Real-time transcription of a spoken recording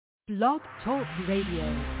Blog Talk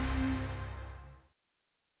Radio.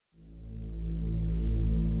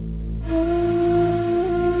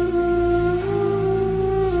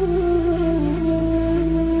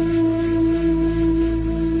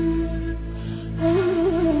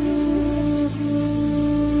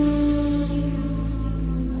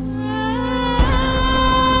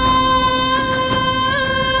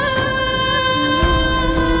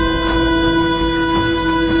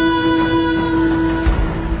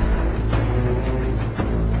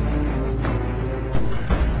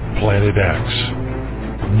 Planet X,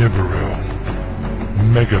 Nibiru,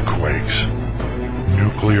 megaquakes,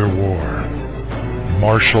 nuclear war,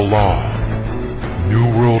 martial law, New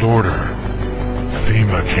World Order,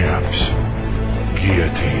 FEMA camps,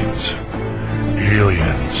 guillotines,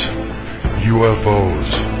 aliens, UFOs,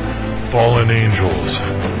 fallen angels,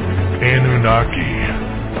 Anunnaki.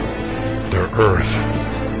 Their Earth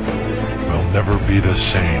will never be the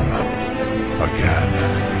same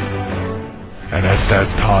again. And at that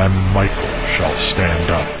time Michael shall stand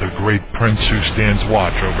up, the great prince who stands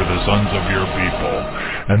watch over the sons of your people.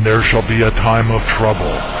 And there shall be a time of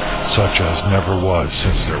trouble, such as never was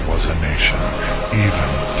since there was a nation, even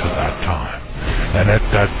to that time. And at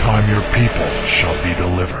that time your people shall be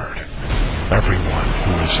delivered, everyone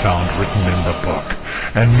who is found written in the book.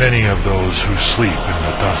 And many of those who sleep in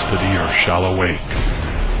the dust of the earth shall awake,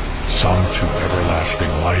 some to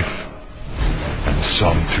everlasting life, and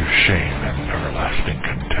some to shame and everlasting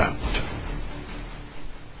contempt.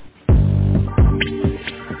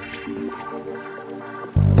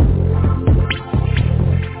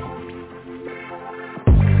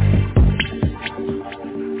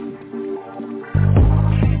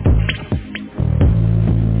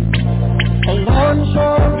 Alarms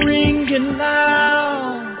are ringing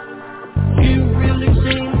now. You really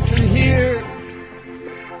seem to hear.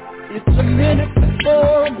 It's a minute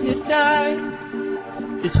before midnight.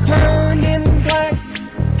 It's turning black.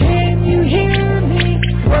 Can you hear me?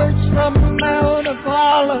 Words from the Mount of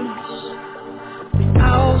Olives. The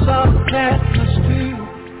owls of Patmos too.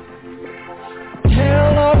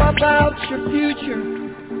 Tell all about your future.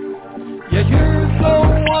 Yeah, you're the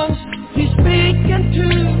ones he's speaking to.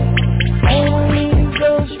 Only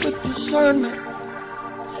those with discernment,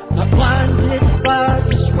 not blinded by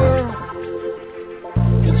this world,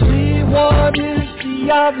 can see what is the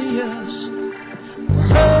obvious.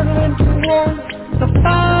 Hurtling toward the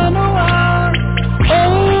final hour.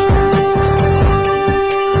 Oh,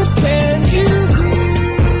 can you hear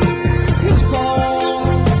his call?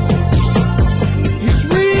 He's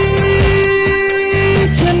reaching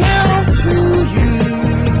out to you.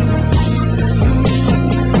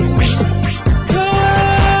 Come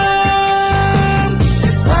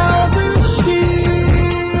while there's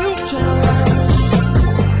still time.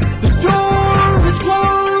 The door is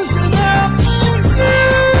closing out.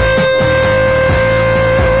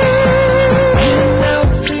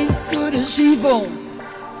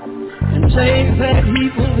 Say that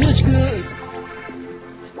evil is good.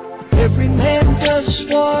 Every man does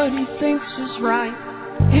what he thinks is right.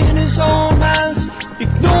 In his own eyes,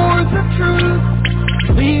 ignore the truth.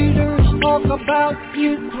 Leaders talk about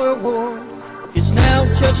nuclear war. It's now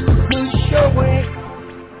just a push away.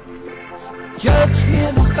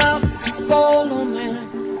 Judgment about to fall on man.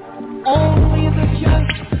 Only the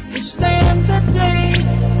just will stand the day.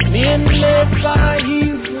 Men led by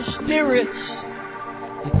evil spirits,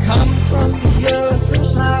 they come from the other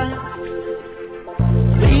side,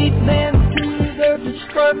 lead men to their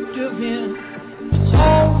destructive end. It's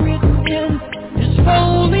all written in His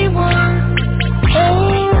holy word.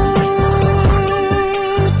 Oh,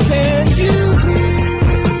 can you hear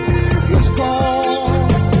His call?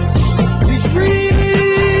 He's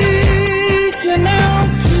reaching out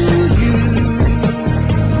to you.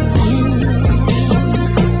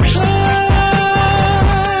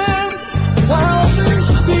 While there's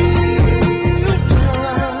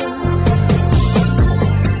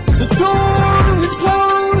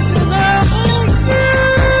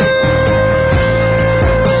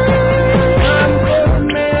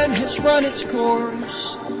its course,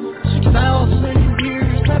 6,000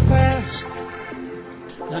 years have passed.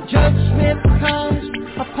 Now judgment comes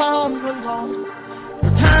upon the lost. No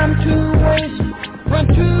time to waste, run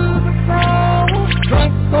to the cross.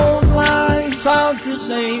 Drunk on lies of this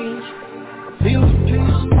age, feel too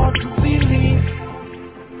smart to believe.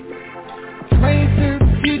 Trade their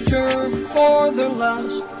future for their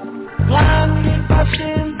lust. Blinded by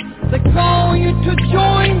sin, they call you to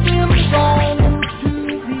join them. Drawn into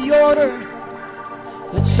the order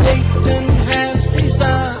that Satan has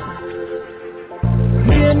designed.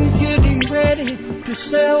 Men getting ready to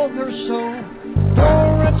sell their soul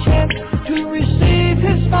for a chance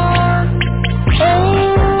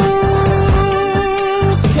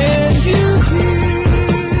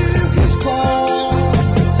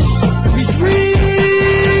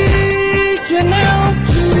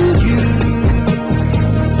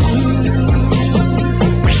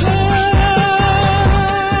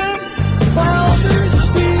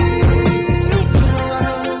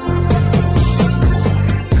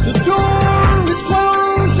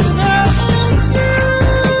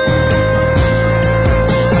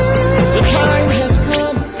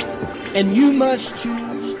and you must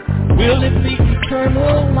choose. Will it be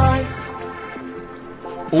eternal life,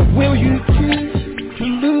 or will you choose to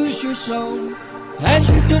lose your soul as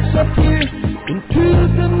you disappear into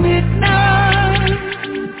the midnight?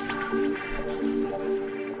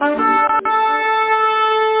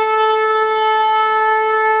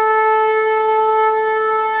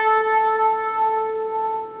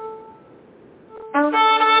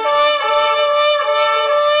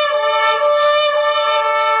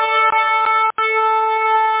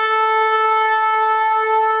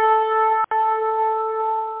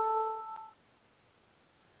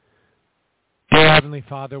 Heavenly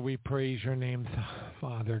Father, we praise your name.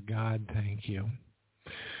 Father God, thank you.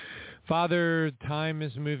 Father, time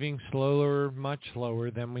is moving slower, much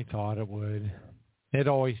slower than we thought it would. It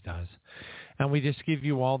always does. And we just give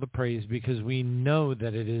you all the praise because we know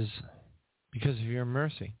that it is because of your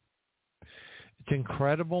mercy. It's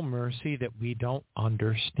incredible mercy that we don't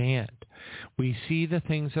understand. We see the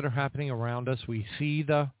things that are happening around us. We see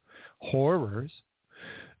the horrors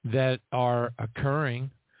that are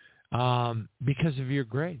occurring because of your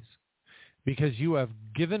grace, because you have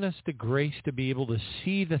given us the grace to be able to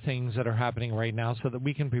see the things that are happening right now so that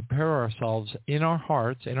we can prepare ourselves in our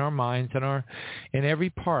hearts, in our minds, in every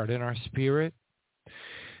part, in our spirit,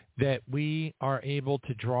 that we are able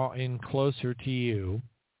to draw in closer to you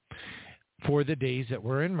for the days that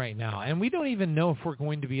we're in right now. And we don't even know if we're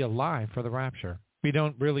going to be alive for the rapture. We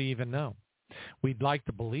don't really even know. We'd like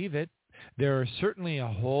to believe it. There are certainly a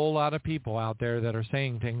whole lot of people out there that are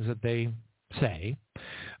saying things that they say,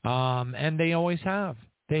 and they always have.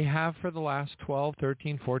 They have for the last 12,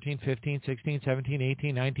 13, 14, 15, 16, 17,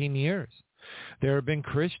 18, 19 years. There have been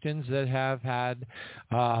Christians that have had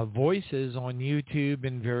voices on YouTube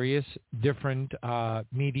and various different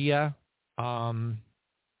media, what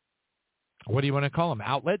do you want to call them?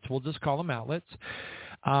 Outlets. We'll just call them outlets.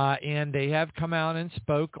 And they have come out and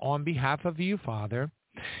spoke on behalf of you, Father.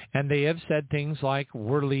 And they have said things like,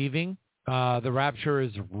 we're leaving. The rapture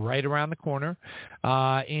is right around the corner.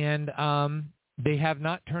 And they have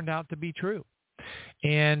not turned out to be true.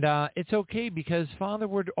 And it's okay because, Father,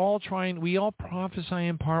 we all prophesy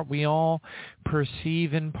in part. We all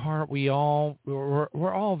perceive in part. We're all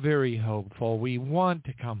very hopeful. We want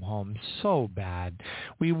to come home so bad.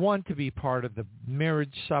 We want to be part of the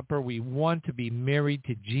marriage supper. We want to be married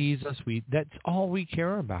to Jesus. That's all we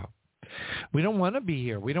care about. We don't want to be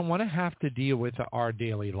here. We don't want to have to deal with our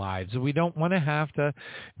daily lives. We don't want to have to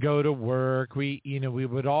go to work. We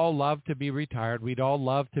would all love to be retired. We'd all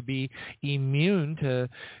love to be immune to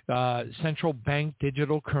central bank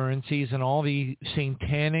digital currencies and all the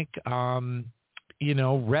satanic,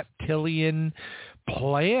 reptilian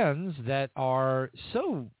plans that are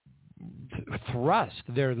so thrust.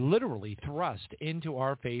 They're literally thrust into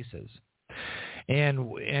our faces.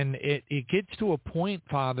 And it gets to a point,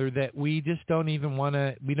 Father, that we just don't want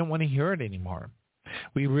to hear it anymore.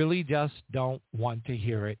 We really just don't want to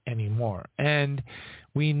hear it anymore. And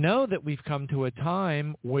we know that we've come to a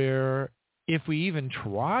time where if we even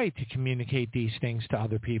try to communicate these things to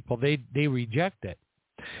other people, they reject it.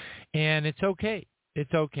 And it's okay.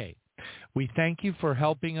 It's okay. We thank you for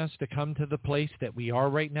helping us to come to the place that we are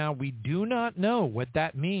right now. We do not know what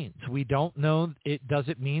that means. We don't know. Does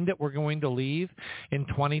it mean that we're going to leave in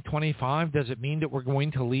 2025? Does it mean that we're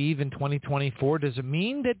going to leave in 2024? Does it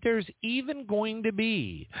mean that there's even going to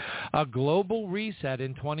be a global reset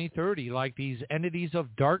in 2030 like these entities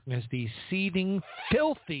of darkness, these seething,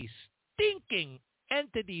 filthy, stinking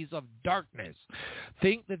entities of darkness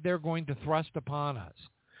think that they're going to thrust upon us?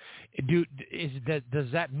 Does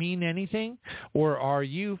that mean anything? Or are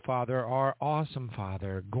you, Father, our awesome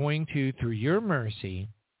Father, going to, through your mercy,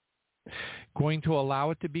 going to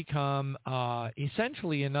allow it to become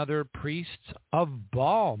essentially another Priests of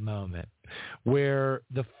Baal moment where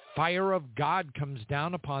the fire of God comes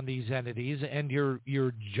down upon these entities and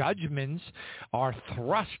your judgments are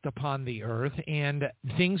thrust upon the earth and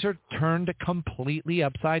things are turned completely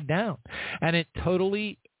upside down? And it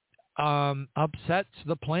totally upsets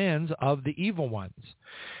the plans of the evil ones.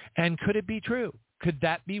 And could it be true? Could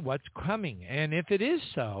that be what's coming? And if it is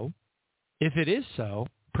so,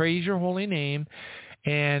 praise your holy name.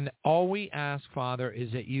 And all we ask, Father,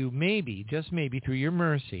 is that you maybe, just maybe through your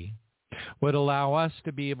mercy, would allow us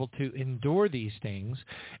to be able to endure these things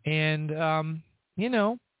and,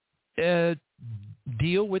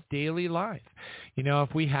 deal with daily life.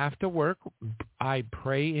 If we have to work, I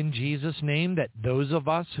pray in Jesus' name that those of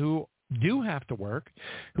us who do have to work,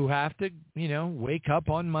 who have to, wake up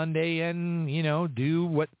on Monday and, do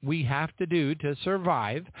what we have to do to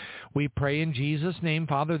survive, we pray in Jesus' name,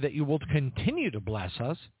 Father, that you will continue to bless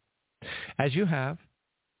us as you have,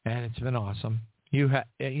 and it's been awesome.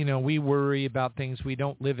 We worry about things. We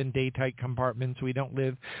don't live in day-tight compartments. We don't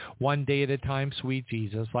live one day at a time, sweet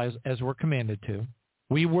Jesus, as we're commanded to.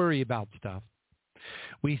 We worry about stuff.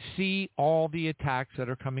 We see all the attacks that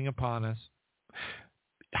are coming upon us.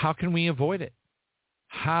 How can we avoid it?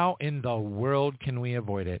 How in the world can we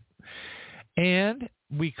avoid it? And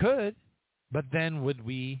we could, but then would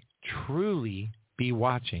we truly be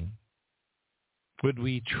watching? Would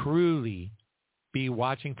we truly be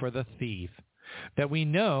watching for the thief that we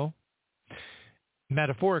know,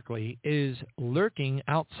 metaphorically, is lurking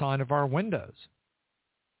outside of our windows?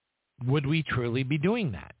 Would we truly be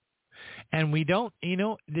doing that? And we don't,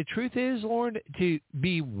 the truth is, Lord, to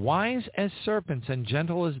be wise as serpents and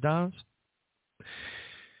gentle as doves,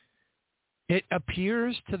 it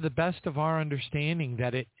appears to the best of our understanding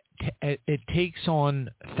that it takes on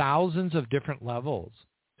thousands of different levels.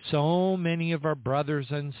 So many of our brothers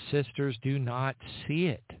and sisters do not see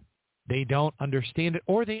it. They don't understand it,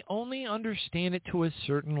 or they only understand it to a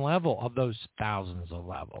certain level of those thousands of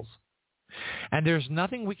levels. And there's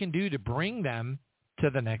nothing we can do to bring them to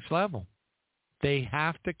the next level. They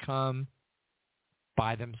have to come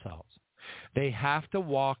by themselves. They have to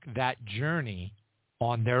walk that journey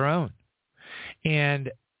on their own.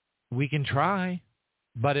 And we can try,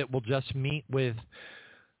 but it will just meet with,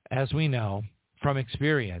 as we know from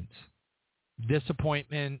experience,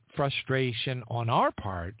 disappointment, frustration on our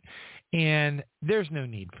part, and there's no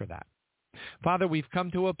need for that. Father, we've come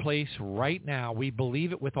to a place right now. We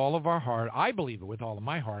believe it with all of our heart. I believe it with all of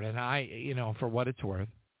my heart, and I, for what it's worth,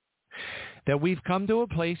 that we've come to a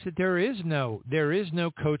place that there is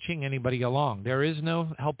no coaching anybody along. There is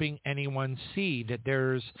no helping anyone see that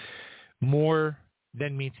there's more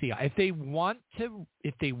than meets the eye. If they want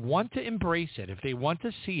to embrace it, if they want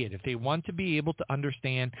to see it, if they want to be able to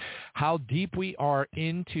understand how deep we are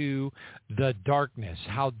into the darkness,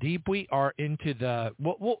 how deep we are into the,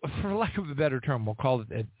 for lack of a better term, we'll call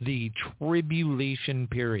it the tribulation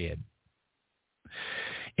period.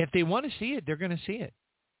 If they want to see it, they're going to see it.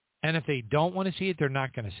 And if they don't want to see it, they're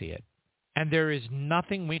not going to see it. And there is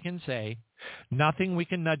nothing we can say, nothing we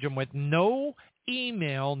can nudge them with, no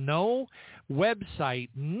email, no website,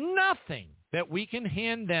 nothing that we can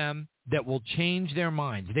hand them that will change their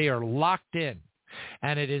minds. They are locked in.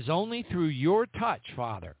 And it is only through your touch,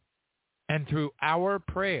 Father, and through our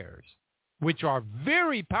prayers, which are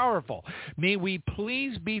very powerful. May we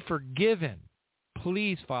please be forgiven.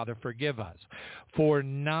 Please, Father, forgive us for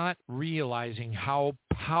not realizing how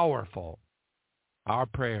powerful our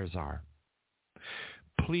prayers are.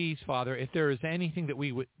 Please, Father, if there is anything that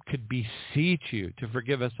we could beseech you to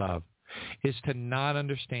forgive us of, is to not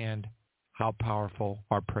understand how powerful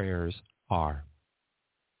our prayers are.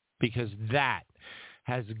 Because that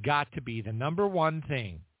has got to be the number one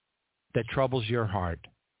thing that troubles your heart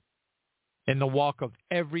in the walk of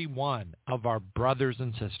every one of our brothers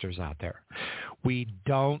and sisters out there. We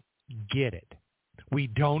don't get it. We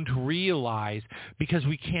don't realize, because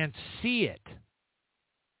we can't see it,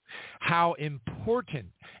 how important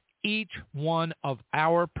each one of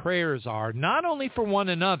our prayers are, not only for one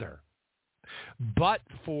another, but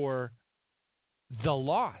for the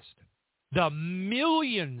lost. The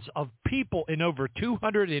millions of people in over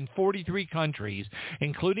 243 countries,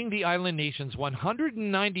 including the island nations,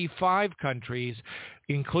 195 countries,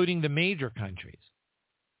 including the major countries.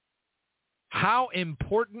 How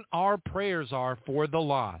important our prayers are for the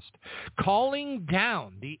lost. Calling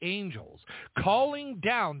down the angels, calling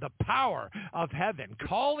down the power of heaven,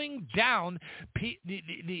 calling down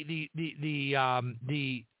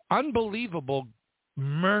the unbelievable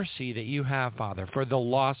mercy that you have, Father, for the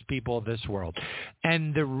lost people of this world.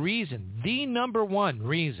 And the reason, the number one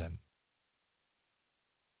reason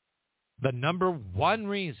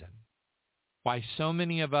why so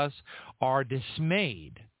many of us are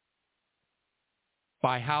dismayed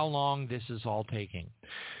by how long this is all taking.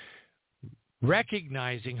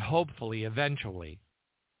 Recognizing, hopefully, eventually,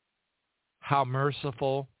 how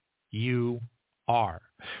merciful you are.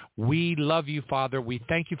 We love you, Father. We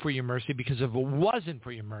thank you for your mercy, because if it wasn't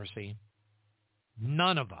for your mercy,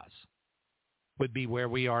 none of us would be where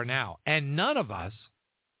we are now. And none of us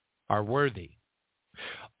are worthy.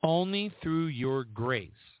 Only through your grace,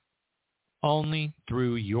 only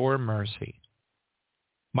through your mercy,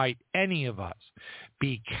 might any of us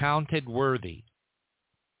be counted worthy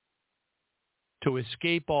to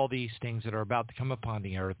escape all these things that are about to come upon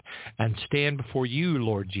the earth and stand before you,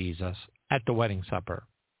 Lord Jesus, at the wedding supper.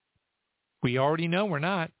 We already know we're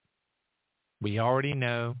not. We already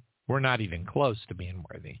know we're not even close to being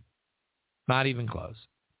worthy. Not even close.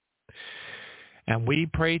 And we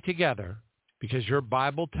pray together, because your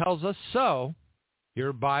Bible tells us so,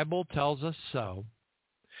 Your Bible tells us so.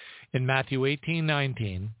 In Matthew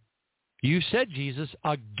 18:19, you said, Jesus,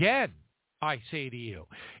 again, I say to you,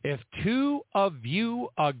 if two of you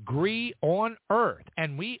agree on earth,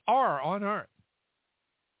 and we are on earth,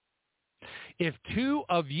 if two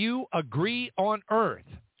of you agree on earth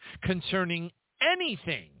concerning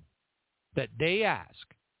anything that they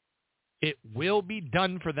ask, it will be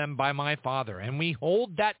done for them by my Father. And we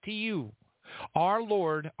hold that to you, our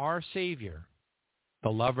Lord, our Savior, the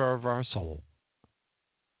lover of our soul.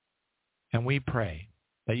 And we pray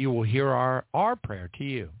that you will hear our prayer to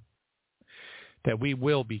you, that we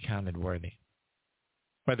will be counted worthy.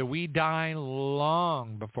 Whether we die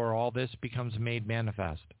long before all this becomes made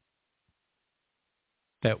manifest,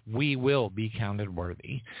 that we will be counted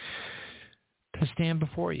worthy to stand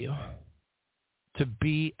before you, to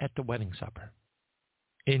be at the wedding supper.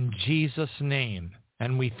 In Jesus' name.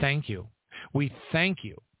 And we thank you. We thank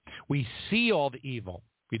you. We see all the evil.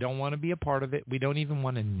 We don't want to be a part of it. We don't even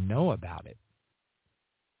want to know about it.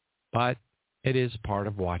 But it is part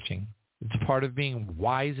of watching. It's part of being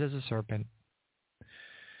wise as a serpent.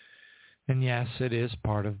 And yes, it is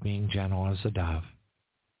part of being gentle as a dove.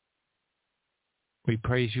 We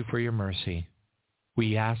praise you for your mercy.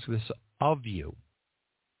 We ask this of you.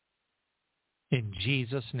 In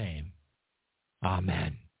Jesus' name,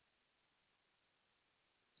 amen.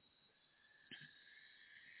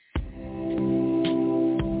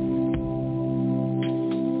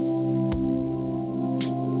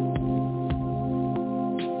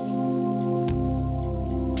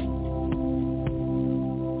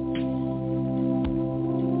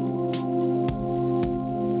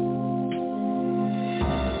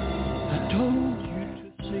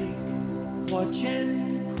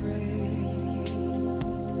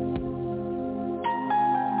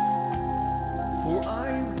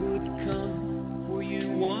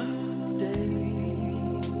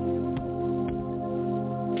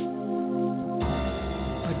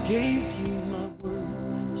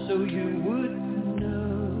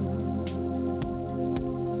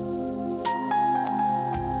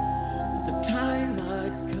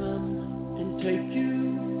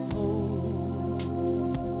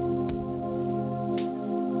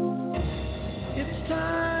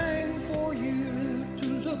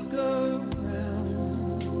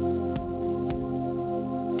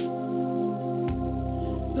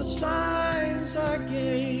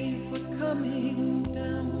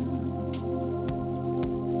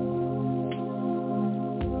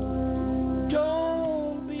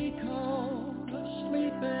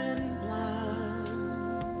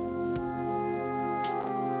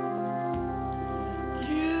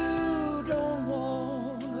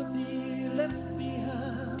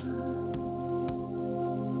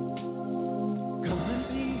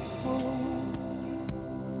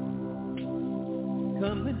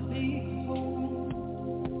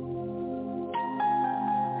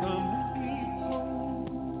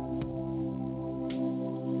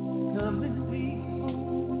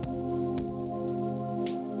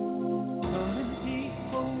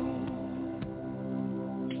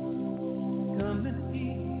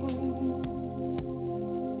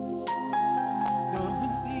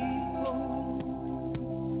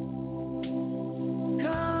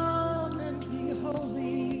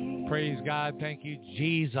 Praise God. Thank you,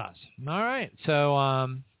 Jesus. All right. So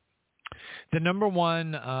the number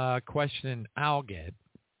one question I'll get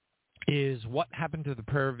is what happened to the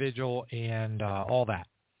prayer vigil and all that.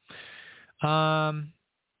 So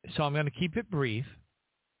I'm going to keep it brief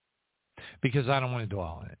because I don't want to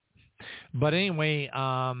dwell on it. But anyway,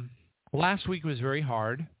 last week was very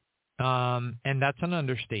hard, and that's an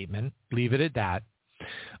understatement. Leave it at that.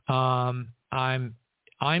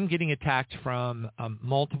 I'm getting attacked from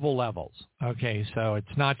multiple levels. Okay, so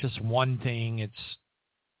it's not just one thing. It's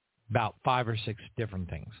about 5 or 6 different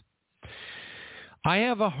things. I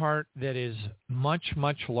have a heart that is much,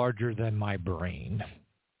 much larger than my brain.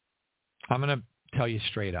 I'm going to tell you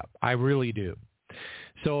straight up. I really do.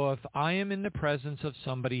 So if I am in the presence of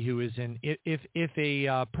somebody who is if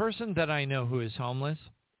a person that I know who is homeless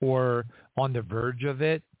or on the verge of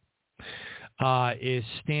it, is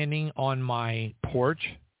standing on my porch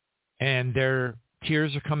and their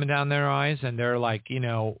tears are coming down their eyes and they're like,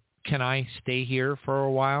 can I stay here for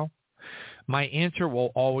a while? My answer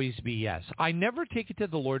will always be yes. I never take it to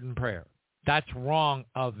the Lord in prayer. That's wrong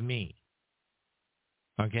of me.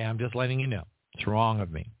 Okay, I'm just letting you know. It's wrong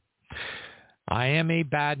of me. I am a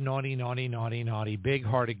bad, naughty,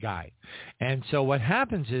 big-hearted guy. And so what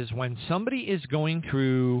happens is when somebody is going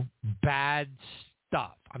through bad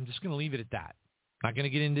stuff, I'm just going to leave it at that. I'm not going to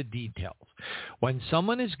get into details. When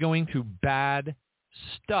someone is going through bad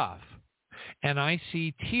stuff and I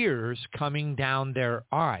see tears coming down their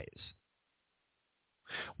eyes,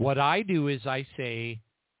 what I do is I say,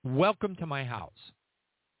 welcome to my house.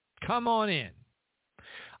 Come on in.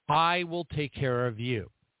 I will take care of you.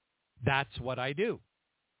 That's what I do.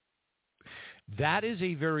 That is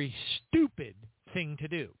a very stupid thing to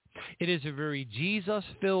do. It is a very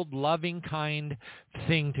Jesus-filled, loving, kind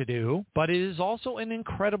thing to do, but it is also an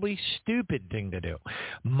incredibly stupid thing to do.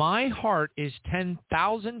 My heart is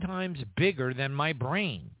 10,000 times bigger than my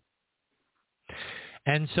brain.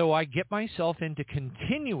 And so I get myself into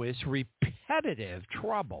continuous, repetitive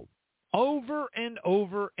trouble over and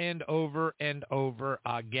over and over and over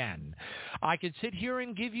again. I could sit here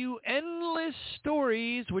and give you endless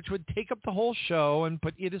stories, which would take up the whole show and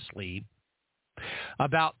put you to sleep,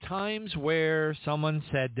 about times where someone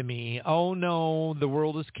said to me, oh no, the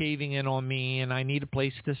world is caving in on me and I need a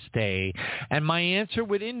place to stay. And my answer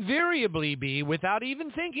would invariably be, without even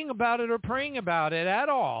thinking about it or praying about it at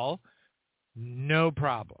all, no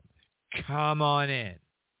problem. Come on in.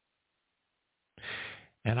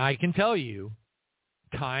 And I can tell you,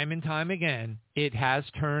 time and time again, it has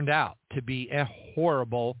turned out to be a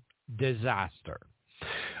horrible disaster.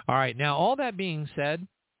 All right, now all that being said,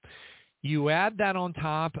 you add that on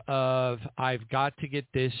top of, I've got to get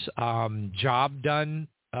this job done.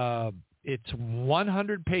 It's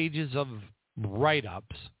 100 pages of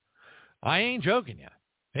write-ups. I ain't joking you.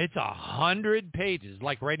 It's 100 pages,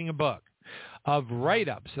 like writing a book, of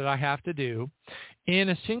write-ups that I have to do in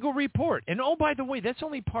a single report. And oh, by the way, that's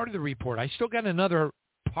only part of the report. I still got another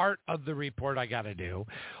part of the report I got to do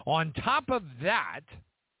on top of that.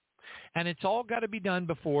 And it's all got to be done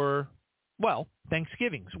before, well,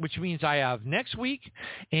 Thanksgiving, which means I have next week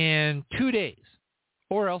and 2 days,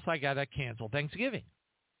 or else I got to cancel Thanksgiving,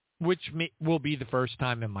 which will be the first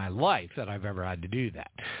time in my life that I've ever had to do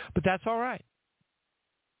that. But that's all right.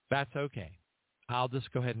 That's okay. I'll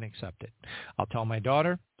just go ahead and accept it. I'll tell my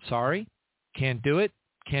daughter, sorry, can't do it.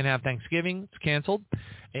 Can't have Thanksgiving. It's canceled.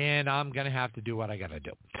 And I'm going to have to do what I got to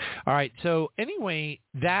do. All right. So anyway,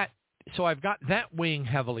 so I've got that weighing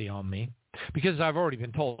heavily on me because I've already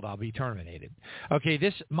been told I'll be terminated. Okay.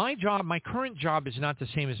 My current job is not the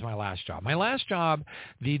same as my last job. My last job,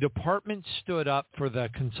 the department stood up for the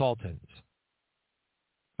consultants.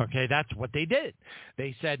 Okay. That's what they did.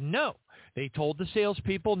 They said no. They told the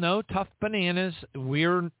salespeople, no, tough bananas.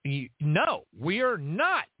 We're not.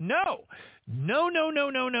 No.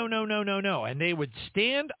 No. And they would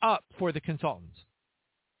stand up for the consultants.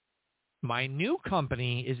 My new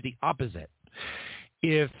company is the opposite.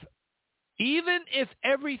 Even if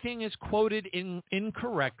everything is quoted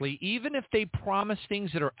incorrectly, even if they promise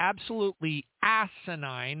things that are absolutely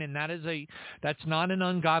asinine, and that's not an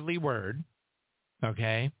ungodly word,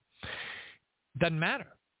 okay, doesn't matter.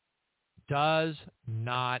 Does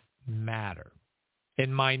not matter.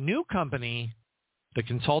 In my new company, the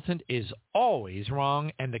consultant is always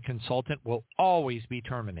wrong, and the consultant will always be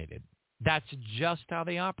terminated. That's just how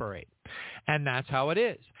they operate, and that's how it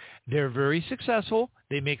is. They're very successful.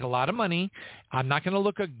 They make a lot of money. I'm not going to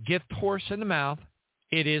look a gift horse in the mouth.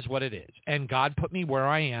 It is what it is, and God put me where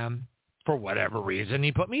I am for whatever reason.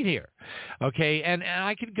 He put me here, okay? And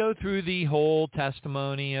I could go through the whole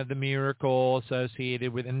testimony of the miracle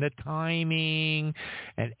associated with, and the timing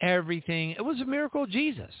and everything. It was a miracle of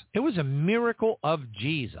Jesus. It was a miracle of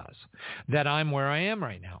Jesus that I'm where I am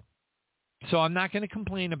right now. So I'm not going to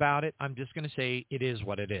complain about it. I'm just going to say it is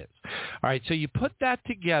what it is. All right, so you put that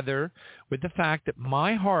together with the fact that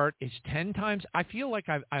my heart is 10 times. I feel like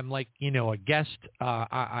I'm like, a guest,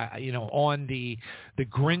 on the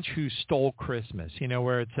Grinch Who Stole Christmas,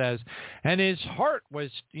 where it says, and his heart was,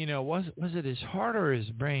 was it his heart or his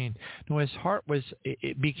brain? No, his heart was,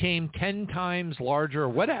 it became 10 times larger or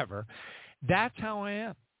whatever. That's how I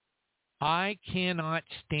am. I cannot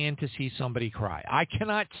stand to see somebody cry. I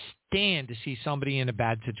cannot stand to see somebody in a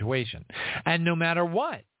bad situation. And no matter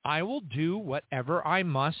what, I will do whatever I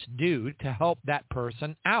must do to help that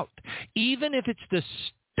person out, even if it's the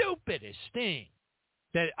stupidest thing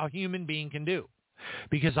that a human being can do,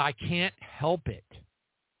 because I can't help it.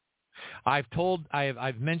 I've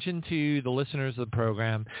mentioned to the listeners of the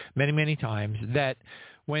program many, many times that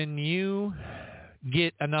when you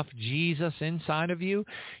get enough Jesus inside of you,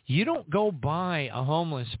 you don't go by a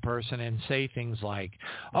homeless person and say things like,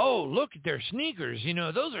 oh, look at their sneakers.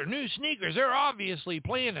 Those are new sneakers. They're obviously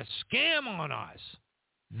playing a scam on us.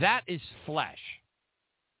 That is flesh.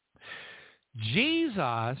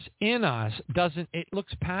 Jesus in us it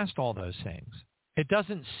looks past all those things. It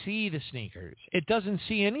doesn't see the sneakers. It doesn't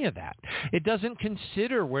see any of that. It doesn't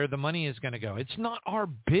consider where the money is going to go. It's not our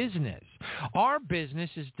business. Our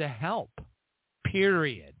business is to help.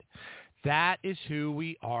 Period. That is who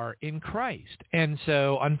we are in Christ. And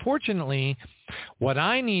so, unfortunately, what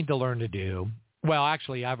I need to learn to do, well,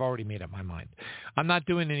 actually, I've already made up my mind. I'm not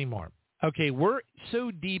doing it anymore. Okay, we're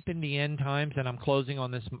so deep in the end times, and I'm closing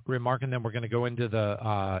on this remark, and then we're going to go into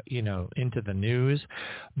the, into the news.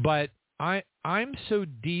 But I'm so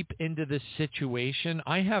deep into this situation.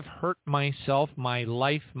 I have hurt myself, my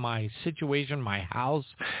life, my situation, my house,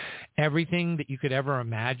 everything that you could ever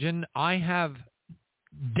imagine. I have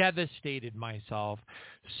devastated myself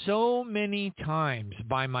so many times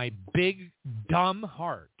by my big, dumb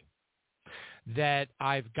heart that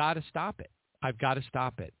I've got to stop it. I've got to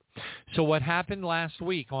stop it. So what happened last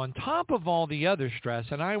week, on top of all the other stress,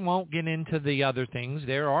 and I won't get into the other things,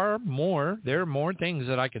 there are more things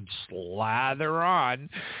that I could slather on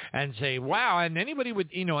and say, wow, and anybody with,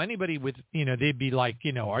 they'd be like,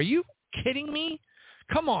 are you kidding me?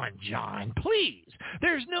 Come on, John, please.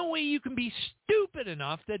 There's no way you can be stupid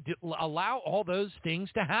enough to allow all those things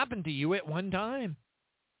to happen to you at one time.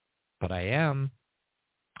 But I am.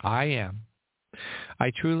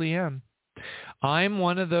 I truly am. I'm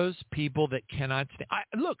one of those people that cannot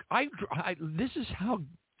stand. This is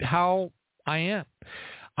how I am.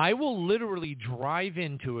 I will literally drive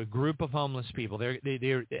into a group of homeless people.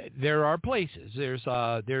 There are places. There's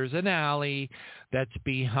an alley that's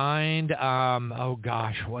behind.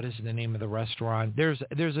 What is the name of the restaurant? There's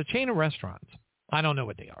a chain of restaurants. I don't know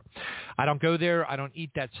what they are. I don't go there. I don't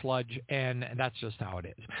eat that sludge, and that's just how it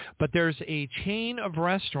is. But there's a chain of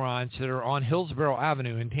restaurants that are on Hillsborough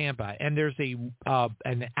Avenue in Tampa, and there's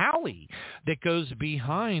an alley that goes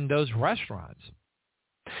behind those restaurants.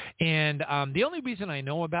 And the only reason I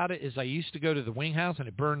know about it is I used to go to the Wing House, and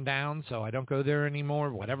it burned down, so I don't go there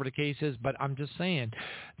anymore, whatever the case is. But I'm just saying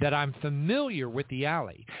that I'm familiar with the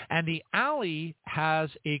alley. And the alley has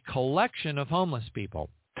a collection of homeless people.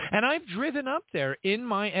 And I've driven up there in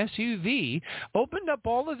my SUV, opened up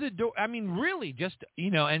all of the doors, really just,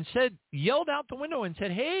 and yelled out the window and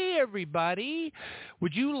said, hey, everybody,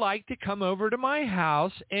 would you like to come over to my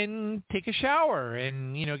house and take a shower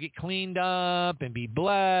and, get cleaned up and be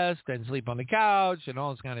blessed and sleep on the couch and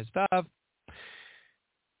all this kind of stuff?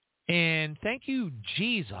 And thank you,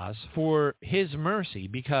 Jesus, for his mercy,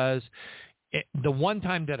 because the one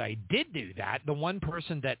time that I did do that, the one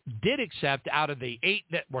person that did accept out of the 8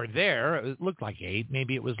 that were there, it looked like 8,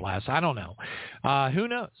 maybe it was less, I don't know. Who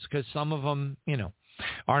knows? Because some of them,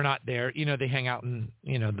 are not there. They hang out in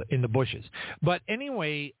the bushes. But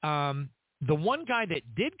anyway, the one guy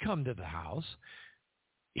that did come to the house,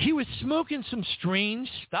 he was smoking some strange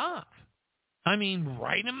stuff.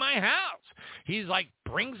 Right in my house. He's like,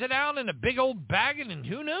 brings it out in a big old bag, and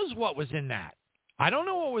who knows what was in that. I don't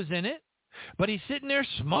know what was in it. But he's sitting there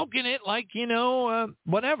smoking it like,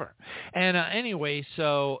 whatever. And anyway,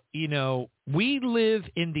 so, we live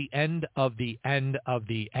in the end of the end of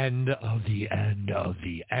the end of the end of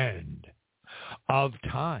the end of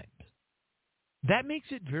time. That makes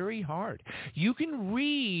it very hard. You can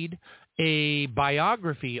read a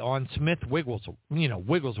biography on Smith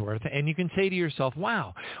Wigglesworth, and you can say to yourself,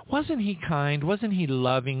 wow, wasn't he kind? Wasn't he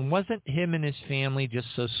loving? Wasn't him and his family just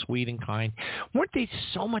so sweet and kind? Weren't they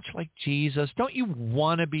so much like Jesus? Don't you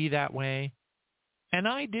want to be that way? And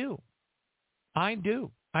I do. I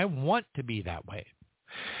want to be that way.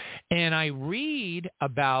 And I read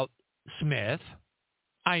about Smith.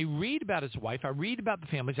 I read about his wife. I read about the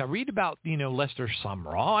families. I read about, Lester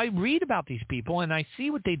Sumrall. I read about these people, and I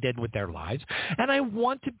see what they did with their lives, and I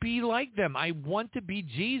want to be like them. I want to be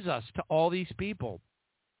Jesus to all these people.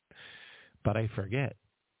 But I forget.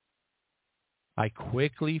 I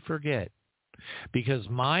quickly forget, because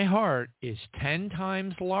my heart is 10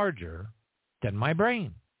 times larger than my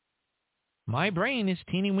brain. My brain is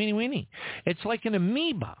teeny weeny weeny. It's like an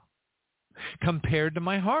amoeba compared to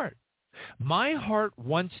my heart. My heart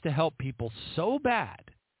wants to help people so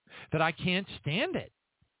bad that I can't stand it.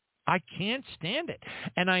 I can't stand it.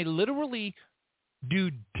 And I literally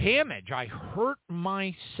do damage. I hurt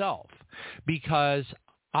myself because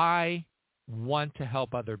I want to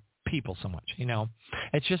help other people so much.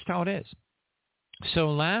 It's just how it is.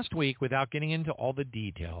 So last week, without getting into all the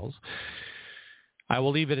details, I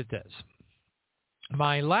will leave it at this.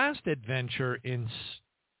 My last adventure in,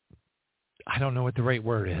 I don't know what the right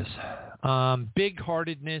word is,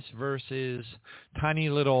 big-heartedness versus tiny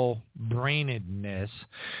little brainedness.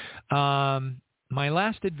 My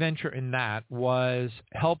last adventure in that was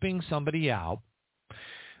helping somebody out.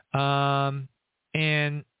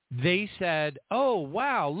 And they said, oh,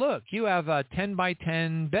 wow, look, you have a 10 by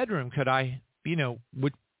 10 bedroom. Could I,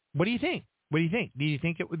 what do you think? Do you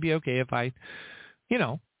think it would be okay if I,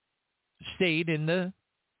 stayed in the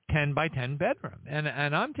 10 by 10 bedroom. And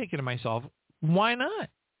I'm thinking to myself, why not?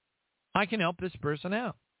 I can help this person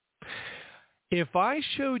out. If I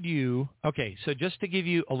showed you, okay, so just to give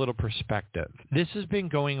you a little perspective, this has been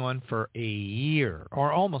going on for a year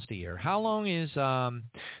or almost a year. How long is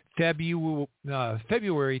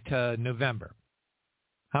February to November?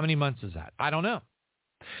 How many months is that? I don't know.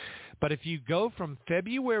 But if you go from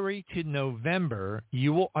February to November,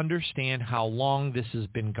 you will understand how long this has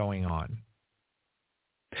been going on.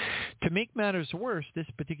 To make matters worse, this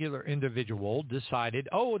particular individual decided,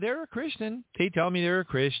 oh, they're a Christian. They tell me they're a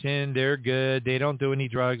Christian. They're good. They don't do any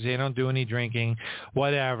drugs. They don't do any drinking,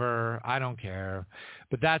 whatever. I don't care.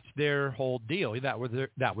 But that's their whole deal. That was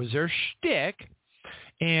their shtick.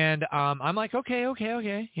 And I'm like, okay,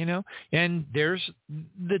 you know. And there's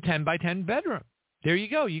the 10 by 10 bedroom. There you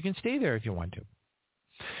go. You can stay there if you want to.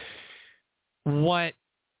 What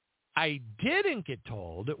I didn't get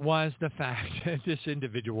told was the fact that this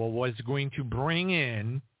individual was going to bring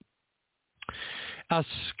in a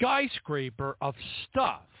skyscraper of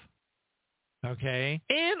stuff, okay?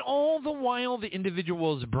 And all the while the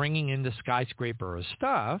individual is bringing in the skyscraper of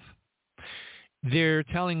stuff, they're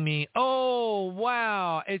telling me, oh,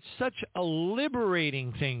 wow, it's such a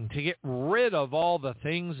liberating thing to get rid of all the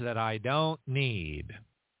things that I don't need.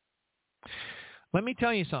 Let me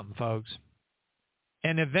tell you something, folks.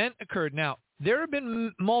 An event occurred. Now, there have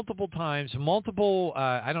been multiple times,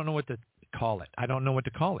 I don't know what to call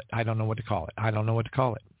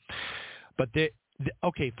it. But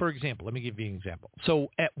okay, for example, let me give you an example. So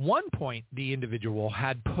at one point, the individual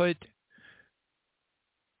had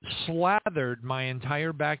slathered my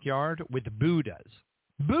entire backyard with Buddhas,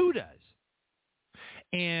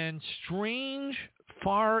 and strange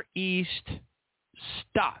Far East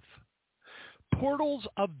stuff. Portals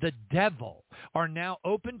of the devil are now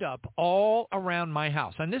opened up all around my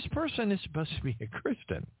house. And this person is supposed to be a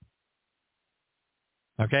Christian.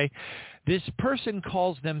 Okay? This person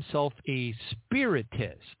calls themselves a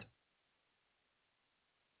spiritist.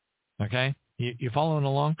 Okay? You following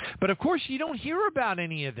along? But of course, you don't hear about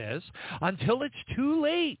any of this until it's too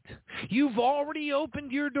late. You've already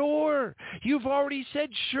opened your door. You've already said,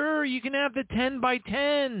 sure, you can have the 10 by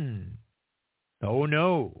 10. Oh,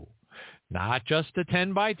 no. Not just a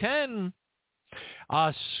 10 by 10.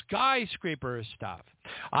 A skyscraper stuff.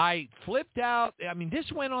 I flipped out. I mean, this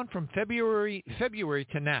went on from February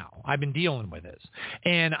to now. I've been dealing with this.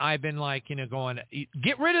 And I've been like, going,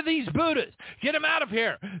 get rid of these Buddhas. Get them out of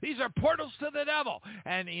here. These are portals to the devil.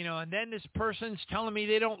 And, and then this person's telling me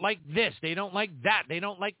they don't like this. They don't like that. They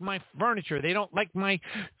don't like my furniture. They don't like my,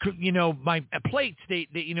 my plates.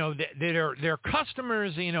 They're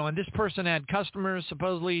customers, and this person had customers,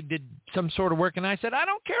 supposedly did some sort of work. And I said, I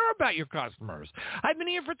don't care about your customers. I've been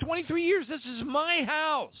here for 23 years. This is my house.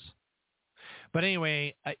 But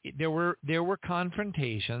anyway, there were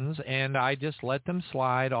confrontations, and I just let them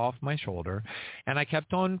slide off my shoulder. And I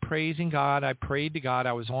kept on praising God. I prayed to God.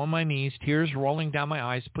 I was on my knees, tears rolling down my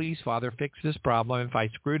eyes. Please, Father, fix this problem. If I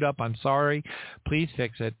screwed up, I'm sorry. Please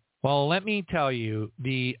fix it. Well, let me tell you,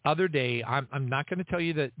 the other day, I'm not going to tell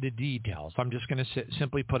you the details. I'm just going to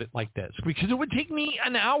simply put it like this, because it would take me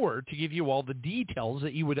an hour to give you all the details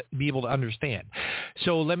that you would be able to understand.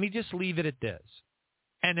 So let me just leave it at this.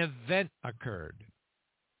 An event occurred.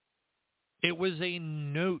 It was a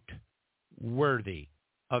noteworthy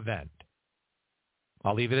event.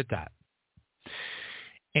 I'll leave it at that.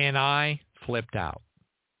 And I flipped out.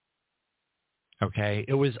 Okay?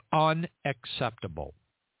 It was unacceptable.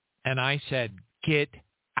 And I said, get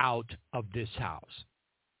out of this house.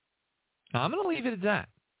 Now, I'm going to leave it at that,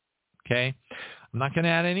 okay? I'm not going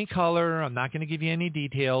to add any color. I'm not going to give you any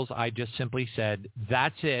details. I just simply said,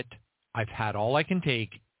 that's it. I've had all I can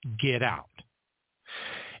take. Get out.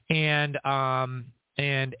 And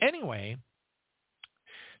anyway,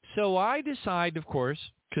 so I decide, of course,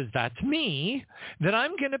 because that's me, that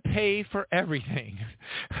I'm going to pay for everything,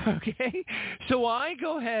 okay? So I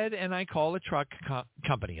go ahead and I call a truck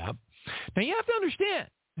company up. Now, you have to understand,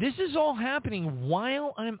 this is all happening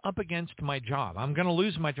while I'm up against my job. I'm going to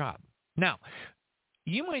lose my job. Now,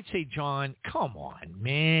 you might say, John, come on,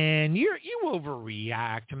 man. You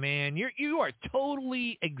overreact, man. You are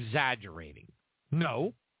totally exaggerating.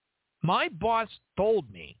 No, my boss told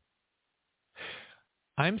me,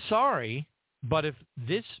 I'm sorry, but if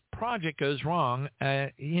this project goes wrong,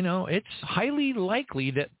 it's highly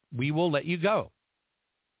likely that we will let you go.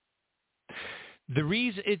 The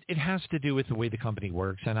reason it has to do with the way the company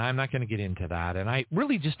works, and I'm not going to get into that. And I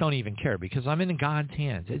really just don't even care because I'm in God's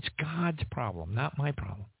hands. It's God's problem, not my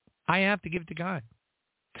problem. I have to give it to God.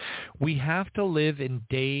 We have to live in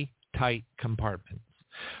day-tight compartments.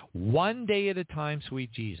 One day at a time,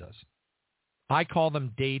 sweet Jesus. I call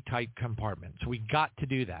them day-type compartments. We got to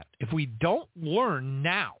do that. If we don't learn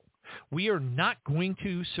now, we are not going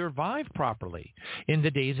to survive properly in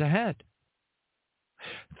the days ahead.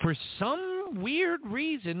 For some weird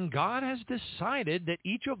reason, God has decided that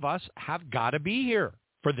each of us have got to be here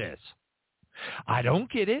for this. I don't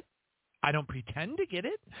get it. I don't pretend to get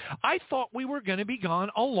it. I thought we were going to be gone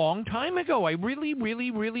a long time ago. I really,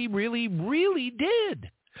 really, really, really, really did.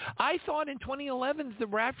 I thought in 2011 the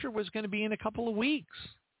rapture was going to be in a couple of weeks.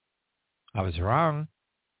 I was wrong,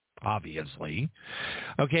 obviously.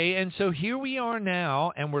 Okay, and so here we are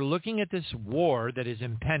now, and we're looking at this war that is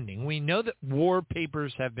impending. We know that war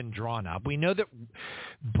papers have been drawn up. We know that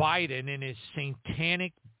Biden and his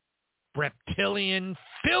satanic reptilian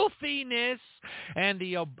filthiness and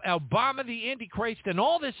the Obama, the Antichrist, and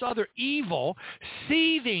all this other evil,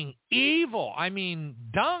 seething evil. I mean,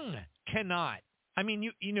 dung cannot. I mean,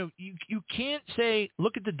 you can't say,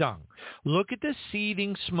 look at the dung. Look at the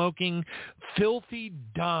seething, smoking, filthy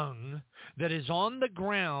dung that is on the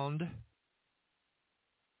ground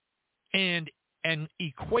and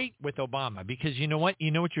equate with Obama. Because you know what?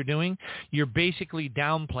 You know what you're doing? You're basically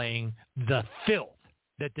downplaying the filth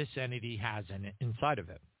that this entity has inside of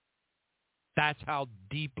it. That's how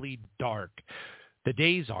deeply dark the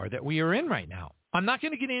days are that we are in right now. I'm not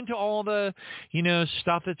going to get into all the,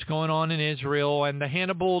 stuff that's going on in Israel and the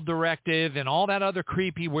Hannibal Directive and all that other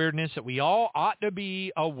creepy weirdness that we all ought to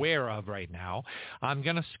be aware of right now. I'm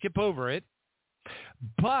going to skip over it.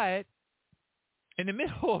 But in the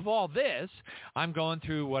middle of all this, I'm going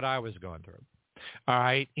through what I was going through. All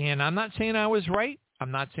right. And I'm not saying I was right.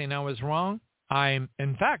 I'm not saying I was wrong.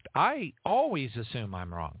 In fact, I always assume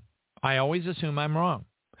I'm wrong. I always assume I'm wrong.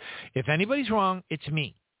 If anybody's wrong, it's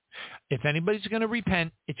me. If anybody's going to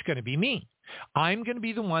repent, it's going to be me. I'm going to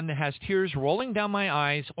be the one that has tears rolling down my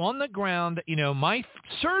eyes on the ground. My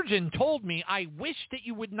surgeon told me, I wish that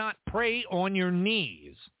you would not pray on your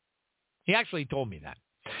knees. He actually told me that.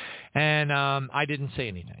 And I didn't say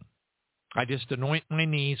anything. I just anoint my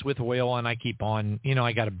knees with oil and I keep on,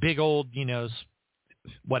 I got a big old,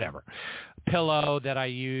 whatever, pillow that I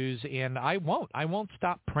use, and I won't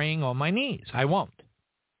stop praying on my knees. I won't.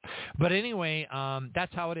 But anyway,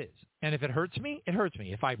 that's how it is. And if it hurts me, it hurts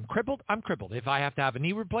me. If I'm crippled, I'm crippled. If I have to have a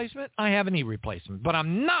knee replacement, I have a knee replacement. But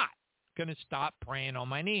I'm not going to stop praying on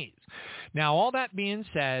my knees. Now, all that being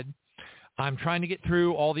said, I'm trying to get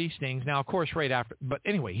through all these things. Now, of course, right after. But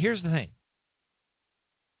anyway, here's the thing.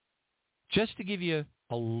 Just to give you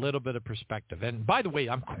a little bit of perspective. And by the way,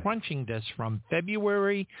 I'm crunching this from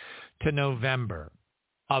February to November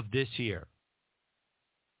of this year.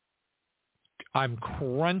 I'm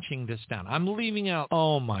crunching this down. I'm leaving out,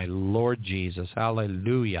 oh my Lord Jesus,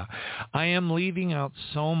 hallelujah. I am leaving out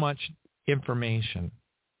so much information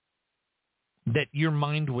that your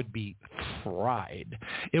mind would be fried.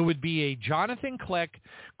 It would be a Jonathan Kleck,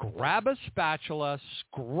 grab a spatula,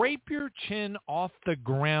 scrape your chin off the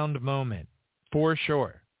ground moment, for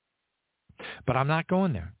sure. But I'm not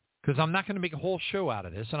going there because I'm not going to make a whole show out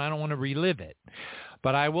of this, and I don't want to relive it.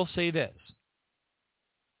 But I will say this.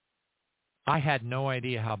 I had no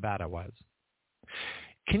idea how bad it was.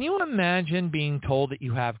 Can you imagine being told that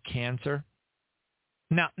you have cancer?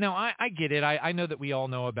 Now, I get it. I know that we all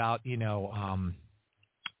know about,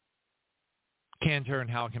 cancer and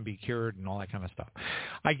how it can be cured and all that kind of stuff.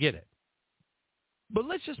 I get it. But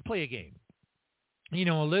let's just play a game.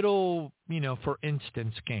 A little, for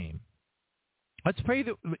instance, game. Let's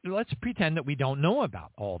pretend that we don't know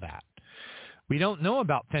about all that. We don't know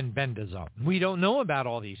about fenbendazole. We don't know about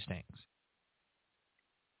all these things.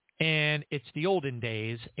 And it's the olden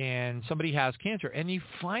days, and somebody has cancer, and you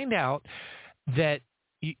find out that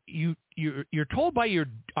you're told by your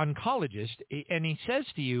oncologist, and he says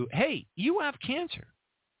to you, "Hey, you have cancer,"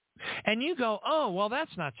 and you go, "Oh, well,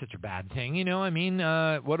 that's not such a bad thing,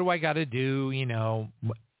 what do I got to do?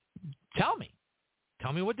 Tell me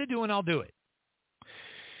what to do, and I'll do it."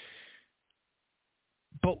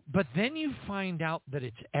 But then you find out that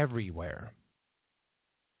it's everywhere.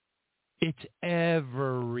 It's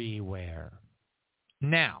everywhere.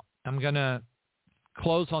 Now, I'm going to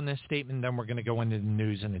close on this statement, then we're going to go into the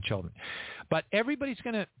news and the children. But everybody's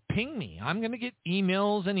going to ping me. I'm going to get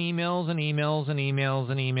emails and emails and emails and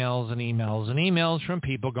emails and emails and emails and emails from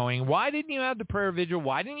people going, why didn't you have the prayer vigil?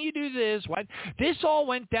 Why didn't you do this? Why? This all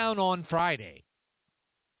went down on Friday.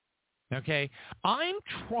 Okay? I'm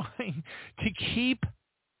trying to keep...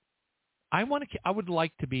 I would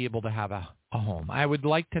like to be able to have a home. I would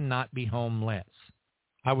like to not be homeless.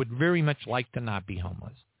 I would very much like to not be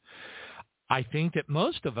homeless. I think that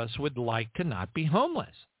most of us would like to not be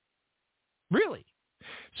homeless. Really.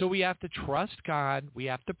 So we have to trust God. We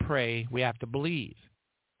have to pray. We have to believe.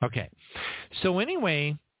 Okay. So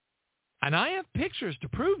anyway, and I have pictures to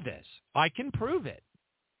prove this. I can prove it.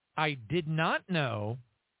 I did not know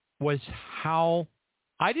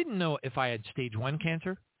I didn't know if I had stage 1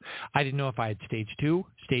 cancer. I didn't know if I had stage 2,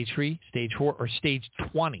 stage 3, stage 4, or stage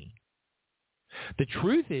 20. The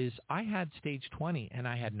truth is I had stage 20 and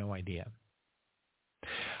I had no idea.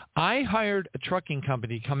 I hired a trucking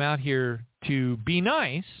company to come out here to be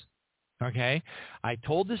nice, okay? I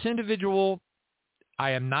told this individual,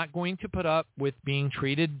 I am not going to put up with being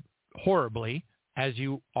treated horribly as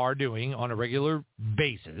you are doing on a regular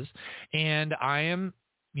basis, and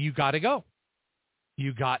you got to go.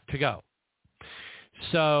 You got to go.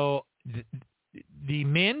 So the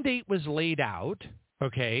mandate was laid out,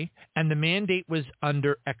 okay, and the mandate was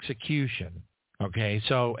under execution. Okay,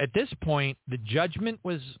 so at this point, the judgment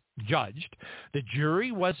was judged, the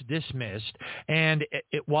jury was dismissed, and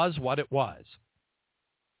it was what it was.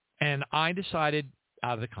 And I decided,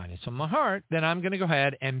 out of the kindness of my heart, that I'm going to go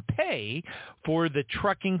ahead and pay for the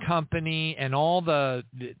trucking company and all the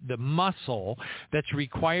muscle that's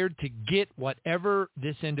required to get whatever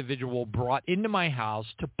this individual brought into my house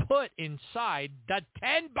to put inside the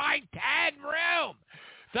 10 by 10 room.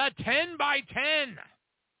 The 10 by 10.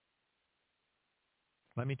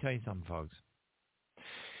 Let me tell you something, folks.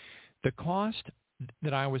 The cost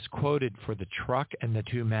that I was quoted for the truck and the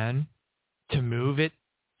 2 men to move it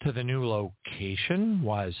to the new location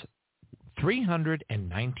was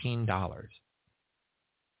 $319.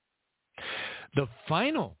 The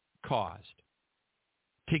final cost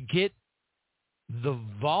to get the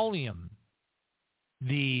volume,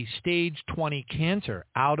 the stage 20 cancer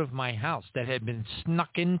out of my house that had been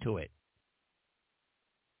snuck into it,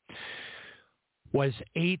 was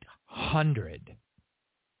 $800.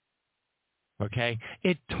 Okay?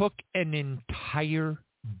 It took an entire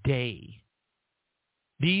day.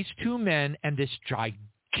 These 2 men and this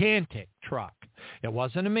gigantic truck. It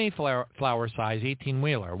wasn't a Mayflower size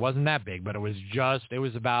 18-wheeler. It wasn't that big, but it was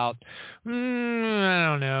about, I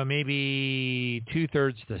don't know, maybe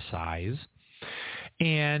 2/3 the size.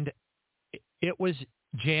 And it was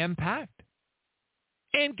jam-packed.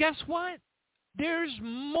 And guess what? There's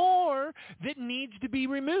more that needs to be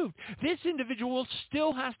removed. This individual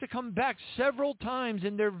still has to come back several times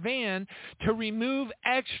in their van to remove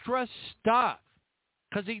extra stuff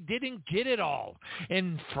because he didn't get it all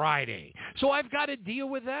in Friday. So I've got to deal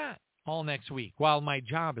with that all next week while my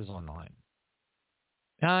job is on the line.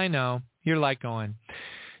 I know. You're like going,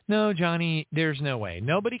 no, Johnny, there's no way.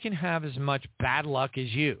 Nobody can have as much bad luck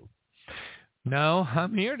as you. No,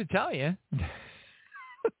 I'm here to tell you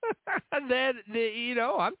that,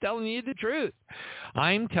 I'm telling you the truth.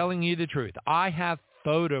 I'm telling you the truth. I have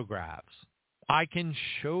photographs. I can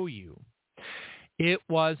show you. It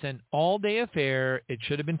was an all-day affair. It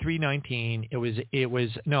should have been $319. It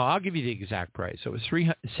was no, I'll give you the exact price. So it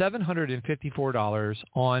was $754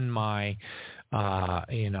 on my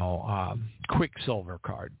Quicksilver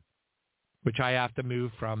card, which I have to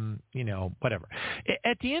move from, whatever.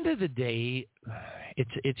 At the end of the day,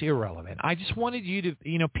 it's irrelevant. I just wanted you to,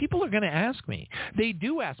 people are going to ask me. They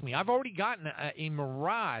do ask me. I've already gotten a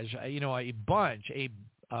mirage, a bunch,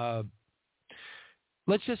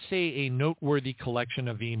 let's just say a noteworthy collection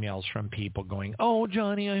of emails from people going, oh,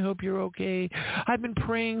 Johnny, I hope you're okay. I've been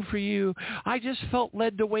praying for you. I just felt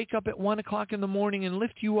led to wake up at 1 o'clock in the morning and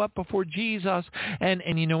lift you up before Jesus. And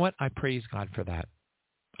you know what? I praise God for that.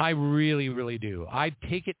 I really, really do. I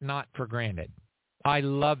take it not for granted. I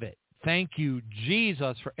love it. Thank you,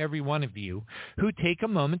 Jesus, for every one of you who take a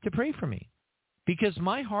moment to pray for me, because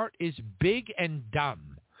my heart is big and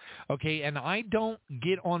dumb. Okay, and I don't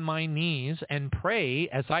get on my knees and pray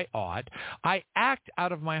as I ought. I act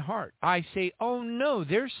out of my heart. I say, oh, no,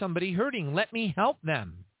 there's somebody hurting. Let me help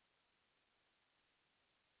them.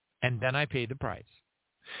 And then I pay the price.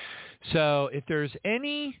 So if there's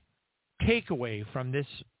any takeaway from this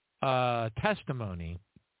testimony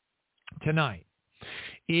tonight,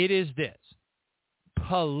 it is this.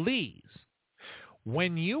 Please,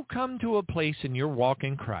 when you come to a place in your walk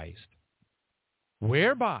in Christ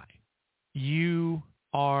whereby you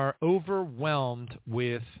are overwhelmed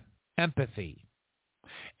with empathy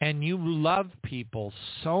and you love people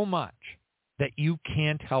so much that you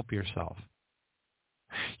can't help yourself.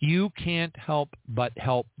 You can't help but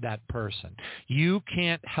help that person. You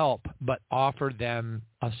can't help but offer them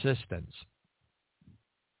assistance.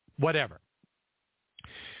 Whatever.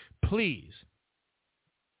 Please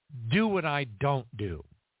do what I don't do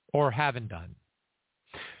or haven't done.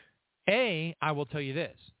 I will tell you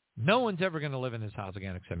this. No one's ever going to live in this house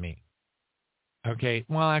again except me. Okay,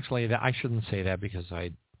 well, actually, I shouldn't say that because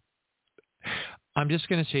I'm just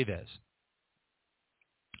going to say this.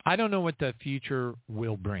 I don't know what the future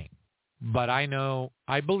will bring, but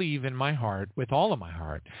I believe in my heart, with all of my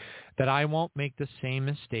heart, that I won't make the same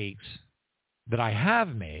mistakes that I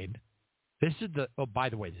have made. By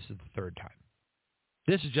the way, this is the third time.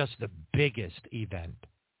 This is just the biggest event.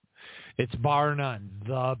 It's bar none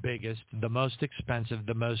the biggest, the most expensive,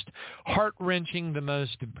 the most heart-wrenching, the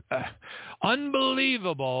most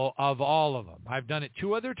unbelievable of all of them. I've done it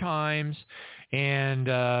 2 other times, and,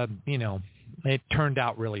 it turned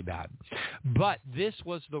out really bad. But this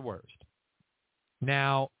was the worst.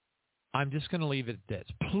 Now, I'm just going to leave it at this.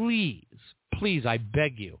 Please, I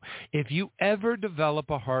beg you, if you ever develop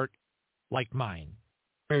a heart like mine,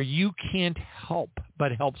 where you can't help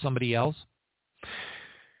but help somebody else,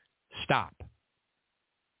 stop.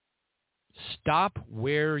 Stop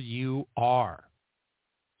where you are.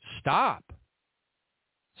 Stop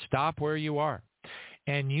where you are.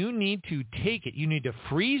 And you need to take it. You need to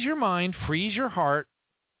freeze your mind, freeze your heart,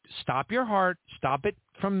 stop your heart, stop it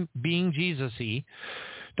from being Jesus-y.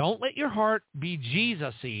 Don't let your heart be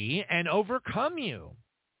Jesus-y and overcome you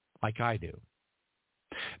like I do.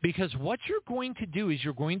 Because what you're going to do is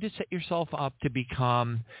you're going to set yourself up to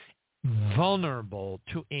become vulnerable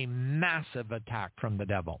to a massive attack from the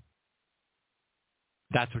devil.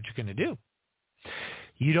 That's what you're going to do.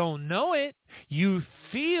 You don't know it. You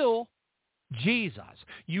feel Jesus.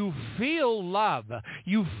 You feel love.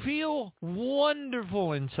 You feel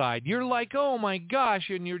wonderful inside. You're like, oh my gosh,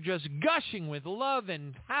 and you're just gushing with love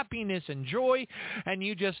and happiness and joy, and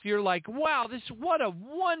you're like, wow, what a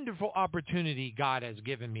wonderful opportunity God has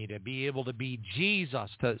given me to be able to be Jesus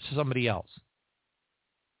to somebody else.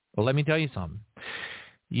 Well, let me tell you something.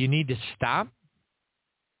 You need to stop.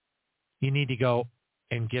 You need to go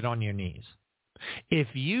and get on your knees. If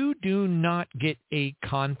you do not get a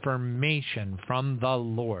confirmation from the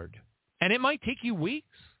Lord, and it might take you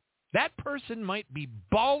weeks, that person might be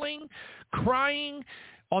bawling, crying,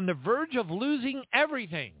 on the verge of losing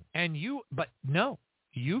everything. But no,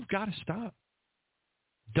 you've got to stop.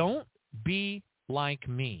 Don't be like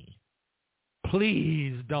me.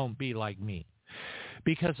 Please don't be like me.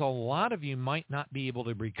 Because a lot of you might not be able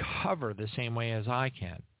to recover the same way as I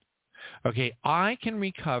can. Okay, I can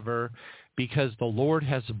recover because the Lord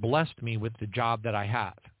has blessed me with the job that I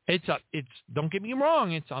have. It's don't get me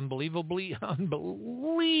wrong, it's unbelievably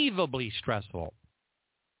stressful.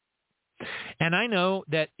 And I know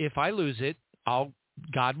that if I lose it,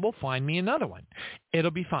 God will find me another one. It'll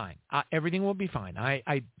be fine. Everything will be fine.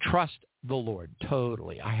 I trust the Lord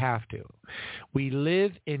totally. I have to. We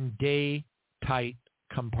live in day-tight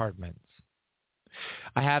compartments.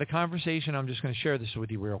 I had a conversation. I'm just going to share this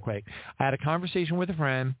with you real quick. I had a conversation with a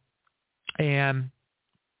friend, and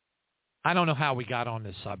I don't know how we got on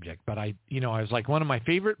this subject, but I was like, one of my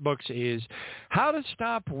favorite books is How to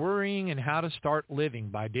Stop Worrying and How to Start Living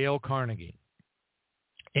by Dale Carnegie.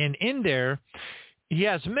 And in there, he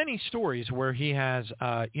has many stories where he has,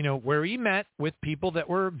 where he met with people that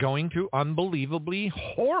were going through unbelievably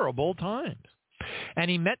horrible times. And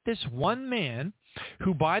he met this one man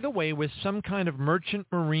who, by the way, was some kind of merchant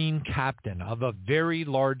marine captain of a very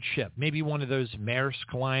large ship, maybe one of those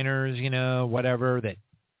Maersk liners, whatever, that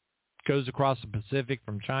goes across the Pacific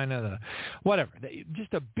from China to whatever,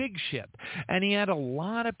 just a big ship. And he had a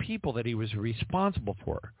lot of people that he was responsible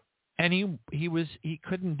for. And he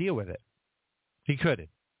couldn't deal with it. He couldn't.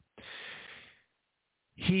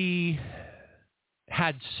 He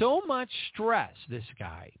had so much stress, this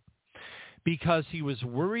guy, because he was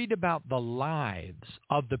worried about the lives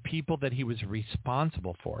of the people that he was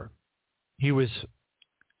responsible for. He was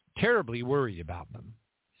terribly worried about them.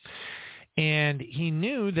 And he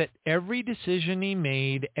knew that every decision he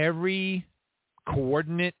made, every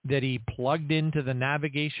coordinate that he plugged into the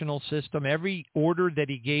navigational system, every order that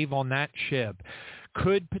he gave on that ship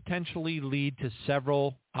could potentially lead to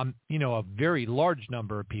several, a very large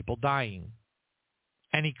number of people dying.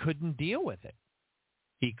 And he couldn't deal with it.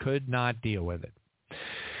 He could not deal with it.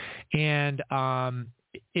 And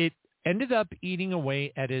it ended up eating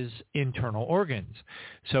away at his internal organs.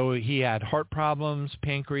 So he had heart problems,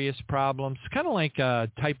 pancreas problems, kind of like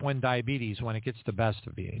type 1 diabetes when it gets the best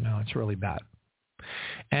of you. It's really bad.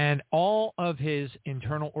 And all of his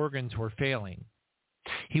internal organs were failing.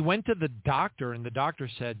 He went to the doctor, and the doctor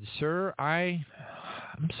said, "Sir, I'm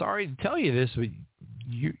sorry to tell you this, but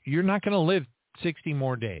you're not going to live 60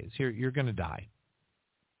 more days. You're going to die."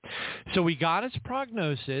 So we got his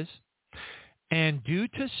prognosis, and due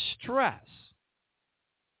to stress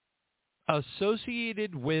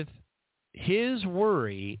associated with his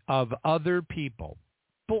worry of other people,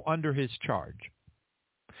 people under his charge.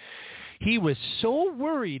 He was so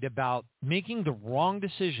worried about making the wrong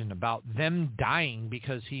decision, about them dying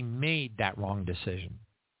because he made that wrong decision.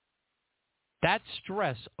 That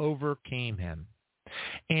stress overcame him,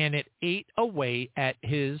 and it ate away at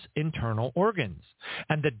his internal organs.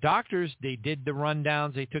 And the doctors, they did the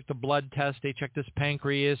rundowns. They took the blood test. They checked his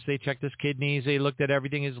pancreas. They checked his kidneys. They looked at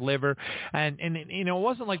everything, his liver. And you know, it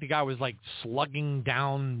wasn't like the guy was like slugging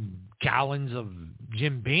down gallons of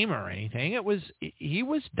Jim Beam or anything. He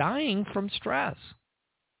was dying from stress.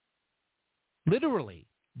 Literally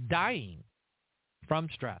dying from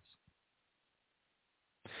stress.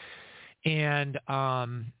 And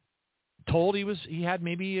told he had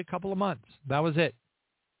maybe a couple of months. That was it.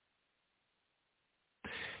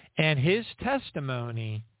 And his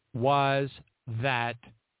testimony was that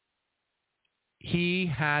he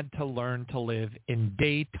had to learn to live in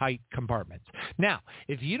day-tight compartments. Now,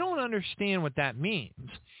 if you don't understand what that means,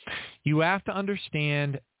 you have to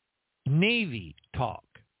understand Navy talk.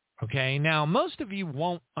 Okay, now most of you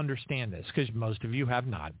won't understand this because most of you have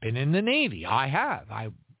not been in the Navy. I have.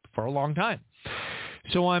 For a long time.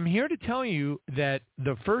 So I'm here to tell you that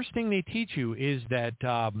the first thing they teach you is that,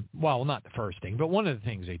 well, not the first thing, but one of the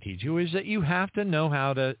things they teach you is that you have to know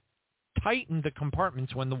how to tighten the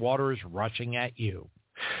compartments when the water is rushing at you.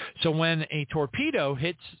 So when a torpedo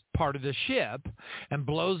hits part of the ship and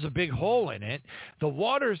blows a big hole in it, the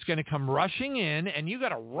water is going to come rushing in, and you got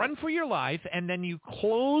to run for your life, and then you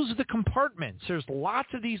close the compartments. There's lots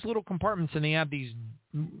of these little compartments, and they have these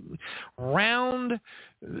round,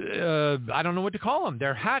 I don't know what to call them.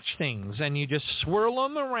 They're hatch things, and you just swirl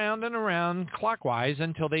them around and around clockwise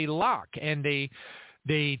until they lock, and they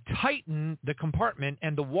tighten the compartment,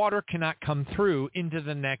 and the water cannot come through into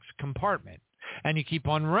the next compartment. And you keep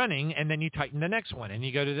on running, and then you tighten the next one, and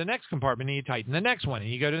you go to the next compartment, and you tighten the next one, and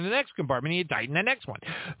you go to the next compartment, and you tighten the next one.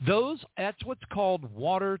 That's what's called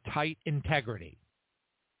watertight integrity.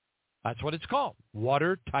 That's what it's called,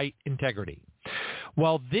 watertight integrity.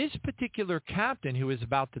 Well, this particular captain who is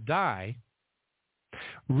about to die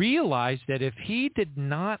realized that if he did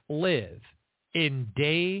not live in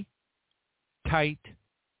day-tight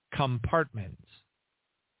compartments,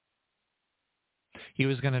 he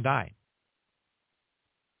was going to die.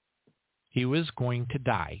 He was going to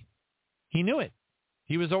die. He knew it.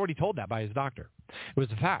 He was already told that by his doctor. It was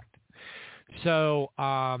a fact. So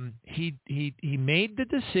he made the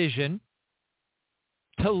decision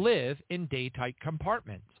to live in day-tight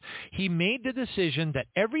compartments. He made the decision that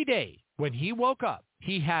every day when he woke up,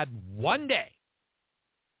 he had one day.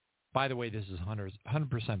 By the way, this is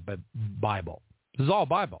 100% Bible. This is all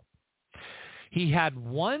Bible. He had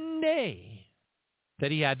one day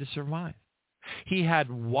that he had to survive. He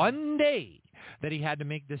had one day that he had to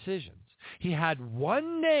make decisions. He had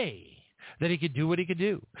one day that he could do what he could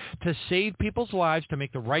do to save people's lives, to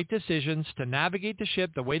make the right decisions, to navigate the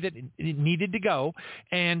ship the way that it needed to go.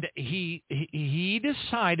 And he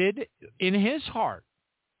decided in his heart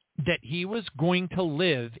that he was going to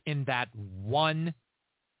live in that one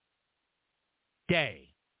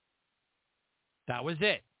day. That was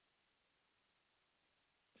it.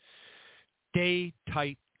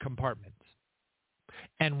 Day-tight compartments.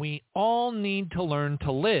 And we all need to learn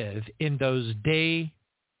to live in those day-tight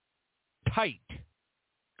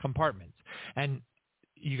compartments. And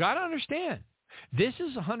you got to understand, this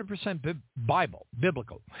is 100%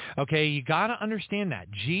 biblical. Okay, you got to understand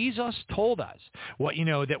that. Jesus told us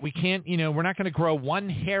that we can't, we're not going to grow one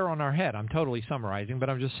hair on our head. I'm totally summarizing, but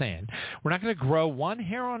I'm just saying. We're not going to grow one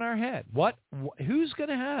hair on our head. Who's going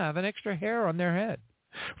to have an extra hair on their head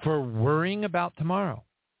for worrying about tomorrow?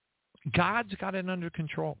 God's got it under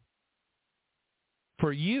control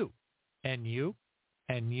for you and you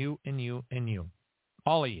and you and you and you.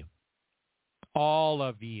 All of you. All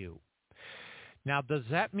of you. Now, does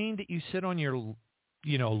that mean that you sit on your,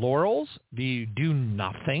 laurels? Do you do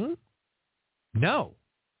nothing? No.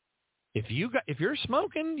 If you're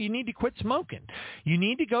smoking, you need to quit smoking. You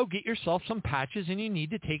need to go get yourself some patches, and you need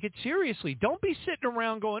to take it seriously. Don't be sitting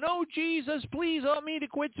around going, "Oh, Jesus, please help me to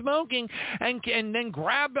quit smoking," and then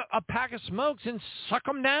grab a pack of smokes and suck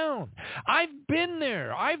them down. I've been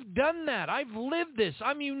there. I've done that. I've lived this.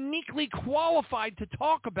 I'm uniquely qualified to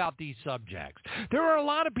talk about these subjects. There are a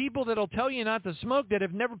lot of people that will tell you not to smoke that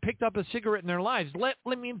have never picked up a cigarette in their lives. Let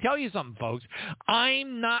me tell you something, folks.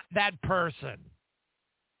 I'm not that person.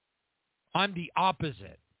 I'm the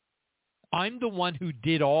opposite. I'm the one who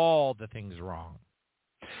did all the things wrong.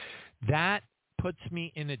 That puts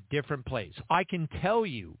me in a different place. I can tell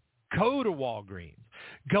you, go to Walgreens,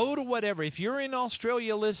 Go to whatever. If you're in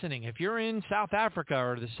Australia listening, if you're in South Africa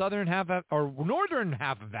or the southern half or northern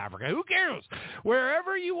half of Africa, who cares?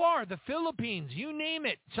 Wherever you are, the Philippines, you name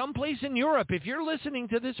it, someplace in Europe, if you're listening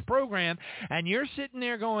to this program and you're sitting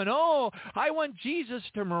there going, oh, I want Jesus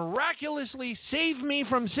to miraculously save me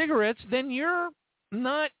from cigarettes, then you're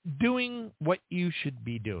not doing what you should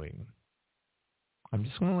be doing. I'm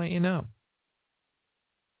just going to let you know.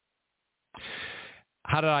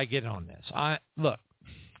 How did I get on this?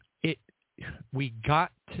 We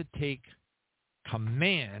got to take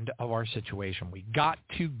command of our situation. We got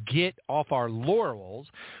to get off our laurels.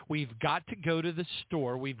 We've got to go to the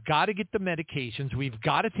store. We've got to get the medications. We've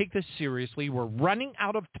got to take this seriously. We're running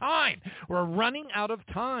out of time. We're running out of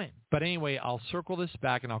time. But anyway, I'll circle this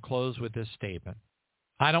back and I'll close with this statement.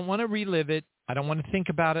 I don't want to relive it. I don't want to think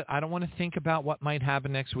about it. I don't want to think about what might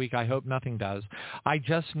happen next week. I hope nothing does. I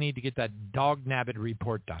just need to get that dog-nabbit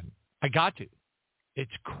report done. I got to.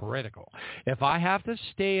 It's critical. If I have to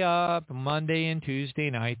stay up Monday and Tuesday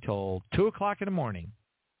night till 2 o'clock in the morning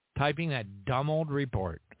typing that dumb old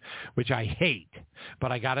report, which I hate, but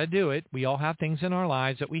I got to do it. We all have things in our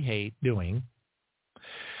lives that we hate doing.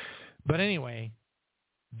 But anyway,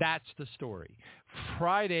 that's the story.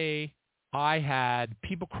 Friday, I had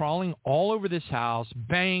people crawling all over this house,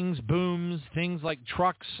 bangs, booms, things like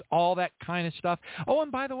trucks, all that kind of stuff. Oh,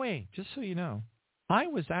 and by the way, just so you know, I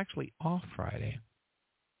was actually off Friday.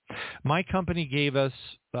 My company gave us,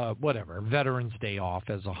 Veterans Day off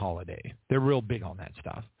as a holiday. They're real big on that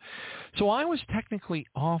stuff. So I was technically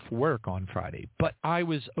off work on Friday, but I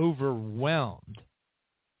was overwhelmed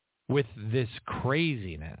with this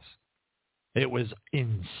craziness. It was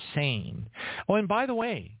insane. Oh, and by the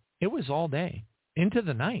way, it was all day, into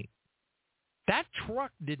the night. That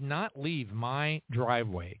truck did not leave my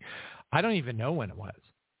driveway. I don't even know when it was.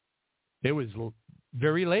 It was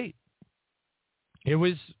very late. It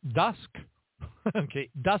was dusk.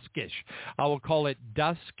 Okay, duskish. I will call it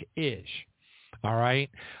dusk-ish. All right?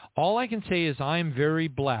 All I can say is I'm very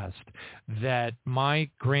blessed that my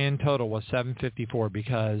grand total was 754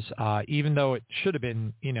 because even though it should have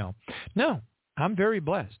been, no, I'm very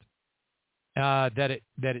blessed. That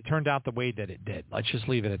it turned out the way that it did. Let's just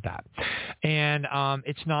leave it at that. And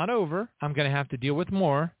it's not over. I'm going to have to deal with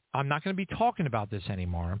more. I'm not going to be talking about this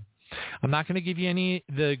anymore. I'm not going to give you any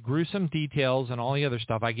the gruesome details and all the other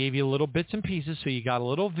stuff. I gave you little bits and pieces, so you got a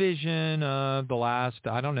little vision of the last,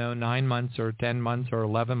 9 months or 10 months or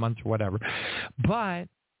 11 months or whatever. But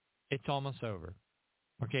it's almost over.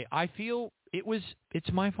 Okay, I feel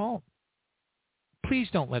it's my fault. Please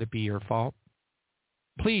don't let it be your fault.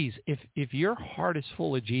 Please, if your heart is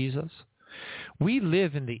full of Jesus, we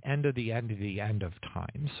live in the end of the end of the end of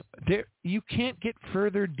times. You can't get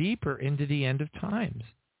further deeper into the end of times.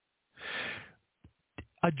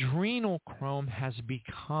 Adrenochrome has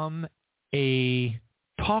become a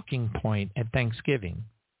talking point at Thanksgiving.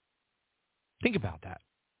 Think about that.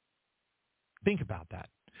 Think about that.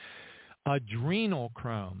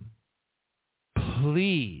 Adrenochrome,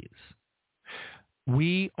 please.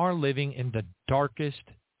 We are living in the darkest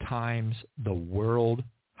times the world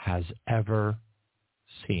has ever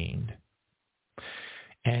seen.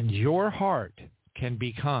 And your heart can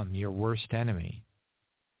become your worst enemy.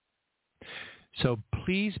 So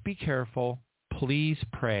please be careful. Please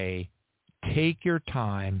pray. Take your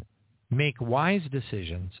time. Make wise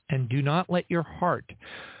decisions. And do not let your heart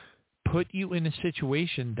put you in a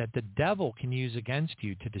situation that the devil can use against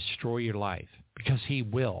you to destroy your life. Because he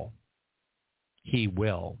will. He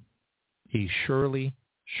will. He surely,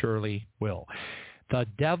 surely will. The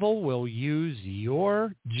devil will use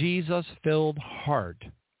your Jesus-filled heart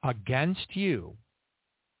against you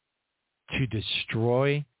to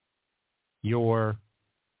destroy your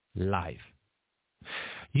life.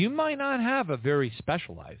 You might not have a very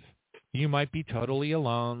special life. You might be totally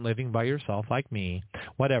alone, living by yourself like me,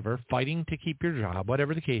 whatever, fighting to keep your job,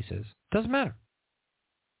 whatever the case is. Doesn't matter.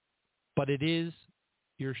 But it is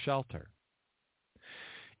your shelter.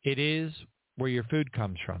 It is where your food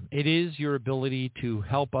comes from. It is your ability to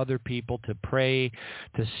help other people, to pray,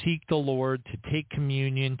 to seek the Lord, to take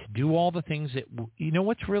communion, to do all the things that, you know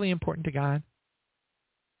what's really important to God?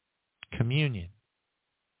 Communion.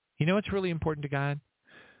 You know what's really important to God?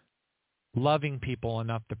 Loving people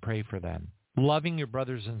enough to pray for them. Loving your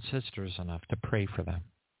brothers and sisters enough to pray for them.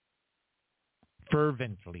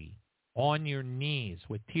 Fervently, on your knees,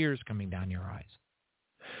 with tears coming down your eyes.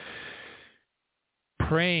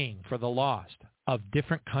 Praying for the lost of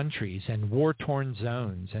different countries and war-torn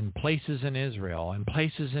zones and places in Israel and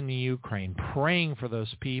places in the Ukraine, praying for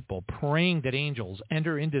those people, praying that angels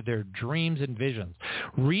enter into their dreams and visions.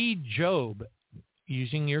 Read Job,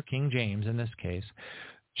 using your King James in this case,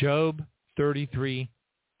 Job 33,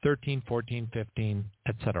 13, 14, 15,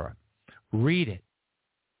 etc. Read it,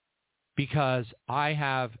 because I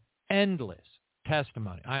have endless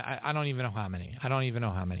testimony. I don't even know how many.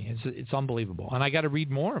 It's unbelievable. And I got to read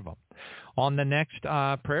more of them on the next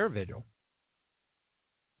prayer vigil.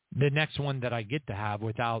 The next one that I get to have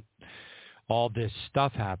without all this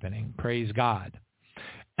stuff happening. Praise God.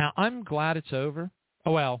 Now, I'm glad it's over.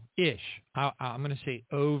 Oh, well, ish. I'm going to say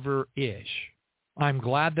over-ish. I'm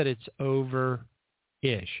glad that it's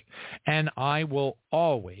over-ish. And I will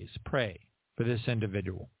always pray for this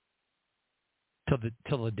individual.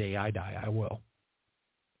 Till the day I die, I will.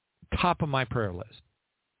 Top of my prayer list.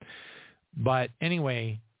 But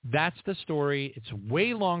anyway, that's the story. It's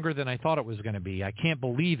way longer than I thought it was going to be. I can't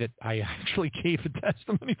believe it. I actually gave a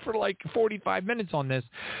testimony for like 45 minutes on this.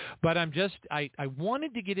 But I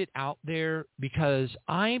wanted to get it out there because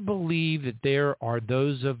I believe that there are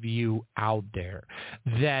those of you out there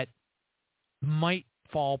that might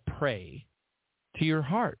fall prey to your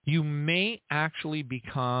heart. You may actually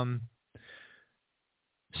become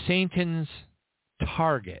Satan's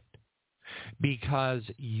target because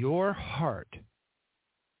your heart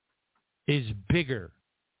is bigger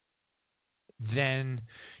than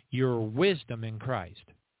your wisdom in Christ.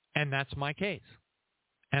 And that's my case.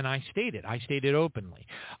 And I state it openly.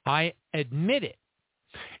 I admit it.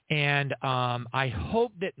 And I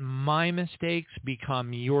hope that my mistakes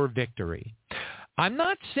become your victory. I'm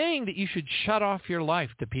not saying that you should shut off your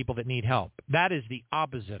life to people that need help. That is the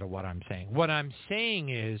opposite of what I'm saying. What I'm saying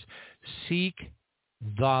is seek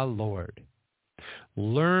the Lord.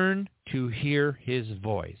 Learn to hear his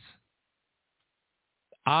voice.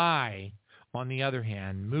 I, on the other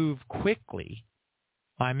hand, move quickly.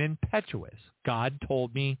 I'm impetuous. God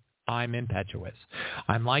told me I'm impetuous.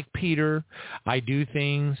 I'm like Peter. I do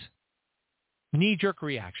things, knee-jerk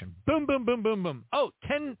reaction. Boom, boom, boom, boom, boom. Oh,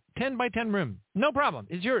 10 by 10 room. No problem.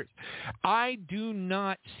 It's yours. I do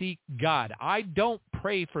not seek God. I don't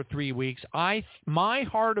pray for 3 weeks. My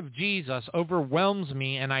heart of Jesus overwhelms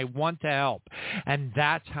me, and I want to help. And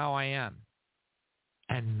that's how I am.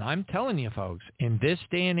 And I'm telling you, folks, in this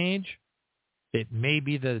day and age, it may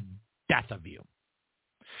be the death of you.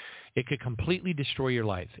 It could completely destroy your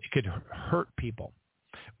life. It could hurt people.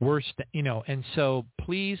 Worse, and so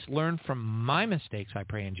please learn from my mistakes, I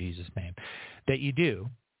pray in Jesus' name, that you do,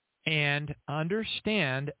 and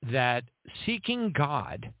understand that seeking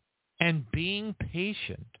God and being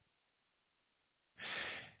patient,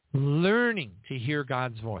 learning to hear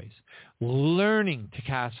God's voice, learning to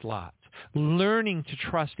cast lots, learning to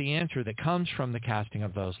trust the answer that comes from the casting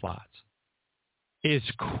of those lots is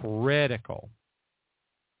critical.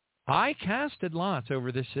 I casted lots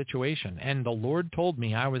over this situation, and the Lord told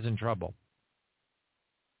me I was in trouble.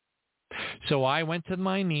 So I went to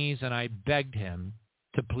my knees and I begged him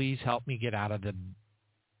to please help me get out of the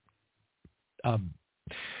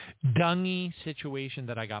dungy situation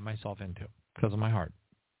that I got myself into because of my heart.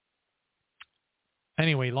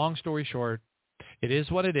 Anyway, long story short, it is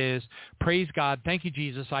what it is. Praise God. Thank you,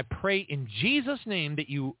 Jesus. I pray in Jesus' name that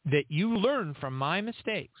you learn from my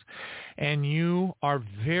mistakes and you are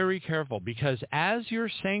very careful, because as your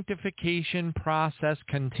sanctification process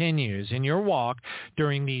continues in your walk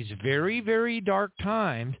during these very, very dark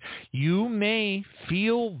times, you may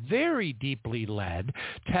feel very deeply led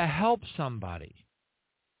to help somebody.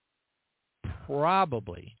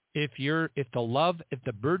 Probably. If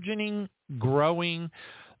the burgeoning, growing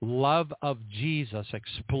love of Jesus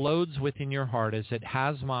explodes within your heart as it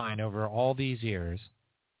has mine over all these years,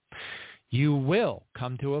 you will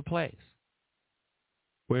come to a place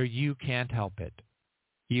where you can't help it.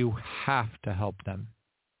 You have to help them.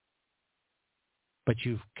 But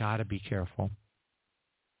you've got to be careful.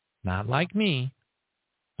 Not like me,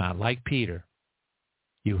 not like Peter.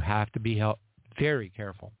 You have to be very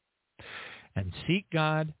careful. And seek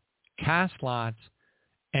God, cast lots,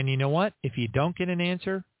 and you know what? If you don't get an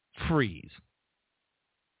answer, freeze.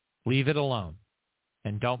 Leave it alone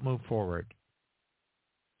and don't move forward,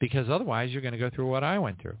 because otherwise you're going to go through what I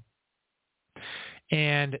went through.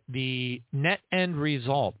 And the net end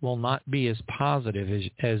result will not be as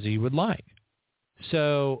positive as you would like.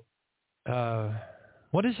 So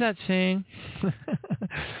what is that saying?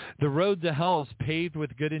 The road to hell is paved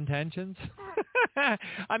with good intentions.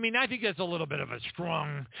 I mean, I think that's a little bit of a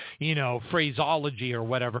strong, phraseology or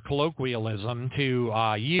whatever, colloquialism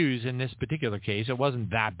to use in this particular case. It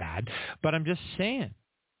wasn't that bad, but I'm just saying,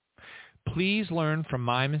 please learn from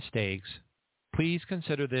my mistakes please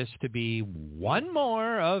consider this to be one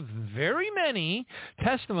more of very many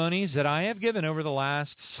testimonies that I have given over the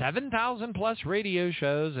last 7,000 plus radio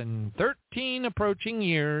shows and 13 approaching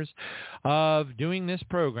years of doing this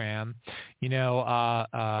program. What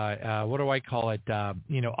do I call it?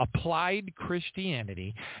 Applied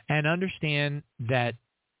Christianity, and understand that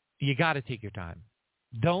you got to take your time.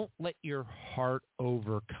 Don't let your heart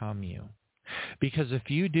overcome you. Because if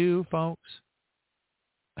you do, folks,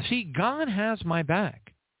 see, God has my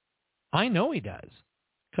back. I know he does,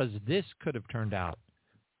 because this could have turned out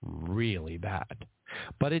really bad.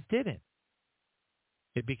 But it didn't.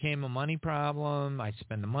 It became a money problem. I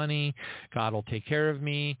spend the money. God will take care of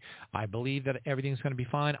me. I believe that everything's going to be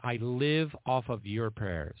fine. I live off of your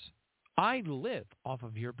prayers. I live off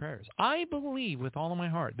of your prayers. I believe with all of my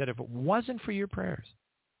heart that if it wasn't for your prayers,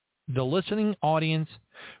 the listening audience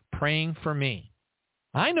praying for me,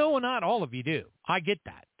 I know not all of you do. I get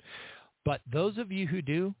that. But those of you who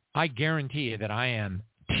do, I guarantee you that I am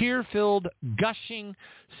tear-filled, gushing,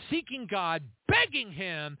 seeking God, begging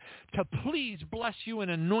him to please bless you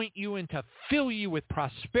and anoint you and to fill you with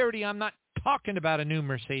prosperity. I'm not talking about a new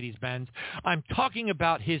Mercedes-Benz. I'm talking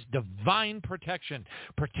about his divine protection.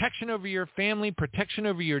 Protection over your family, protection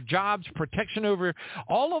over your jobs, protection over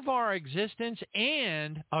all of our existence,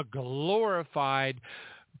 and a glorified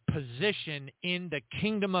position in the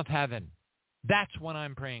kingdom of heaven. That's what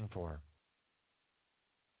I'm praying for.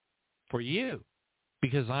 For you.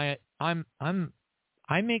 Because I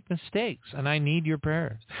make mistakes and I need your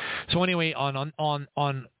prayers. So anyway, on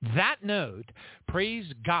that note,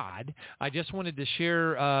 praise God. I just wanted to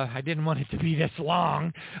share. I didn't want it to be this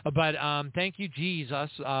long, but thank you, Jesus.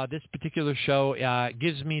 This particular show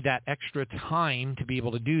gives me that extra time to be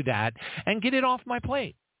able to do that and get it off my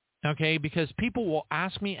plate. Okay, because people will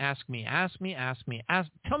ask me, tell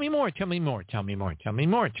me more.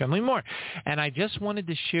 And I just wanted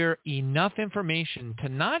to share enough information to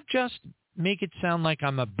not just make it sound like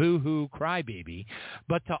I'm a boo-hoo crybaby,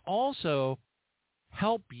 but to also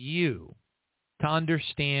help you to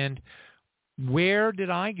understand where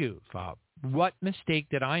did I goof up, what mistake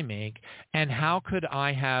did I make, and how could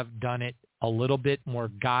I have done it a little bit more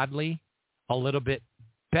godly, a little bit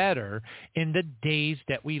better in the days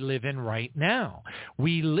that we live in right now.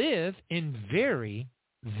 We live in very,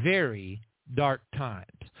 very dark times.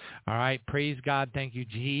 All right. Praise God. Thank you,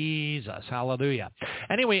 Jesus. Hallelujah.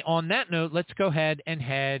 Anyway, on that note, let's go ahead and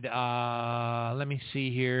head, let me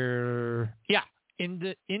see here. Yeah,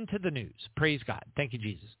 into the news. Praise God. Thank you,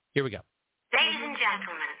 Jesus. Here we go. Ladies and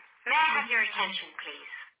gentlemen, may I have your attention, please?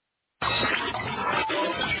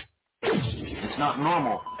 It's not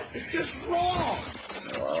normal. It's just wrong.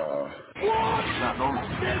 It's not normal.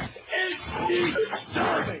 This is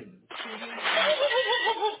disturbing.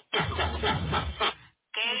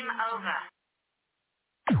 Game over.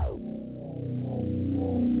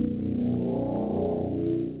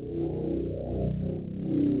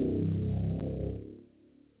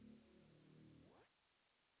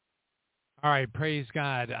 All right, praise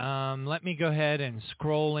God. Let me go ahead and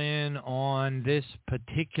scroll in on this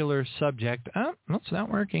particular subject. Oh, it's not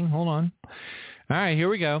working. Hold on. All right, here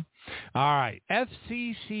we go. All right,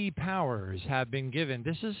 FCC powers have been given.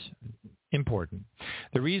 This is important.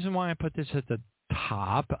 The reason why I put this at the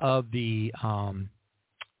top of the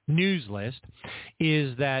news list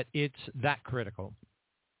is that it's that critical.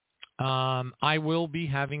 I will be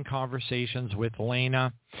having conversations with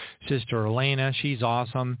Elena, Sister Elena. She's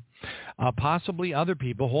awesome. Possibly other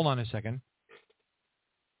people. Hold on a second.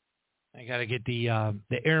 I got to get the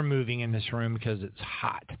air moving in this room because it's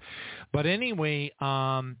hot. But anyway,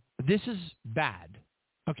 this is bad.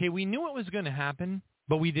 Okay, we knew it was going to happen,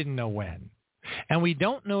 but we didn't know when. And we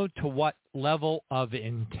don't know to what level of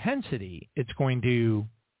intensity it's going to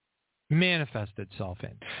manifest itself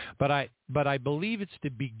in. But I believe it's the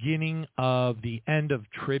beginning of the end of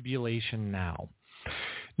tribulation now.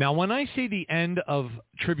 Now, when I say the end of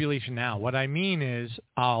tribulation now, what I mean is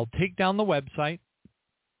I'll take down the website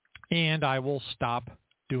and I will stop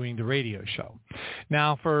doing the radio show.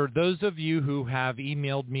 Now, for those of you who have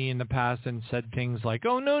emailed me in the past and said things like,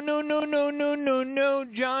 oh, no,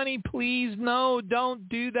 Johnny, please, no, don't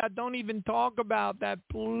do that. Don't even talk about that,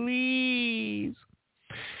 please.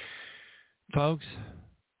 Folks,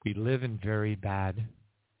 we live in very bad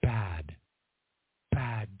times.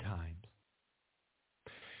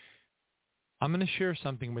 I'm going to share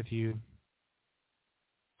something with you.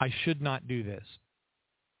 I should not do this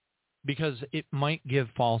because it might give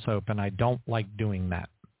false hope, and I don't like doing that.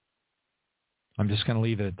 I'm just going to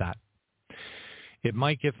leave it at that. It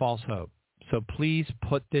might give false hope. So please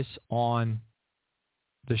put this on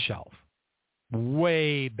the shelf,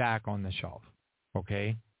 way back on the shelf.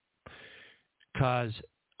 okay? Because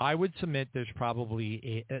I would submit there's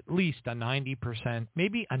probably at least a 90%,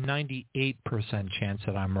 maybe a 98% chance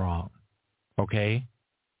that I'm wrong, okay?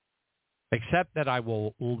 Except that I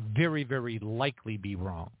will very, very likely be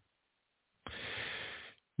wrong.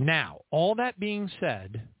 Now, all that being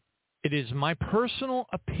said, it is my personal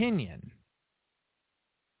opinion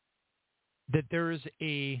that there is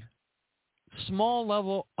a small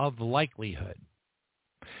level of likelihood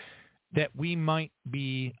that we might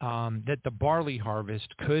be, that the barley harvest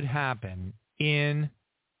could happen in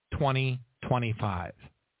 2025.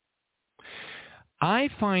 I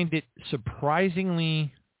find it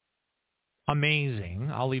surprisingly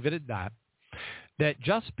amazing, I'll leave it at that, that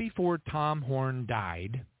just before Tom Horn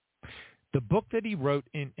died, the book that he wrote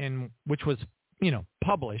in which was,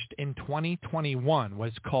 published in 2021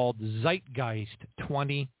 was called Zeitgeist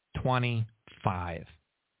 2025.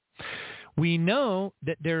 We know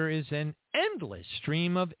that there is an endless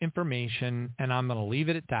stream of information, and I'm going to leave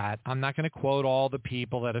it at that. I'm not going to quote all the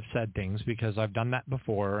people that have said things because I've done that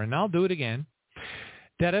before, and I'll do it again,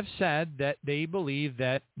 that have said that they believe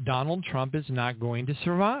that Donald Trump is not going to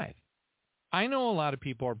survive. I know a lot of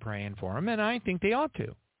people are praying for him, and I think they ought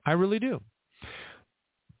to. I really do.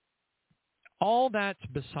 All that's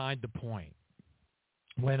beside the point.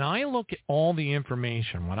 When I look at all the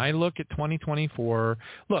information, when I look at 2024,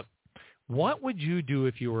 look, what would you do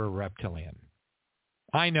if you were a reptilian?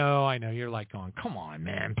 I know, you're like going, come on,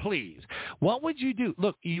 man, please. What would you do?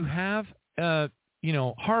 Look, you have,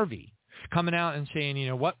 Harvey coming out and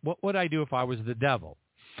saying, what would I do if I was the devil?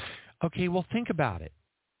 Okay, well, think about it.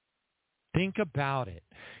 Think about it.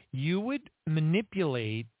 You would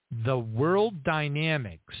manipulate the world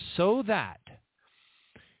dynamics so that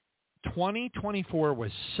 2024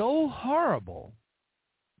 was so horrible,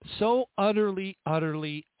 so utterly,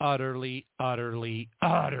 utterly, utterly, utterly,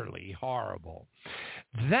 utterly horrible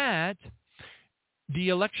that the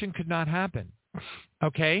election could not happen.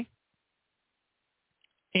 Okay?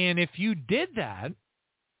 And if you did that,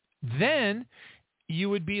 then you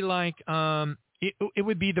would be like, it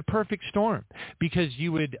would be the perfect storm because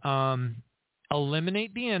you would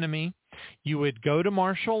eliminate the enemy. You would go to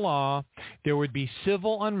martial law. There would be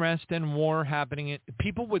civil unrest and war happening.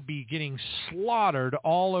 People would be getting slaughtered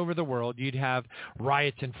all over the world. You'd have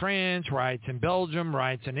riots in France, riots in Belgium,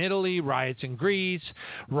 riots in Italy, riots in Greece,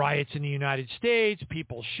 riots in the United States,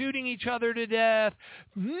 people shooting each other to death,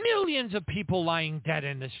 millions of people lying dead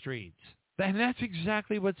in the streets. And that's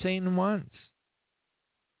exactly what Satan wants.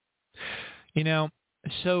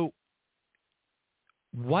 So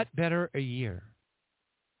what better a year?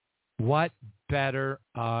 What better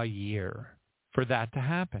a year for that to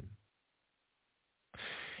happen?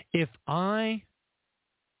 If I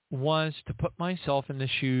was to put myself in the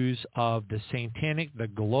shoes of the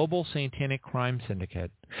global satanic crime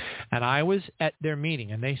syndicate, and I was at their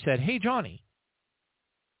meeting and they said, hey, Johnny,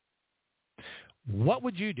 what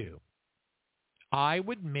would you do? I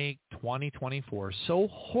would make 2024 so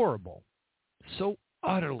horrible, so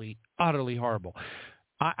utterly, utterly horrible.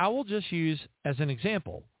 I will just use as an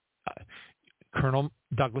example, Colonel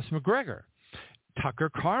Douglas McGregor,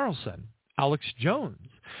 Tucker Carlson, Alex Jones,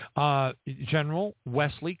 General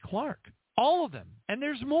Wesley Clark, all of them, and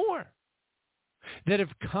there's more, that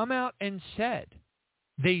have come out and said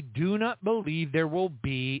they do not believe there will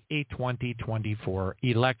be a 2024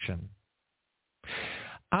 election.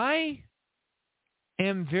 I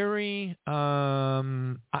am very,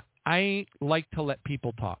 I like to let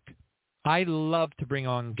people talk. I love to bring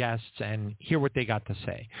on guests and hear what they got to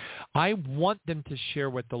say. I want them to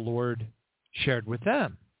share what the Lord shared with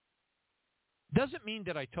them. Doesn't mean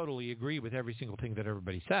that I totally agree with every single thing that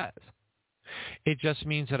everybody says. It just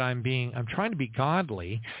means that I'm trying to be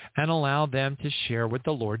godly and allow them to share what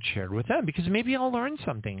the Lord shared with them, because maybe I'll learn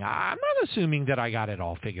something. I'm not assuming that I got it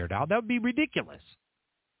all figured out. That would be ridiculous.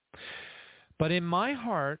 But in my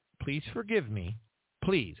heart, please forgive me.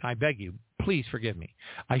 Please, I beg you, please forgive me.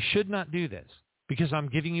 I should not do this because I'm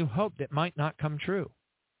giving you hope that might not come true.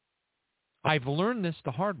 I've learned this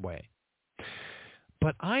the hard way.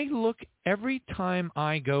 But I look every time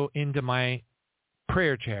I go into my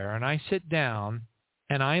prayer chair and I sit down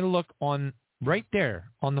and I look on right there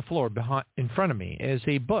on the floor in front of me is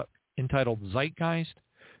a book entitled Zeitgeist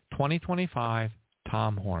 2025,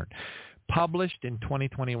 Tom Horn, published in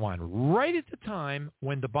 2021, right at the time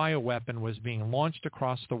when the bioweapon was being launched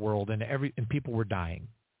across the world and people were dying.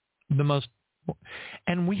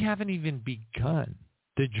 And we haven't even begun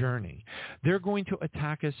the journey. They're going to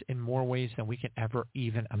attack us in more ways than we can ever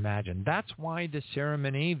even imagine. That's why the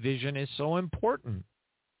ceremony vision is so important.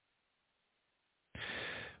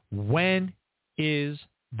 When is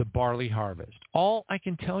the barley harvest. All I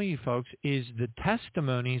can tell you, folks, is the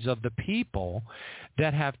testimonies of the people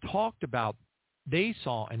that have talked about they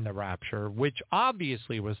saw in the rapture, which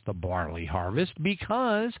obviously was the barley harvest,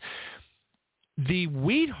 because the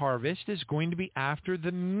wheat harvest is going to be after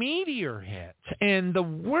the meteor hits, and the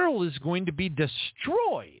world is going to be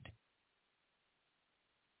destroyed.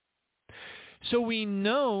 So we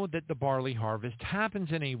know that the barley harvest happens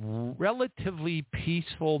in a relatively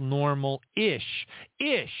peaceful, normal-ish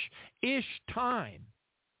time.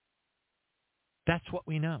 That's what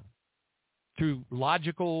we know through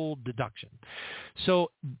logical deduction.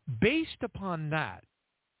 So based upon that,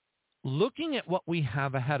 looking at what we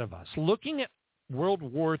have ahead of us, looking at World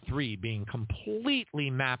War III being completely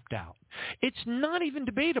mapped out, it's not even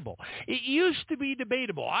debatable. It used to be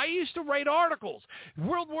debatable. I used to write articles.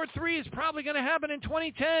 World War III is probably going to happen in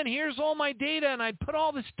 2010. Here's all my data, and I'd put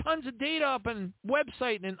all this tons of data up on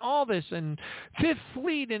website and all this, and Fifth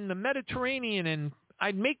Fleet in the Mediterranean, and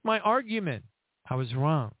I'd make my argument. I was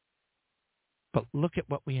wrong. But look at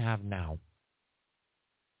what we have now.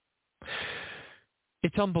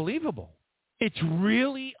 It's unbelievable. It's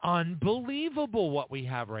really unbelievable what we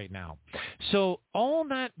have right now. So all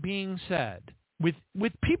that being said,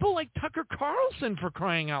 with people like Tucker Carlson, for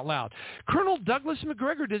crying out loud, Colonel Douglas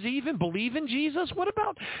McGregor, does he even believe in Jesus? What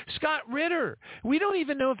about Scott Ritter? We don't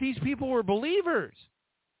even know if these people were believers.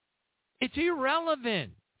 It's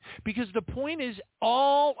irrelevant, because the point is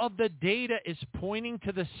all of the data is pointing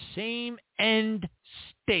to the same end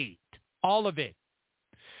state, all of it.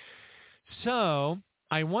 So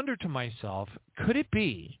I wonder to myself, could it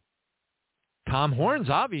be Tom Horn's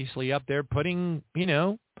obviously up there putting,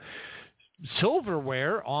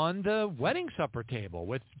 silverware on the wedding supper table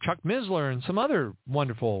with Chuck Missler and some other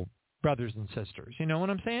wonderful brothers and sisters. You know what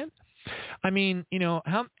I'm saying? I mean,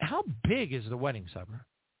 how big is the wedding supper?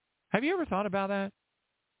 Have you ever thought about that?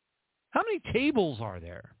 How many tables are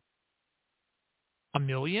there? 1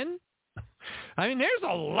 million? I mean, there's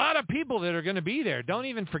a lot of people that are going to be there. Don't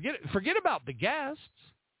even forget about the guests.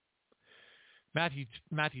 Matthew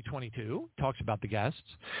 22 talks about the guests.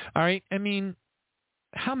 All right. I mean,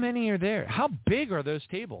 how many are there? How big are those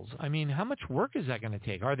tables? I mean, how much work is that going to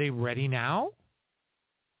take? Are they ready now?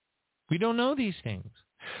 We don't know these things.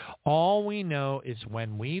 All we know is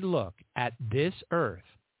when we look at this earth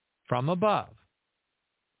from above,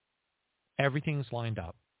 everything's lined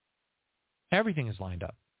up. Everything is lined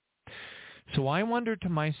up. So I wonder to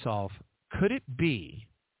myself, could it be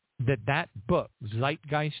that book,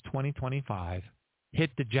 Zeitgeist 2025,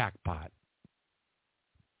 hit the jackpot?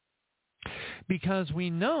 Because we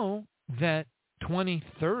know that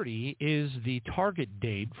 2030 is the target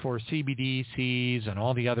date for CBDCs and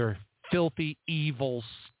all the other filthy, evil,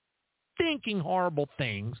 stinking, horrible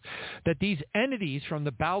things that these entities from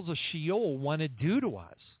the bowels of Sheol want to do to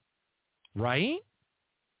us. Right?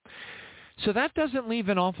 So that doesn't leave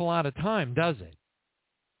an awful lot of time, does it?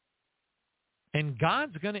 And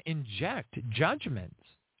God's going to inject judgments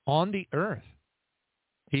on the earth.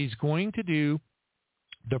 He's going to do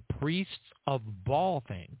the priests of Baal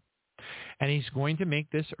thing. And he's going to make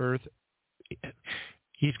this earth,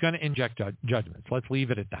 he's going to inject judgments. Let's leave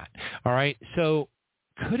it at that. All right? So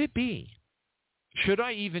could it be? Should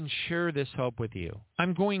I even share this hope with you?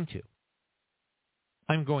 I'm going to.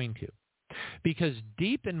 Because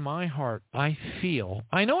deep in my heart, I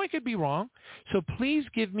know I could be wrong, so please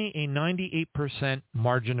give me a 98%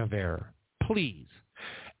 margin of error. Please.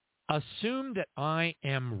 Assume that I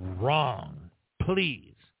am wrong.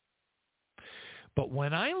 Please. But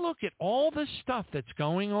when I look at all the stuff that's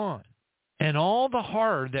going on and all the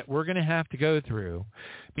horror that we're going to have to go through,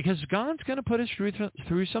 because God's going to put us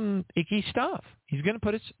through some icky stuff. He's going to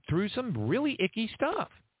put us through some really icky stuff.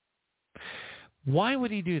 Why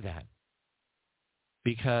would he do that?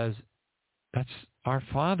 Because our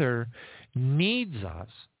Father needs us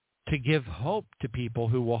to give hope to people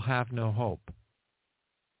who will have no hope.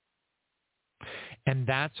 And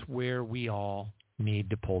that's where we all need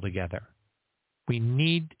to pull together.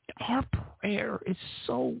 Our prayer is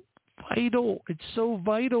so vital. It's so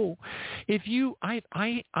vital.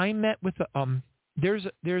 I met with there's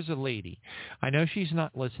a lady. I know she's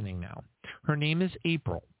not listening now. Her name is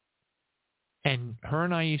April. And her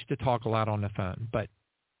and I used to talk a lot on the phone, but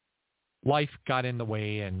life got in the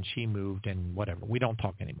way and she moved and whatever. We don't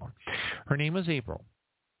talk anymore. Her name was April.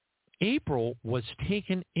 April was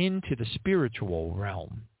taken into the spiritual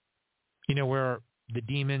realm, where the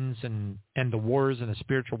demons and the wars and the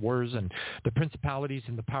spiritual wars and the principalities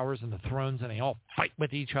and the powers and the thrones, and they all fight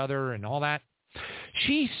with each other and all that.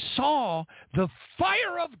 She saw the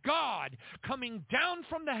fire of God coming down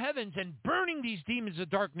from the heavens and burning these demons of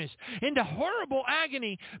darkness into horrible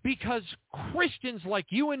agony because Christians like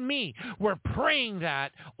you and me were praying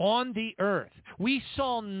that on the earth. We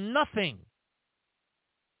saw nothing.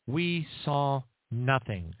 We saw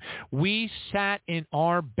nothing. We sat in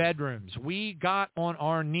our bedrooms. We got on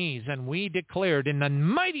our knees and we declared in the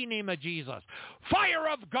mighty name of Jesus, fire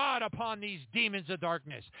of God upon these demons of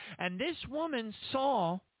darkness. And this woman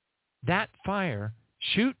saw that fire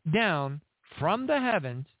shoot down from the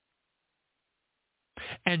heavens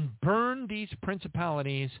and burn these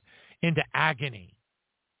principalities into agony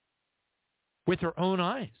with her own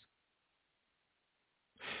eyes.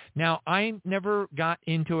 Now, I never got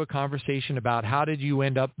into a conversation about how did you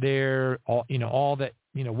end up there, all that,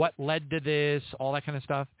 what led to this, all that kind of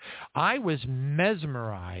stuff. I was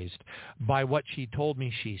mesmerized by what she told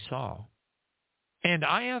me she saw. And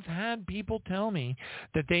I have had people tell me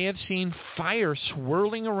that they have seen fire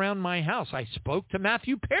swirling around my house. I spoke to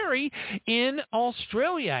Matthew Perry in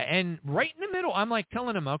Australia, and right in the middle, I'm like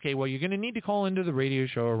telling him, okay, well, you're going to need to call into the radio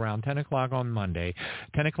show around 10 o'clock on Monday,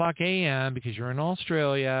 10 o'clock a.m., because you're in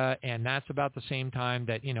Australia, and that's about the same time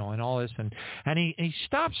that, and all this. And he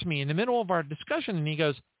stops me in the middle of our discussion, and he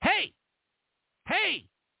goes, hey,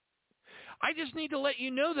 I just need to let you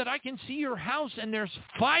know that I can see your house and there's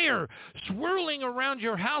fire swirling around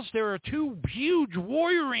your house. There are two huge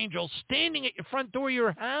warrior angels standing at your front door of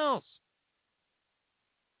your house.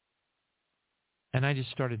 And I just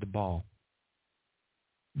started to bawl.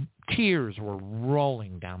 Tears were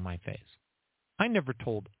rolling down my face. I never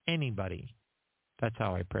told anybody that's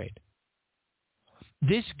how I prayed.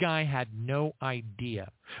 This guy had no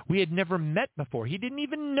idea. We had never met before. He didn't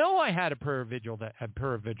even know I had a prayer vigil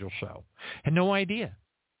show. Had no idea.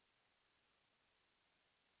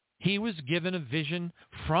 He was given a vision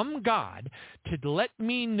from God to let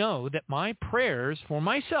me know that my prayers for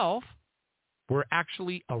myself were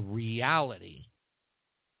actually a reality.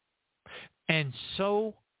 And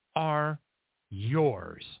so are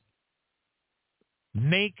yours.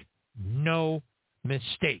 Make no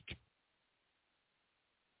mistake.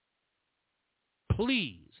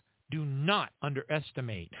 Please do not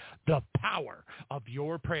underestimate the power of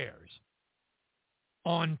your prayers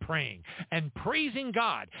on praying and praising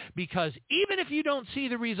God, because even if you don't see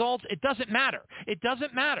the results, it doesn't matter. It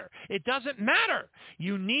doesn't matter. It doesn't matter.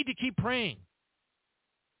 You need to keep praying.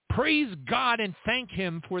 Praise God and thank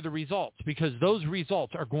him for the results, because those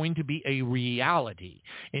results are going to be a reality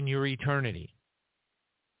in your eternity.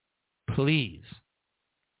 Please.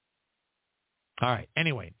 All right.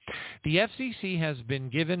 Anyway, the FCC has been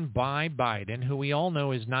given by Biden, who we all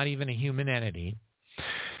know is not even a human entity,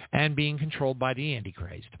 and being controlled by the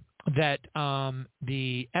Antichrist, that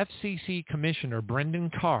the FCC commissioner, Brendan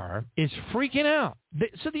Carr, is freaking out.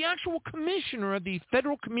 So the actual commissioner of the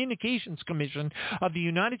Federal Communications Commission of the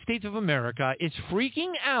United States of America is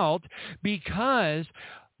freaking out because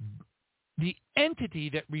the entity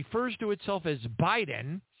that refers to itself as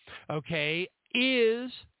Biden, okay,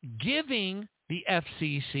 is giving the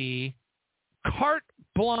FCC carte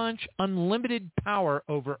blanche, unlimited power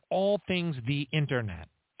over all things the Internet,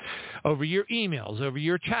 over your emails, over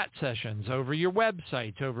your chat sessions, over your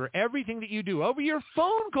websites, over everything that you do, over your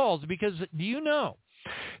phone calls, because do you know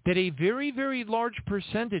that a very, very large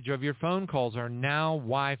percentage of your phone calls are now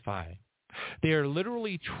Wi-Fi? They are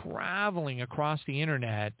literally traveling across the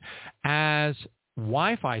Internet as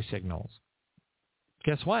Wi-Fi signals.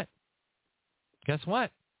 Guess what?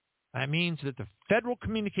 That means that the Federal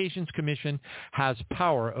Communications Commission has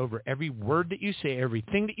power over every word that you say,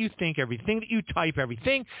 everything that you think, everything that you type,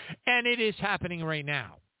 everything, and it is happening right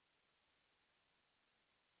now.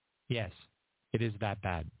 Yes, it is that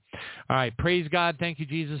bad. All right, praise God. Thank you,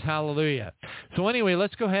 Jesus. Hallelujah. So anyway,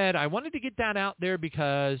 let's go ahead. I wanted to get that out there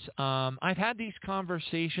because I've had these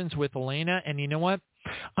conversations with Elena, and you know what?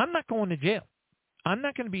 I'm not going to jail. I'm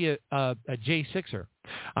not going to be a J6er.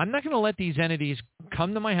 I'm not going to let these entities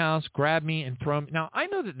come to my house, grab me, and throw me. Now, I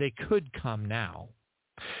know that they could come now,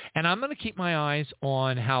 and I'm going to keep my eyes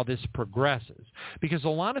on how this progresses, because a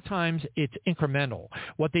lot of times it's incremental.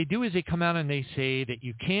 What they do is they come out and they say that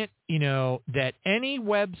you can't, that any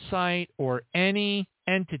website or any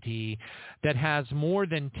entity that has more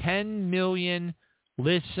than 10 million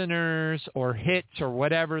listeners or hits or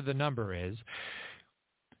whatever the number is,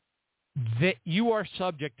 that you are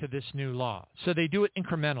subject to this new law. So they do it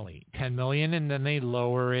incrementally, 10 million, and then they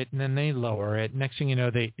lower it, and then they lower it. Next thing you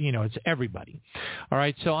know, it's everybody. All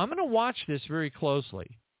right, so I'm going to watch this very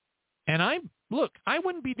closely. And I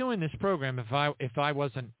wouldn't be doing this program if I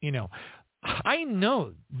wasn't, I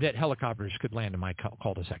know that helicopters could land in my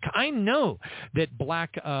cul-de-sac. I know that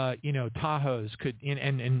black, Tahoes could,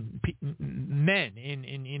 and men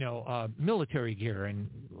in military gear and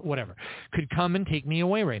whatever could come and take me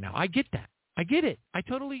away right now. I get that. I get it. I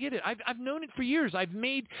totally get it. I've known it for years. I've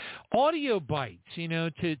made audio bites,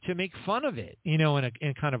 to make fun of it, in a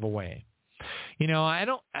kind of a way. I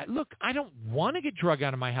don't want to get drug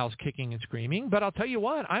out of my house kicking and screaming, but I'll tell you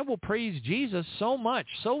what, I will praise Jesus so much,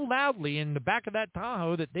 so loudly in the back of that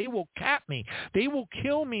Tahoe that they will cap me. They will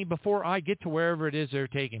kill me before I get to wherever it is they're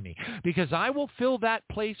taking me, because I will fill that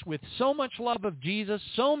place with so much love of Jesus,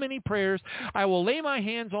 so many prayers. I will lay my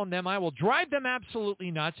hands on them. I will drive them absolutely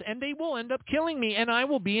nuts, and they will end up killing me, and I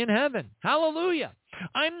will be in heaven. Hallelujah.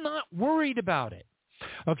 I'm not worried about it.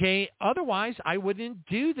 Okay? Otherwise, I wouldn't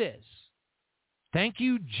do this. Thank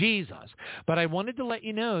you, Jesus. But I wanted to let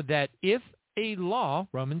you know that if a law,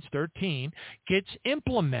 Romans 13, gets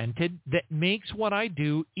implemented that makes what I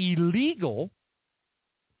do illegal,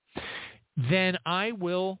 then I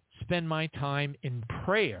will spend my time in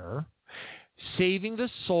prayer, saving the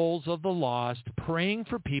souls of the lost, praying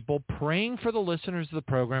for people, praying for the listeners of the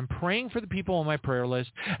program, praying for the people on my prayer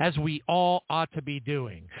list, as we all ought to be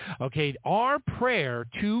doing. Okay, our prayer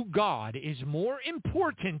to God is more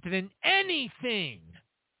important than anything.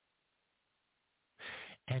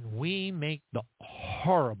 And we make the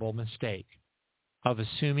horrible mistake of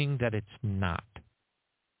assuming that it's not.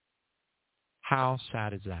 How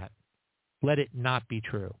sad is that? Let it not be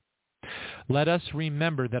true. Let us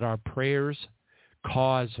remember that our prayers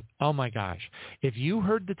cause, oh my gosh, if you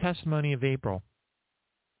heard the testimony of April,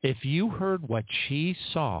 if you heard what she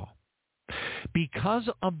saw, because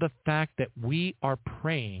of the fact that we are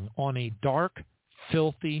praying on a dark,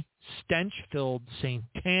 filthy, stench-filled,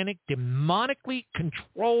 satanic, demonically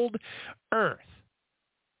controlled earth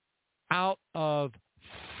out of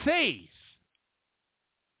faith,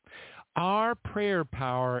 our prayer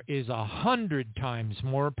power is 100 times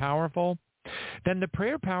more powerful than the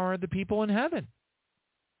prayer power of the people in heaven.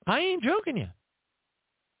 I ain't joking you.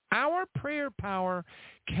 Our prayer power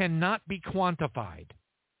cannot be quantified.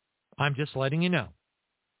 I'm just letting you know.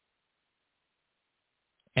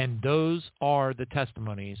 And those are the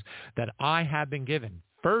testimonies that I have been given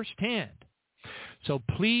firsthand. So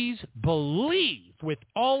please believe with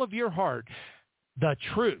all of your heart the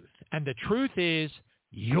truth. And the truth is,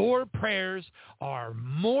 your prayers are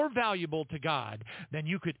more valuable to God than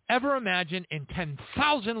you could ever imagine in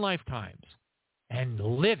 10,000 lifetimes. And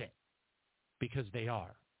live it, because they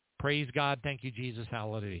are. Praise God. Thank you, Jesus.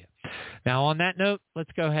 Hallelujah. Now, on that note,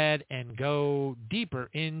 let's go ahead and go deeper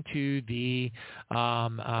into the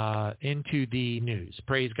news.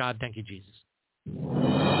 Praise God. Thank you, Jesus.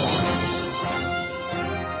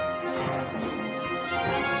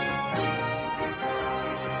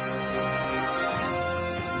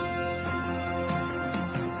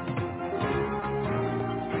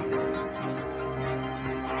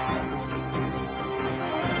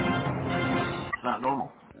 Not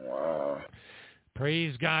normal.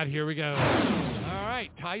 Praise God. Here we go. All right.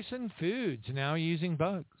 Tyson Foods now using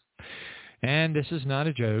bugs. And this is not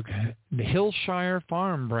a joke. The Hillshire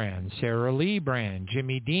Farm brand, Sara Lee brand,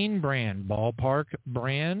 Jimmy Dean brand, Ballpark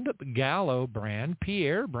brand, Gallo brand,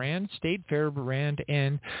 Pierre brand, State Fair brand,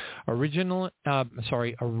 and original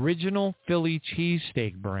Philly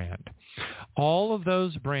cheesesteak brand. All of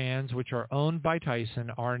those brands, which are owned by Tyson,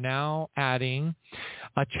 are now adding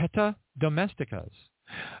Acheta domesticas,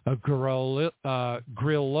 Grillotis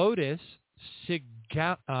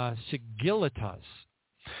sigillitas.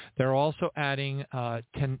 They're also adding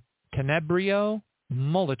Tenebrio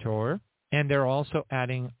molitor, and they're also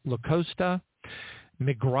adding Lacosta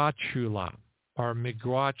migracula, or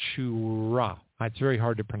migracura. It's very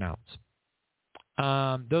hard to pronounce.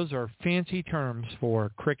 Those are fancy terms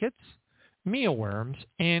for crickets, mealworms,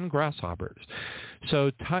 and grasshoppers.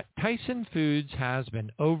 So Tyson Foods has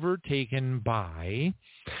been overtaken by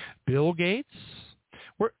Bill Gates.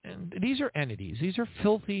 These are entities. These are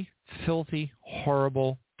filthy, filthy,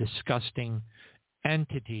 horrible, disgusting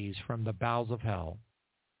entities from the bowels of hell.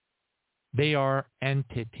 They are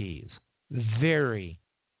entities. Very,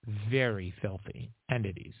 very filthy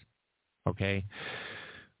entities. Okay?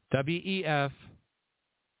 WEF,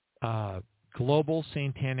 Global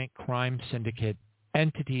Satanic Crime Syndicate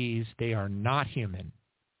entities. They are not human.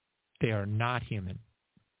 They are not human.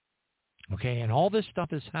 Okay, and all this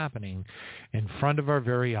stuff is happening in front of our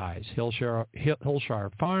very eyes. Hillshire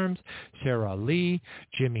Farms, Sara Lee,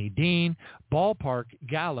 Jimmy Dean, Ballpark,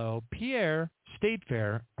 Gallo, Pierre, State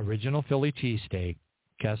Fair, Original Philly cheesesteak.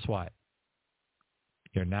 Guess what?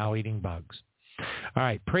 You're now eating bugs. All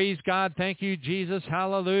right. Praise God. Thank you, Jesus.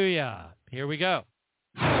 Hallelujah. Here we go.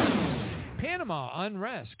 Panama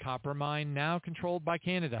unrest, copper mine now controlled by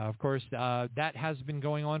Canada. Of course, that has been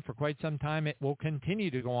going on for quite some time. It will continue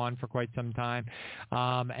to go on for quite some time.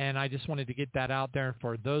 And I just wanted to get that out there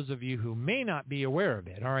for those of you who may not be aware of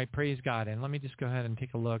it. All right, praise God. And let me just go ahead and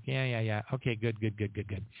take a look. Yeah. Okay, good.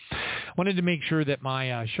 Wanted to make sure that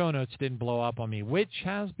my show notes didn't blow up on me, which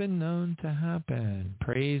has been known to happen.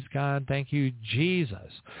 Praise God. Thank you,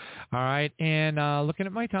 Jesus. All right, and looking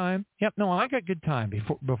at my time. Yep, no, I got good time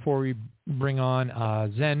before we bring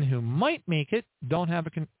on Zen, who might make it. Don't have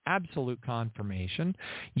absolute confirmation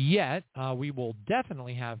yet. We will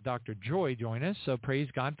definitely have Dr. Joye join us, so praise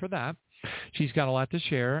God for that. She's got a lot to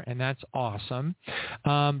share, and that's awesome.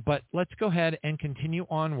 But let's go ahead and continue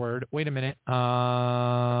onward. Wait a minute.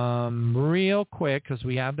 Real quick, because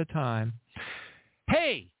we have the time.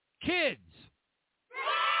 Hey, kids!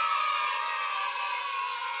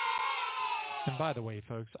 And by the way,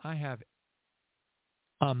 folks, I have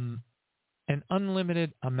an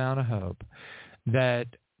unlimited amount of hope that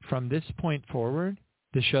from this point forward,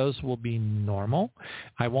 the shows will be normal.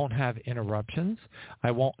 I won't have interruptions.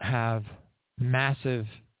 I won't have massive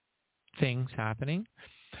things happening,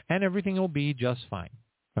 and everything will be just fine.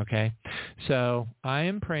 Okay? So I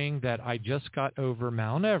am praying that I just got over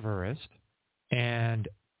Mount Everest, and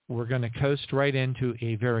we're going to coast right into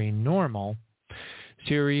a very normal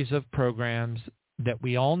series of programs that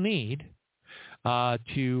we all need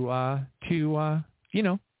to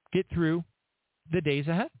get through the days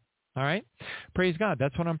ahead. All right? Praise God.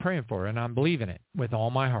 That's what I'm praying for, and I'm believing it with all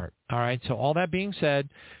my heart. All right? So all that being said,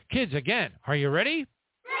 kids, again, are you ready?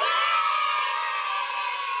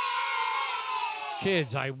 Kids,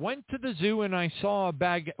 I went to the zoo and I saw a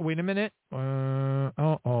bag. Wait a minute. Wait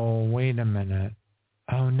a minute.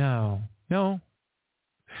 Oh, no. No.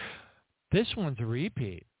 This one's a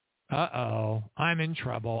repeat. Uh-oh. I'm in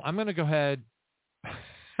trouble. I'm going to go ahead.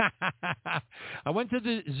 I went to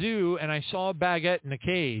the zoo and I saw a baguette in a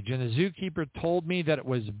cage, and the zookeeper told me that it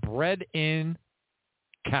was bred in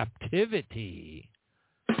captivity.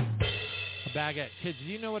 A baguette. Kids, do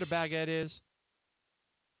you know what a baguette is?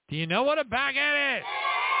 Do you know what a baguette is?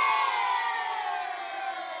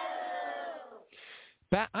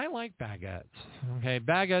 I like baguettes. Okay,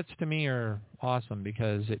 baguettes to me are awesome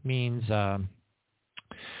because it means, what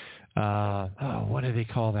do they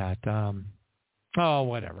call that?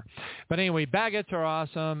 Whatever. But anyway, baguettes are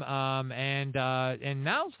awesome, and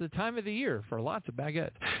now's the time of the year for lots of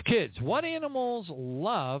baguettes. Kids, what animals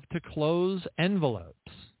love to close envelopes?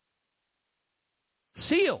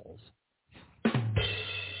 Seals.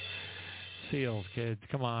 Seals, kids.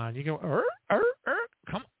 Come on. You go,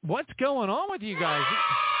 come. What's going on with you guys?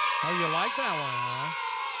 Oh, you like that one,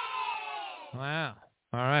 huh? Wow.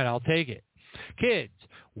 All right, I'll take it. Kids,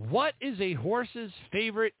 what is a horse's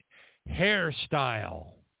favorite hairstyle?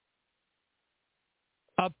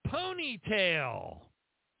 A ponytail.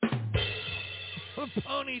 A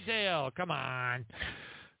ponytail. Come on.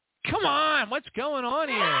 Come on. What's going on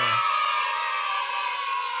here?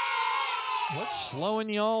 What's slowing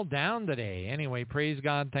you all down today? Anyway, praise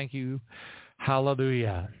God. Thank you.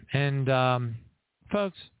 Hallelujah. And,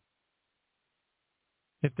 folks,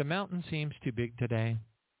 if the mountain seems too big today,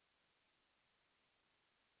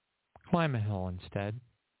 climb a hill instead.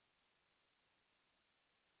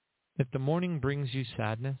 If the morning brings you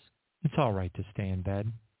sadness, it's all right to stay in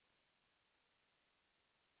bed.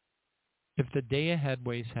 If the day ahead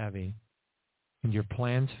weighs heavy and your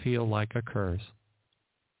plans feel like a curse,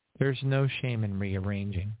 there's no shame in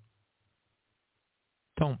rearranging.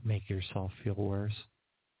 Don't make yourself feel worse.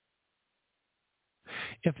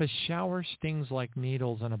 If a shower stings like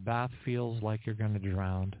needles and a bath feels like you're going to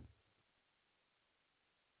drown,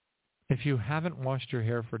 if you haven't washed your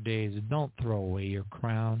hair for days, don't throw away your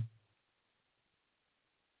crown.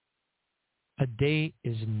 A day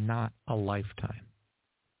is not a lifetime,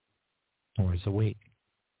 nor is a week.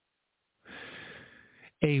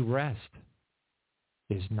 A rest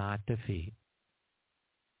is not defeat.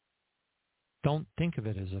 Don't think of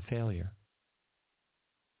it as a failure.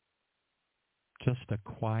 Just a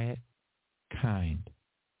quiet, kind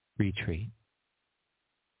retreat.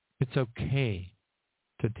 It's okay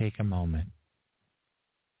to take a moment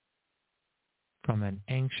from an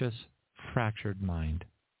anxious, fractured mind.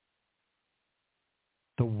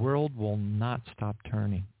 The world will not stop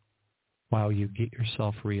turning while you get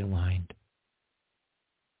yourself realigned.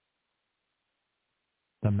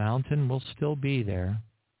 The mountain will still be there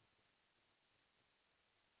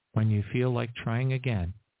when you feel like trying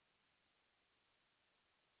again.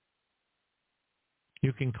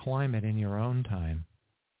 You can climb it in your own time.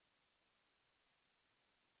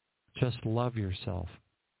 Just love yourself.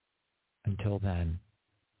 Until then,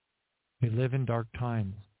 we live in dark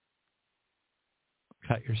times.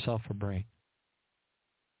 Cut yourself a break.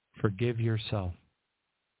 Forgive yourself.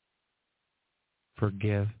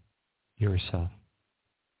 Forgive yourself.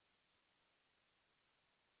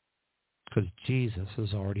 Because Jesus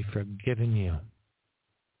has already forgiven you.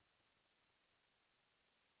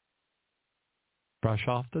 Brush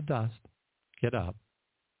off the dust. Get up.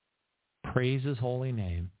 Praise his holy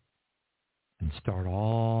name. And start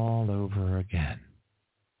all over again.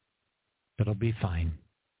 It'll be fine.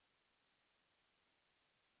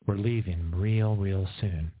 We're leaving real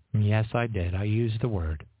soon. Yes, I did. I used the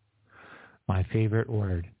word. My favorite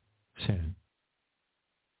word. Soon.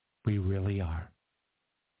 We really are.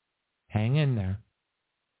 Hang in there.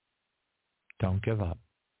 Don't give up.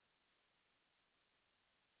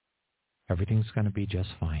 Everything's going to be just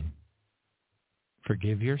fine.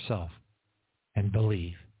 Forgive yourself and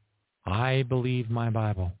believe. I believe my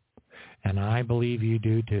Bible, and I believe you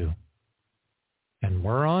do too. And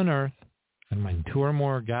we're on earth, and when two or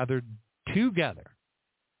more are gathered together,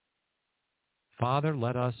 Father,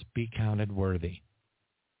 let us be counted worthy.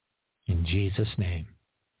 In Jesus' name.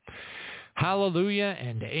 Hallelujah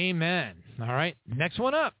and amen. All right, next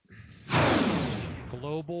one up.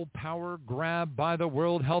 Global power grab by the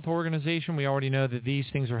World Health Organization. We already know that these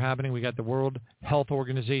things are happening. We got the World Health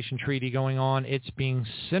Organization treaty going on. It's being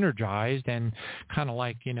synergized and kind of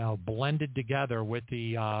like, blended together with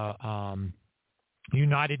the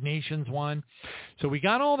United Nations one. So we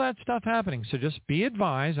got all that stuff happening. So just be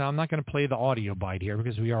advised. I'm not going to play the audio bite here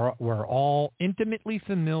because we're all intimately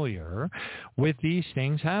familiar with these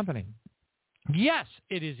things happening. Yes,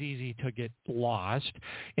 it is easy to get lost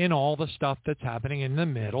in all the stuff that's happening in the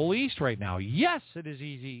Middle East right now. Yes, it is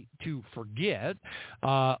easy to forget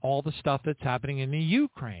all the stuff that's happening in the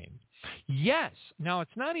Ukraine. Yes. Now,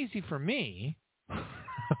 it's not easy for me,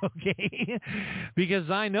 okay,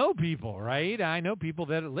 because I know people, right? I know people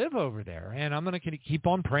that live over there, and I'm going to keep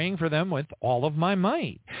on praying for them with all of my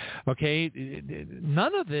might, okay?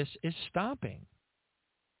 None of this is stopping.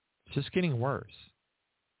 It's just getting worse.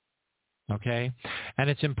 Okay? And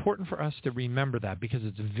it's important for us to remember that because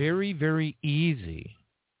it's very, very easy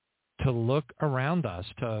to look around us,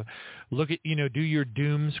 to look at, do your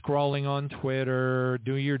doom scrolling on Twitter,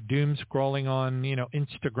 do your doom scrolling on,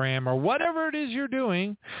 Instagram or whatever it is you're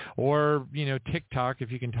doing, or, TikTok if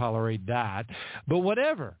you can tolerate that, but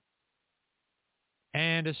whatever.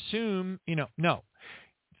 And assume, no,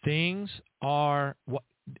 things are what.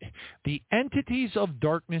 The entities of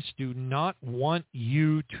darkness do not want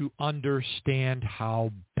you to understand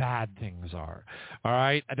how bad things are. All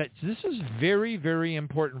right? This is very, very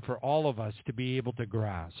important for all of us to be able to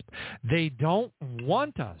grasp. They don't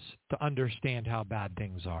want us to understand how bad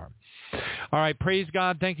things are. All right, praise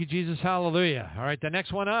God. Thank you, Jesus. Hallelujah. All right, the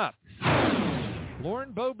next one up.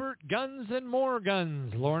 Lauren Boebert, guns and more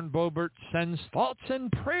guns. Lauren Boebert sends thoughts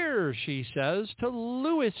and prayers, she says, to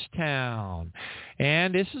Lewistown.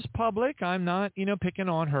 And this is public. I'm not, picking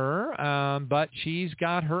on her, but she's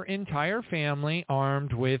got her entire family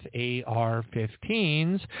armed with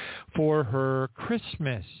AR-15s for her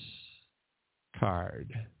Christmas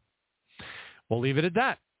card. We'll leave it at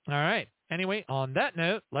that. All right. Anyway, on that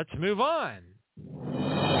note, let's move on.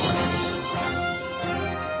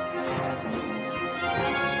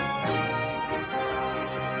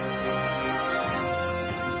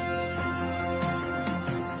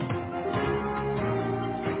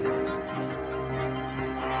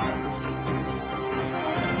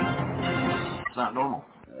 It's not normal.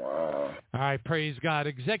 All right, praise God.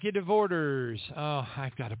 Executive orders. Oh,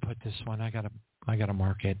 I've got to put this one. I got to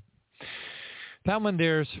mark it. That one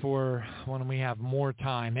there's for when we have more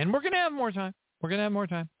time, and we're going to have more time. We're going to have more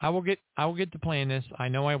time. I will get to playing this. I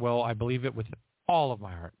know I will. I believe it with all of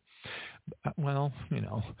my heart. Well,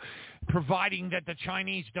 providing that the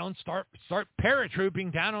Chinese don't start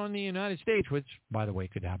paratrooping down on the United States, which, by the way,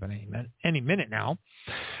 could happen any minute now.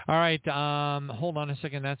 All right, hold on a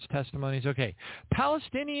second. That's testimonies. Okay.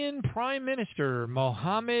 Palestinian Prime Minister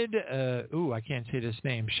Mohammed, I can't say this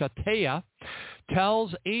name, Shataya,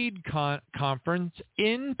 tells aid conference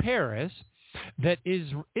in Paris that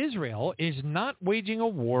Israel is not waging a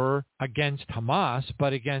war against Hamas,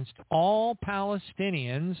 but against all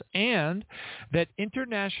Palestinians, and that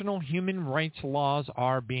international human rights laws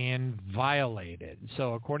are being violated.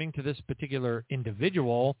 So according to this particular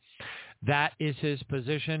individual, that is his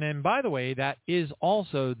position. And by the way, that is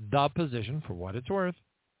also the position, for what it's worth.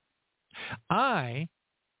 I,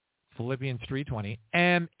 Philippians 3:20,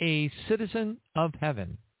 am a citizen of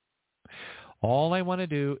heaven. All I want to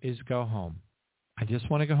do is go home. I just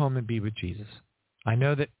want to go home and be with Jesus. I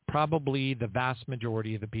know that probably the vast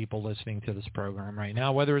majority of the people listening to this program right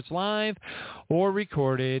now, whether it's live or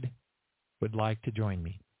recorded, would like to join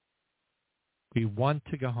me. We want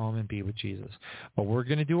to go home and be with Jesus. But we're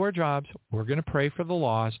going to do our jobs. We're going to pray for the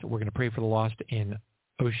lost. We're going to pray for the lost in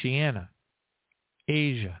Oceania,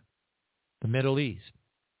 Asia, the Middle East,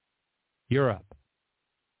 Europe,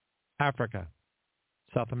 Africa,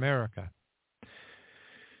 South America,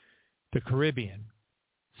 the Caribbean,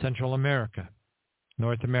 Central America,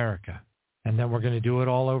 North America, and then we're going to do it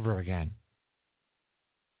all over again.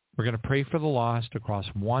 We're going to pray for the lost across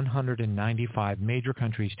 195 major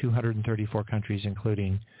countries, 234 countries,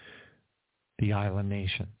 including the island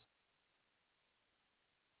nations.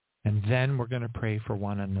 And then we're going to pray for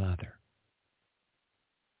one another.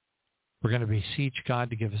 We're going to beseech God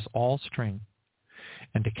to give us all strength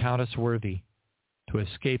and to count us worthy to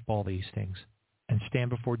escape all these things and stand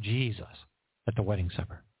before Jesus at the wedding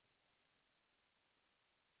supper.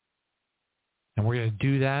 And we're going to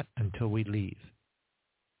do that until we leave.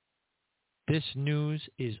 This news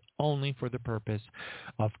is only for the purpose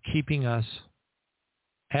of keeping us,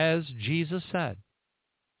 as Jesus said,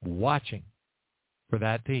 watching for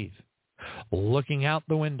that thief, looking out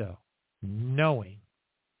the window, knowing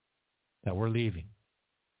that we're leaving.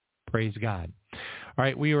 Praise God. All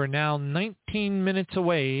right, we are now 19 minutes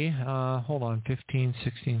away. Hold on, 15,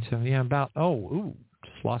 16, 17, about,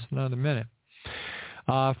 just lost another minute.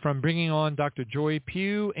 From bringing on Dr. Joye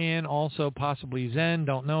Pugh and also possibly Zen.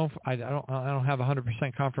 Don't know. I don't have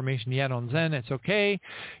 100% confirmation yet on Zen. It's okay.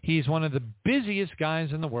 He's one of the busiest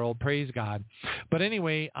guys in the world. Praise God. But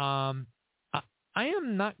anyway, I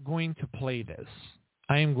am not going to play this.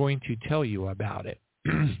 I am going to tell you about it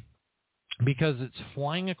because it's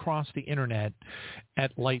flying across the internet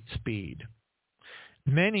at light speed.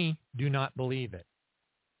 Many do not believe it.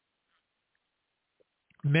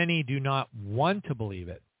 Many do not want to believe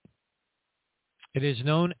it. It is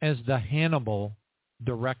known as the Hannibal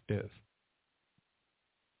Directive.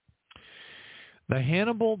 The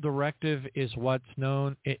Hannibal Directive is what's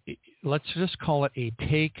known, let's just call it a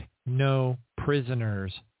take no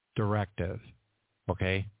prisoners directive.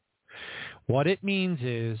 Okay? What it means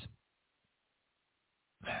is,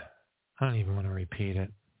 I don't even want to repeat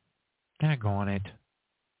it. Daggone it.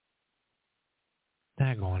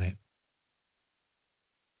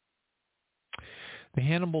 The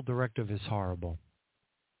Hannibal Directive is horrible.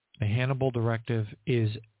 The Hannibal Directive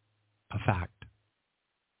is a fact.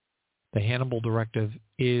 The Hannibal Directive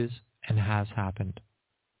is and has happened.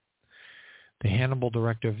 The Hannibal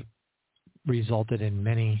Directive resulted in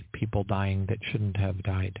many people dying that shouldn't have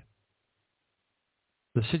died.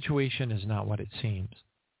 The situation is not what it seems.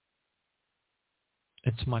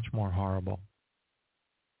 It's much more horrible.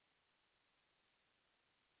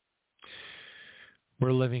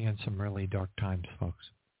 We're living in some really dark times, folks.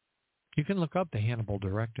 You can look up the Hannibal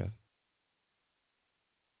Directive.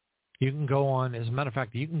 You can go on, as a matter of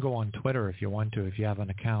fact, you can go on Twitter if you want to, if you have an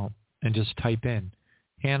account, and just type in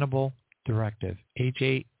Hannibal Directive,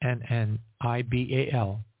 Hannibal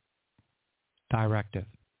Directive.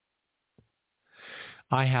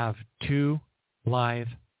 I have 2 live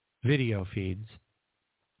video feeds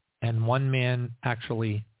and one man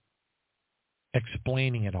actually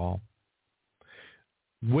explaining it all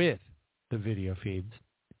with the video feeds.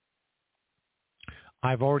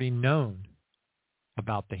 I've already known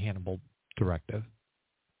about the Hannibal Directive.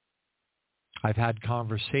 I've had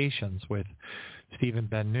conversations with Stephen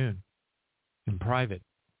Ben-Noon in private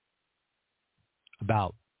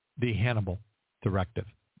about the Hannibal Directive.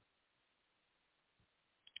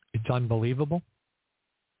 It's unbelievable.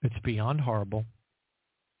 It's beyond horrible.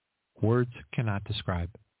 Words cannot describe.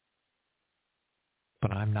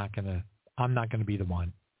 But I'm not going to be the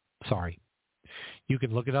one. Sorry. You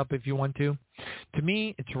can look it up if you want to. To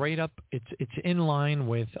me, it's right up. It's in line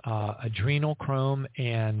with adrenochrome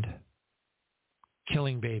and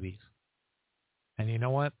killing babies. And you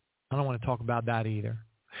know what? I don't want to talk about that either.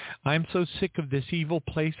 I'm so sick of this evil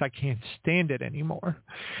place, I can't stand it anymore.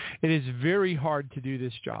 It is very hard to do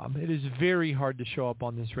this job. It is very hard to show up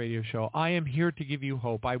on this radio show. I am here to give you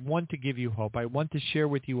hope. I want to give you hope. I want to share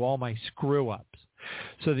with you all my screw-ups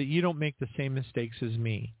so that you don't make the same mistakes as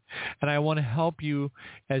me. And I want to help you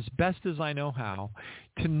as best as I know how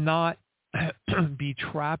to not be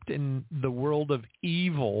trapped in the world of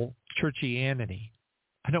evil churchianity.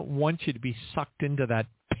 I don't want you to be sucked into that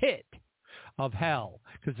pit of hell,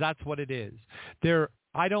 because that's what it is.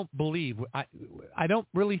 I don't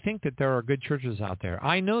really think that there are good churches out there.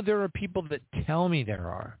 I know there are people that tell me there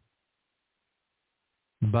are,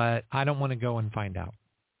 but I don't want to go and find out.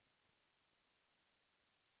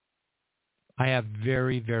 I have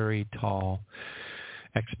very, very tall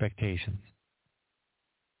expectations.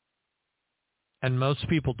 And most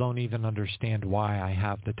people don't even understand why I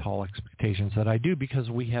have the tall expectations that I do, because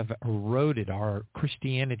we have eroded, our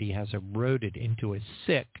Christianity has eroded into a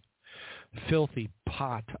sick, filthy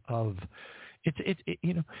pot of,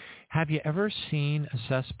 have you ever seen a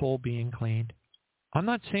cesspool being cleaned? I'm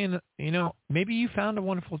not saying that, maybe you found a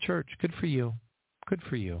wonderful church. Good for you. Good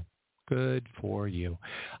for you. Good for you.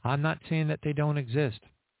 I'm not saying that they don't exist.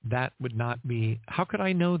 That would not be, how could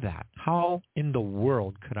I know that? How in the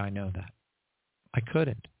world could I know that? I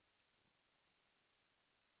couldn't.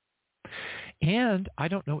 And I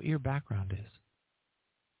don't know what your background is.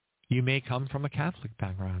 You may come from a Catholic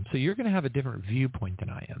background, so you're going to have a different viewpoint than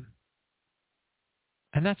I am.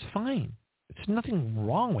 And that's fine. There's nothing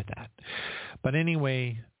wrong with that. But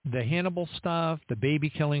anyway, the Hannibal stuff, the baby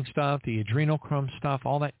killing stuff, the adrenochrome stuff,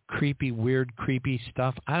 all that creepy, weird, creepy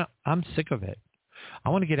stuff, I'm sick of it. I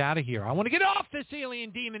want to get out of here. I want to get off this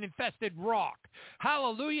alien demon-infested rock.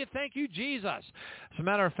 Hallelujah. Thank you, Jesus. As a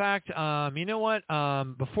matter of fact, you know what?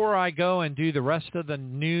 Before I go and do the rest of the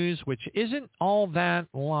news, which isn't all that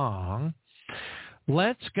long,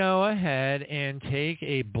 let's go ahead and take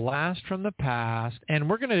a blast from the past. And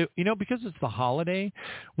we're going to, because it's the holiday,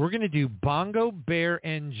 we're going to do Bongo Bear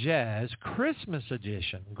and Jez Christmas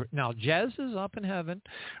edition. Now, Jez is up in heaven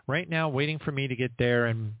right now waiting for me to get there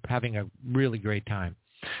and having a really great time.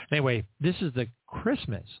 Anyway, this is the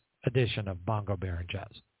Christmas edition of Bongo Bear and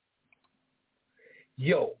Jez.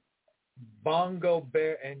 Yo, Bongo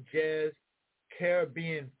Bear and Jez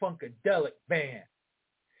Caribbean Funkadelic Band.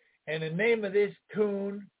 And the name of this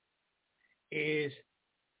tune is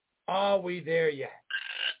Are We There Yet?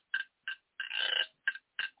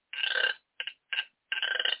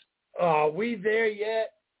 Are we there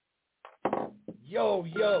yet? Yo,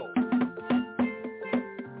 yo.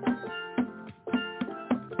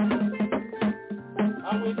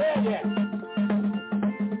 Are we there yet?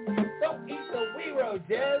 Don't eat the wee road,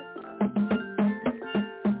 Jez.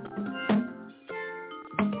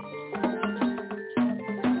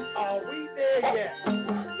 Yet.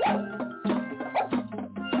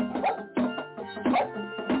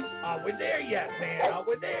 Are we there yet, man? Are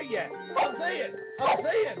we there yet? I'm saying,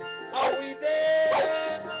 are we there?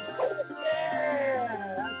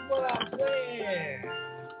 Yeah, that's what I'm saying.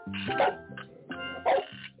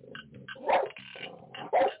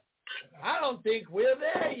 I don't think we're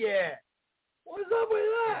there yet. What's up with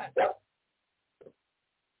that?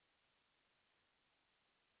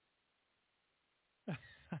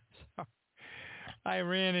 I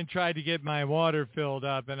ran and tried to get my water filled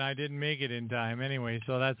up, and I didn't make it in time anyway,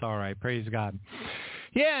 so that's all right. Praise God.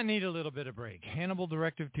 Yeah, I need a little bit of break. Hannibal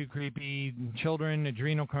Directive, too creepy. Children,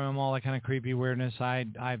 adrenochrome, all that kind of creepy weirdness.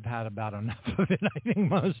 I've had about enough of it. I think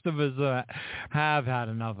most of us have had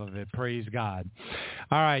enough of it. Praise God.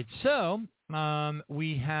 All right, so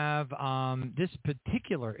we have this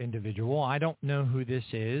particular individual. I don't know who this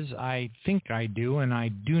is. I think I do, and I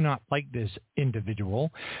do not like this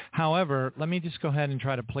individual. However, let me just go ahead and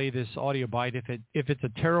try to play this audio bite. If it's a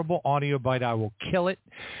terrible audio bite, I will kill it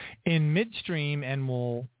in midstream, and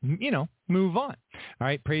we'll, move on. All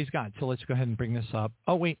right, praise God. So let's go ahead and bring this up.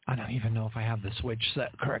 Oh, wait, I don't even know if I have the switch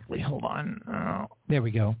set correctly. Hold on. Oh, there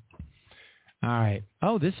we go. All right.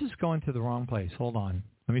 Oh, this is going to the wrong place. Hold on.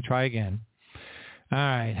 Let me try again. All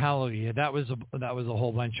right, hallelujah. That was a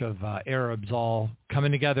whole bunch of Arabs all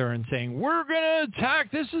coming together and saying, we're going to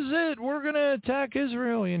attack, this is it, we're going to attack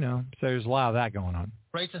Israel, So there's a lot of that going on.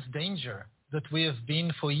 Greatest danger that we have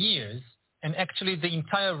been for years, and actually the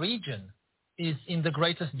entire region is in the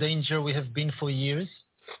greatest danger we have been for years.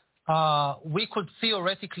 We could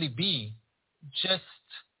theoretically be just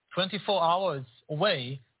 24 hours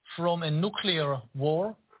away from a nuclear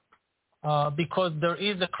war because there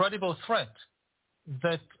is a credible threat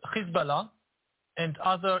that Hezbollah and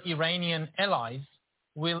other Iranian allies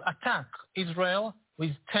will attack Israel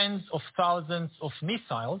with tens of thousands of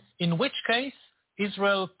missiles, in which case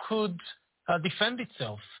Israel could defend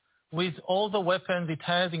itself with all the weapons it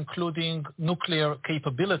has, including nuclear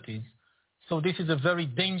capabilities. So this is a very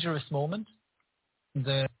dangerous moment.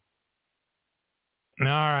 All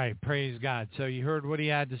right, praise God. So you heard what he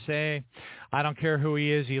had to say. I don't care who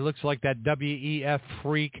he is. He looks like that WEF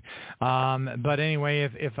freak. But anyway,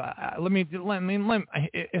 if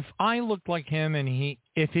I looked like him and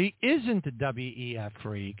if he isn't a WEF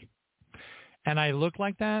freak, and I look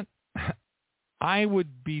like that, I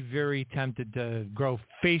would be very tempted to grow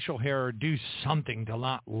facial hair or do something to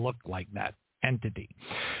not look like that entity.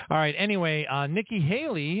 All right. Anyway, Nikki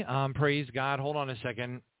Haley, praise God. Hold on a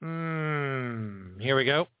second. Here we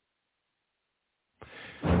go.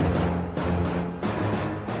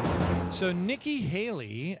 So Nikki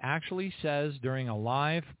Haley actually says during a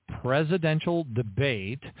live presidential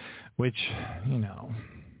debate, which, you know,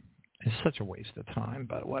 is such a waste of time,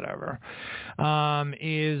 but whatever,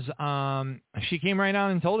 she came right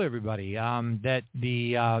out and told everybody that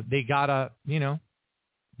they got to, you know,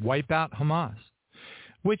 wipe out Hamas,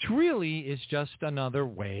 which really is just another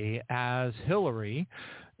way as Hillary,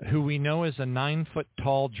 who we know is a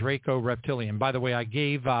 9-foot-tall Draco reptilian. By the way, I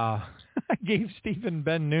gave Stephen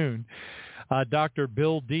Ben Noon, Dr.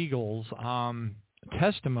 Bill Deagle's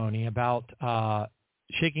testimony about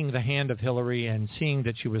shaking the hand of Hillary and seeing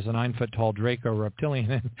that she was a 9-foot-tall Draco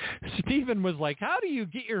reptilian. And Stephen was like, how do you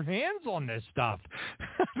get your hands on this stuff?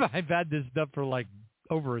 I've had this stuff for like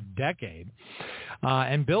over a decade.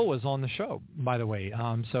 And Bill was on the show, by the way.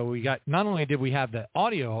 So we got, not only did we have the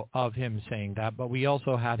audio of him saying that, but we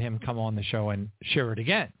also had him come on the show and share it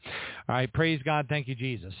again. All right. Praise God. Thank you,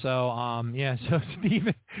 Jesus. So, so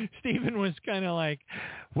Stephen was kind of like,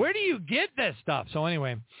 where do you get this stuff? So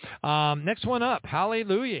anyway, next one up.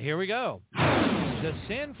 Hallelujah. Here we go. The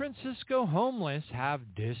San Francisco homeless have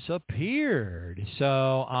disappeared.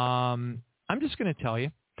 So, I'm just going to tell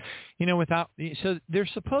you. You know, so there's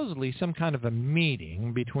supposedly some kind of a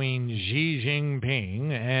meeting between Xi Jinping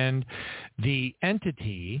and the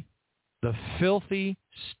entity, the filthy,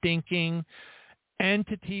 stinking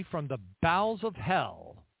entity from the bowels of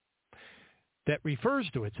hell that refers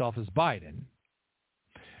to itself as Biden,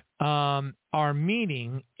 are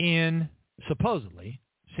meeting in, supposedly,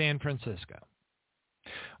 San Francisco.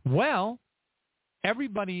 Well,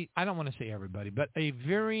 everybody, I don't want to say everybody, but a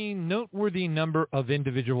very noteworthy number of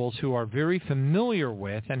individuals who are very familiar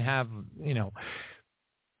with and have, you know,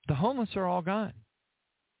 the homeless are all gone.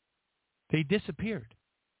 They disappeared.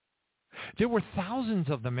 There were thousands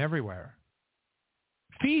of them everywhere.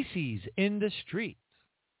 Feces in the streets.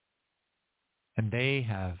 And they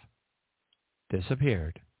have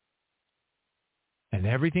disappeared. And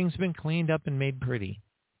everything's been cleaned up and made pretty.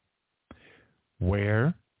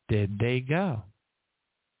 Where did they go?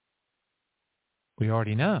 We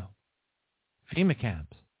already know. FEMA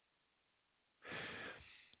camps.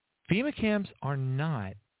 FEMA camps are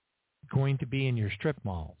not going to be in your strip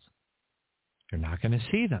malls. You're not going to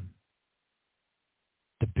see them.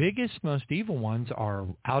 The biggest, most evil ones are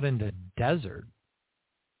out in the desert.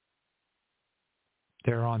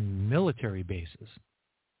 They're on military bases.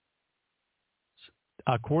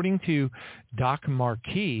 According to Doc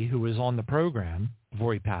Marquis, who was on the program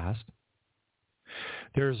before he passed,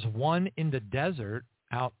 there's one in the desert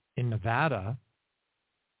out in Nevada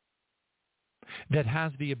that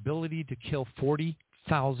has the ability to kill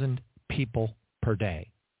 40,000 people per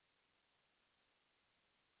day.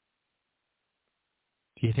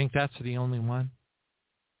 Do you think that's the only one?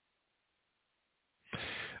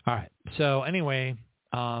 All right. So anyway,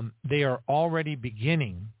 they are already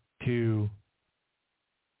beginning to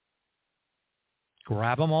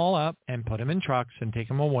grab them all up and put them in trucks and take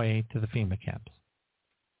them away to the FEMA camps.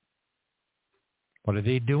 What are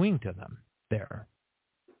they doing to them there?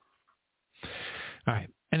 All right.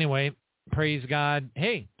 Anyway, praise God.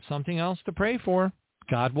 Hey, something else to pray for.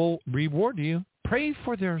 God will reward you. Pray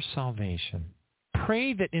for their salvation.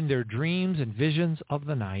 Pray that in their dreams and visions of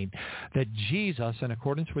the night that Jesus, in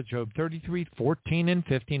accordance with Job 33:14 and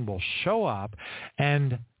 15, will show up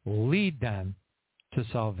and lead them to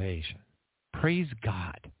salvation. Praise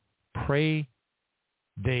God. Pray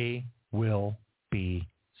they will be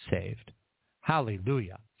saved.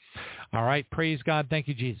 Hallelujah. All right. Praise God. Thank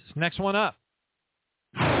you, Jesus. Next one up.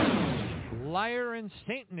 Liar and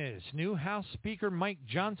Satanist. New House Speaker Mike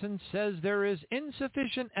Johnson says there is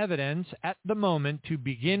insufficient evidence at the moment to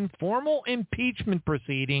begin formal impeachment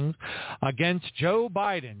proceedings against Joe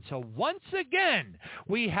Biden. So once again,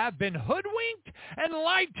 we have been hoodwinked and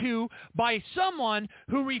lied to by someone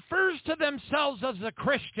who refers to themselves as a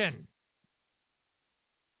Christian.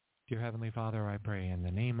 Dear Heavenly Father, I pray in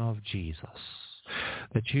the name of Jesus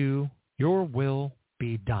that your will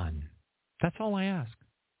be done. That's all I ask.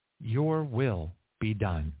 Your will be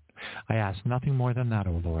done. I ask nothing more than that,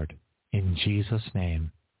 O Lord, in Jesus'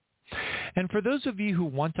 name. And for those of you who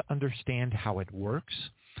want to understand how it works,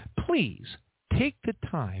 please take the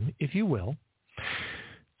time, if you will,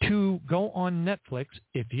 to go on Netflix,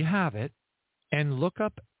 if you have it, and look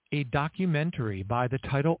up a documentary by the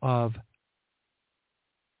title of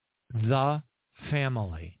The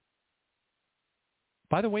Family.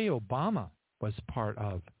 By the way, Obama was part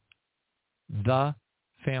of The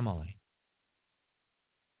Family.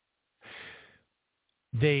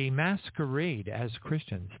 They masquerade as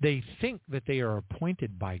Christians. They think that they are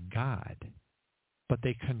appointed by God, but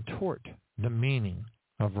they contort the meaning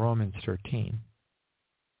of Romans 13.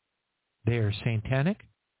 They are satanic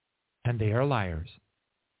and they are liars.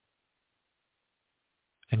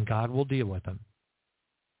 And God will deal with them.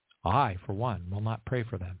 I, for one, will not pray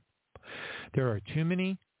for them. There are too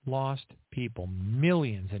many lost people,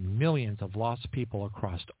 millions and millions of lost people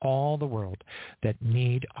across all the world that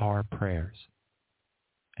need our prayers.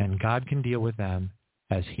 And God can deal with them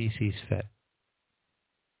as he sees fit.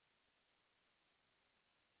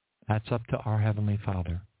 That's up to our Heavenly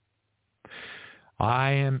Father.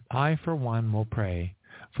 I, for one, will pray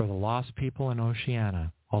for the lost people in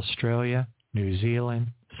Oceania, Australia, New Zealand,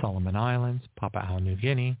 Solomon Islands, Papua New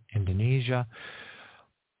Guinea, Indonesia,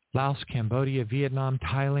 Laos, Cambodia, Vietnam,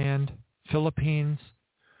 Thailand, Philippines,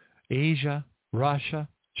 Asia, Russia,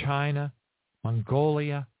 China,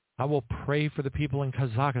 Mongolia. I will pray for the people in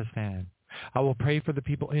Kazakhstan. I will pray for the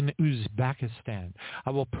people in Uzbekistan.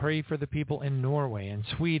 I will pray for the people in Norway and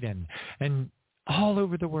Sweden and all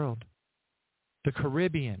over the world. The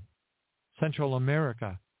Caribbean, Central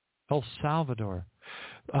America, El Salvador,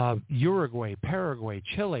 Uruguay, Paraguay,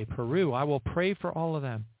 Chile, Peru. I will pray for all of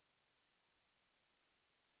them.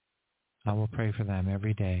 I will pray for them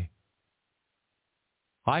every day.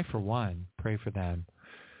 I, for one, pray for them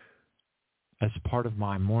as part of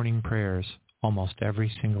my morning prayers almost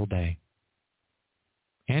every single day.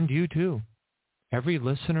 And you too. Every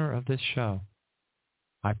listener of this show,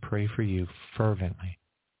 I pray for you fervently.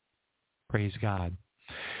 Praise God.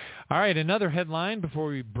 All right, another headline before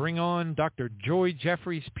we bring on Dr. Joye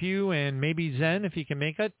Jeffries Pugh and maybe Zen, if he can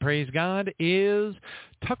make it, praise God, is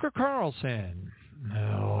Tucker Carlson.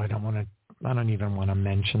 No, I don't even want to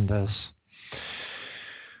mention this.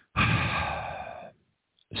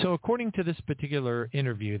 So according to this particular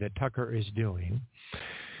interview that Tucker is doing,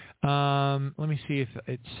 let me see if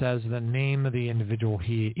it says the name of the individual.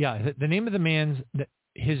 The name of the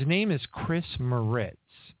his name is Chris Moritz.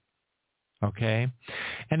 Okay,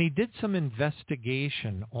 and he did some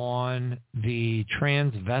investigation on the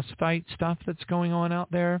transvestite stuff that's going on out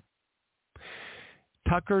there.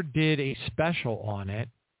 Tucker did a special on it.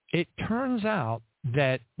 It turns out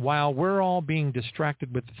that while we're all being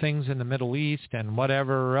distracted with things in the Middle East and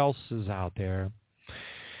whatever else is out there,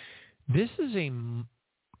 this is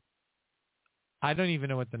I don't even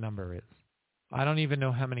know what the number is. I don't even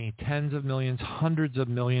know how many tens of millions, hundreds of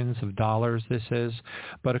millions of dollars this is.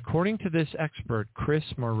 But according to this expert, Chris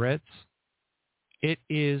Moritz, it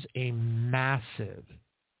is a massive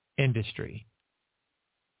industry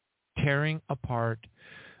tearing apart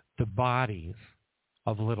the bodies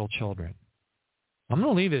of little children. I'm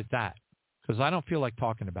going to leave it at that because I don't feel like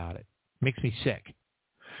talking about it. It makes me sick.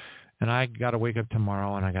 And I got to wake up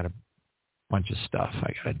tomorrow and I got a bunch of stuff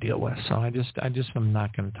I got to deal with. So I'm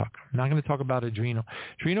not going to talk. I'm not going to talk about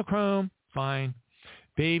adrenochrome, fine.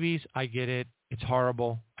 Babies, I get it. It's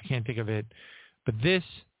horrible. I can't think of it. But this,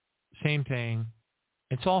 same thing.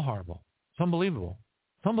 It's all horrible. It's unbelievable.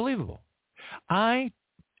 It's unbelievable. I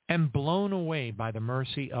am blown away by the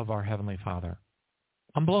mercy of our Heavenly Father.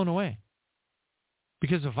 I'm blown away.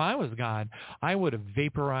 Because if I was God, I would have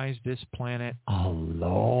vaporized this planet a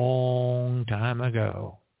long time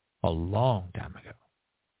ago. A long time ago.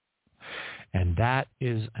 And that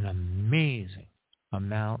is an amazing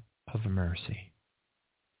amount of mercy.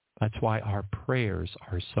 That's why our prayers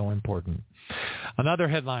are so important. Another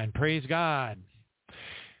headline, praise God.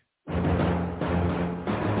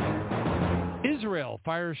 Israel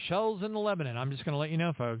fires shells in Lebanon. I'm just going to let you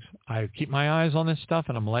know, folks. I keep my eyes on this stuff,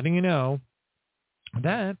 and I'm letting you know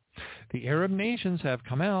that the Arab nations have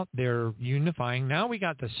come out. They're unifying. Now we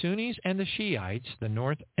got the Sunnis and the Shiites, the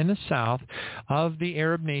north and the south of the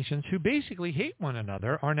Arab nations who basically hate one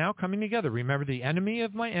another, are now coming together. Remember, the enemy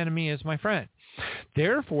of my enemy is my friend.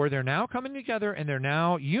 Therefore, they're now coming together and they're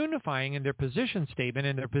now unifying in their position statement.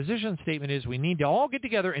 And their position statement is we need to all get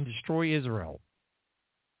together and destroy Israel.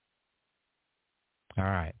 All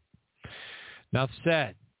right. Enough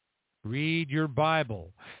said. Read your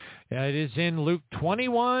Bible. It is in Luke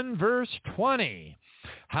 21, verse 20.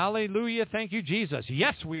 Hallelujah. Thank you, Jesus.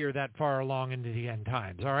 Yes, we are that far along into the end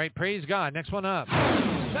times. All right. Praise God. Next one up.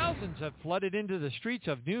 Thousands have flooded into the streets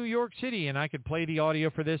of New York City, and I could play the audio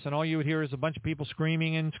for this, and all you would hear is a bunch of people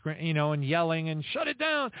screaming and and yelling and shut it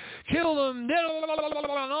down, kill them,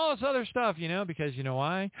 and all this other stuff, because you know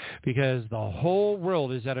why? Because the whole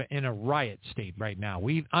world is in a riot state right now.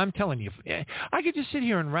 I'm telling you, I could just sit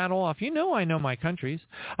here and rattle off. I know my countries.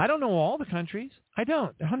 I don't know all the countries. I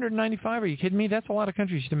don't. 195, are you kidding me? That's a lot of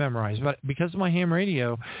countries to memorize. But because of my ham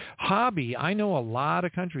radio hobby, I know a lot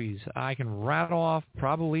of countries. I can rattle off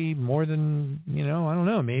probably more than, I don't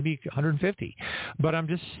know, maybe 150. But I'm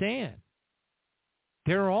just saying,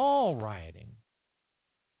 they're all rioting.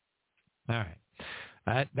 All right.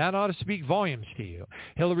 That ought to speak volumes to you.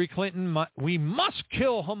 Hillary Clinton, we must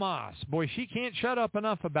kill Hamas. Boy, she can't shut up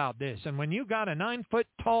enough about this. And when you got a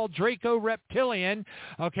 9-foot-tall Draco reptilian,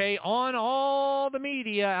 okay, on all the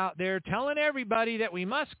media out there telling everybody that we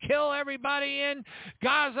must kill everybody in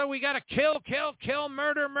Gaza, we got to kill,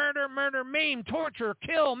 murder, maim, torture,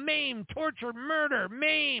 kill, maim, torture, murder,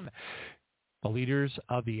 maim. The leaders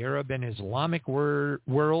of the Arab and Islamic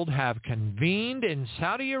world have convened in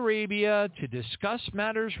Saudi Arabia to discuss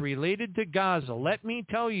matters related to Gaza. Let me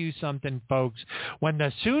tell you something, folks. When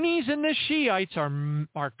the Sunnis and the Shiites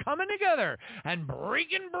are coming together and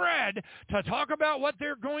breaking bread to talk about what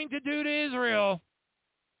they're going to do to Israel,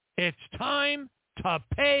 it's time to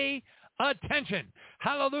pay attention.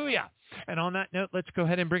 Hallelujah. And on that note, let's go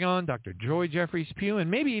ahead and bring on Dr. Joye Jeffries Pugh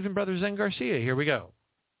and maybe even Brother Zen Garcia. Here we go.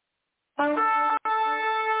 Yay,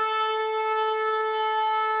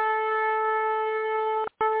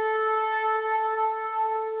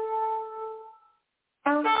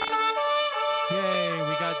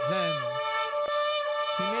 we got Zen.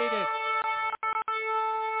 He made it.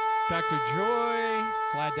 Dr. Joye,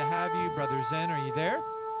 glad to have you. Brother Zen, are you there?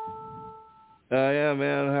 Yeah,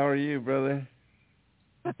 man. How are you, brother?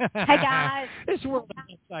 Hey, guys. This world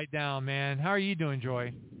is upside down, man. How are you doing,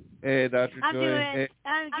 Joy? Hey, Dr. Joye.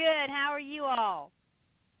 I'm good. How are you all?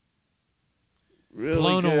 Really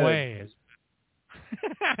blown good. Away.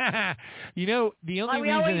 You know, the only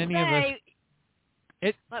reason any of us...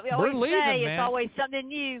 Like we always we're leaving, say, man. It's always something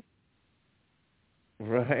new.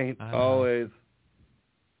 Right, always.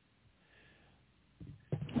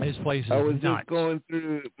 This place is I was nuts. just going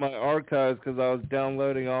through my archives because I was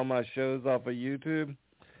downloading all my shows off of YouTube,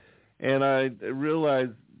 and I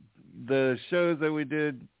realized the shows that we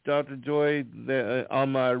did, Dr. Joye,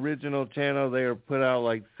 on my original channel, they were put out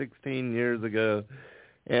like 16 years ago.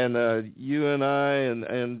 And you and I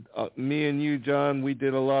and me and you, John, we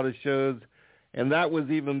did a lot of shows, and that was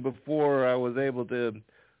even before I was able to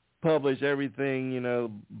publish everything, you know,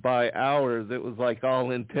 by hours. It was like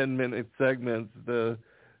all in 10-minute segments, the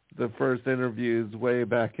first interviews way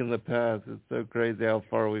back in the past. It's so crazy how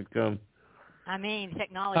far we've come. I mean,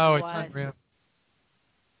 technology-wise. It's unreal.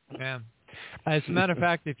 Yeah. As a matter of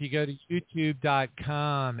fact, if you go to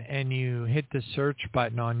YouTube.com and you hit the search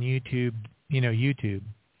button on YouTube, YouTube,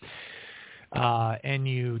 and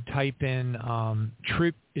you type in,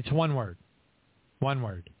 it's one word,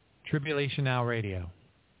 Tribulation Now Radio,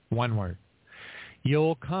 one word.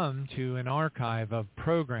 You'll come to an archive of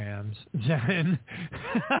programs, Zen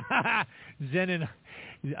and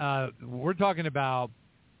we're talking about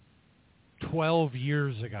 12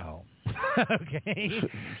 years ago. Okay?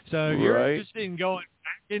 So if you're interested in going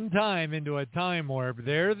back in time into a time warp,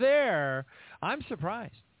 they're there. I'm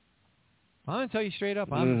surprised. I'm going to tell you straight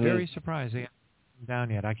up, I'm very surprised they haven't come down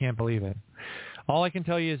yet. I can't believe it. All I can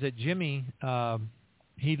tell you is that Jimmy,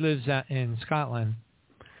 he lives in Scotland.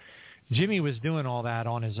 Jimmy was doing all that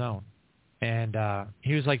on his own. And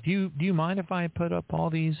he was like, do you mind if I put up all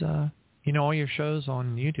these, all your shows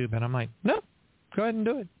on YouTube? And I'm like, no, go ahead and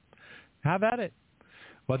do it. Have at it.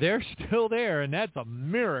 Well, they're still there, and that's a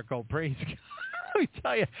miracle, praise God. Let me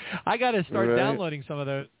tell you, I got to start downloading some of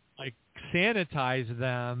those, like sanitize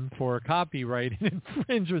them for copyright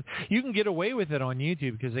infringement. You can get away with it on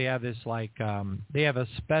YouTube because they have this, like, they have a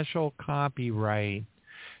special copyright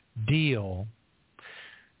deal.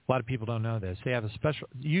 A lot of people don't know this. They have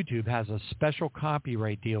YouTube has a special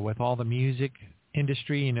copyright deal with all the music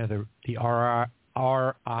industry, the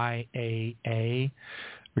RIAA,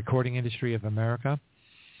 Recording Industry of America.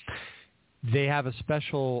 They have a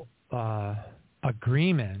special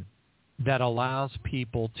agreement that allows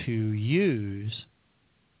people to use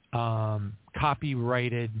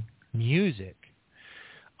copyrighted music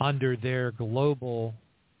under their global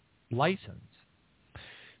license.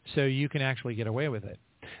 So you can actually get away with it.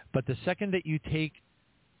 But the second that you take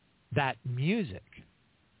that music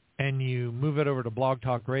and you move it over to Blog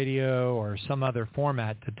Talk Radio or some other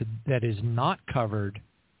format that is not covered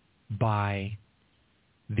by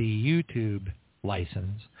the YouTube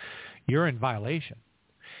license, you're in violation.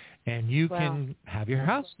 And you can have your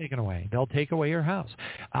house taken away. They'll take away your house.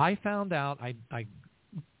 I found out, I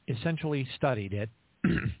essentially studied it.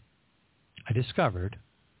 I discovered,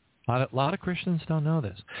 a lot of Christians don't know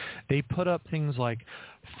this. They put up things like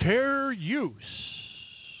fair use.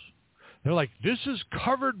 They're like, this is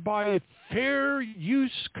covered by fair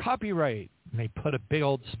use copyright. And they put a big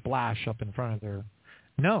old splash up in front of their...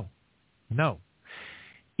 No.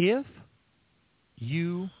 If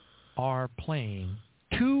you are playing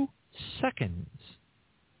 2 seconds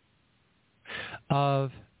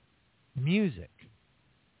of music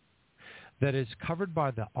that is covered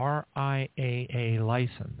by the RIAA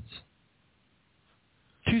license,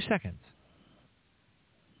 2 seconds,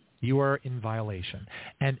 you are in violation.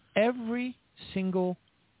 And every single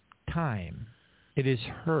time it is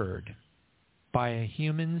heard by a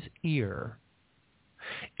human's ear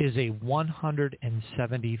is a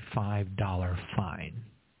 $175 fine.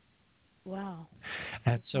 Wow.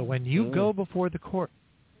 And so when you go before the court,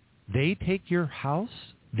 they take your house,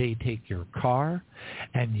 they take your car,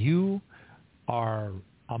 and you are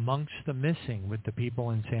amongst the missing with the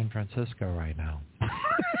people in San Francisco right now.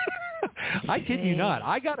 I kid you not.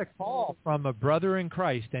 I got a call from a brother in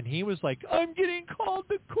Christ, and he was like, I'm getting called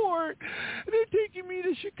to court. They're taking me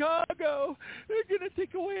to Chicago. They're going to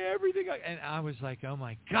take away everything. And I was like, oh,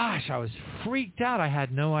 my gosh. I was freaked out. I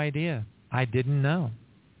had no idea. I didn't know.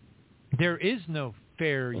 There is no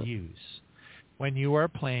fair use when you are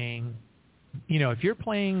playing, if you're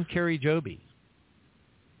playing Carrie Joby,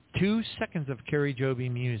 2 seconds of Carrie Joby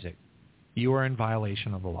music, you are in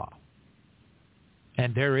violation of the law.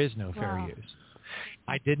 And there is no fair use.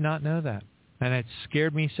 I did not know that. And it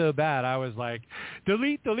scared me so bad. I was like,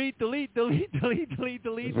 delete, delete, delete, delete, delete, delete,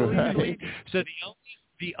 delete, delete, delete. So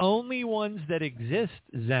the only ones that exist,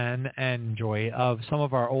 Zen and Joy, of some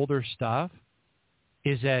of our older stuff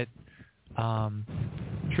is at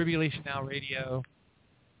Tribulation Now Radio,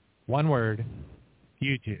 one word,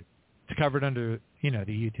 YouTube. It's covered under, the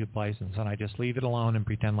YouTube license, and I just leave it alone and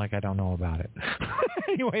pretend like I don't know about it.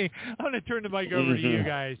 Anyway, I'm going to turn the mic over to you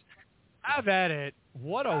guys. Have at it.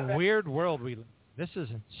 What a weird world we live in. This is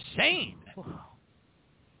insane.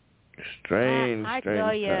 Strange. I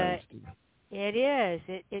tell you, it is.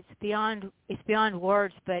 It's beyond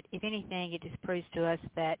words. But if anything, it just proves to us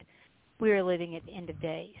that we are living at the end of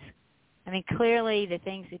days. I mean, clearly the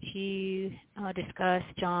things that you discuss,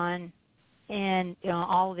 John, and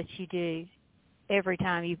all that you do every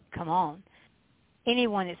time you come on.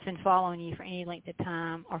 Anyone that's been following you for any length of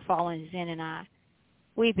time or following Zen and I,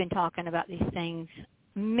 we've been talking about these things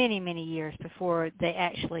many, many years before they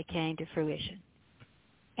actually came to fruition.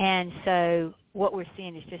 And so what we're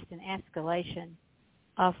seeing is just an escalation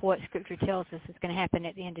of what Scripture tells us is going to happen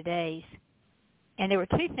at the end of days. And there were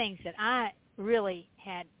two things that I really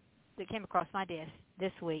had that came across my desk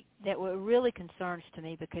this week that were really concerns to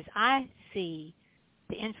me, because I see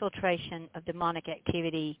the infiltration of demonic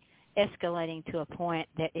activity escalating to a point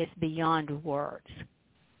that is beyond words.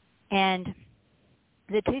 And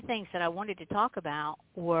the two things that I wanted to talk about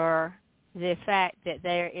were the fact that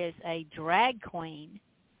there is a drag queen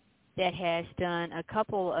that has done a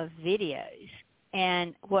couple of videos.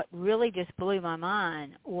 And what really just blew my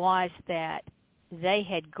mind was that they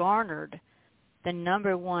had garnered the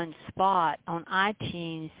 #1 spot on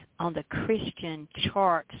iTunes on the Christian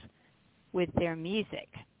charts with their music.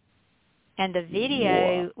 And the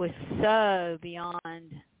video was so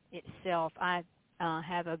beyond itself. I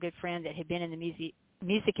have a good friend that had been in the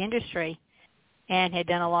music industry and had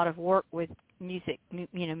done a lot of work with music,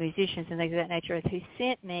 musicians and things of that nature, who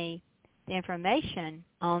sent me the information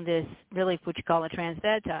on this, really what you call a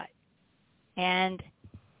transvestite. And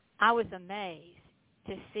I was amazed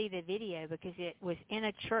to see the video, because it was in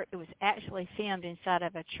a church. It was actually filmed inside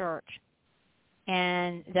of a church.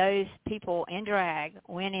 And those people in drag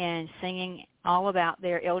went in singing all about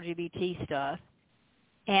their LGBT stuff.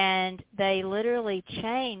 And they literally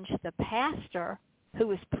changed the pastor who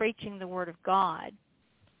was preaching the Word of God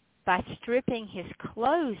by stripping his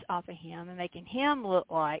clothes off of him and making him look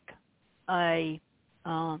like a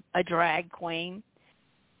drag queen.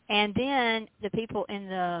 And then the people in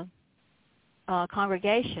the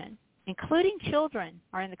congregation, including children,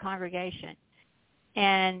 are in the congregation,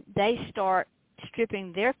 and they start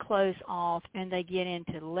stripping their clothes off, and they get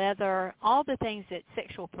into leather, all the things that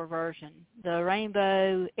sexual perversion, the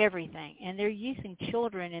rainbow, everything, and they're using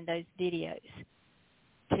children in those videos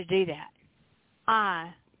to do that.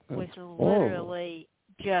 I was literally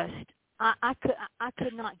just, I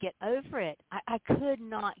could not get over it. I could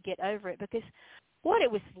not get over it, because what it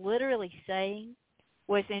was literally saying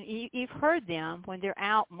was, and you've heard them when they're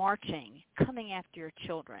out marching, coming after your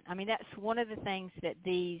children. I mean, that's one of the things that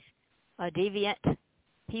these deviant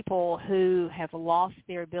people who have lost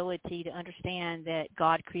their ability to understand that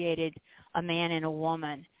God created a man and a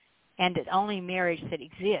woman, and that only marriage that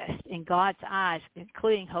exists in God's eyes,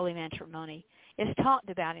 including holy matrimony, is talked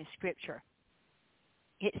about in Scripture.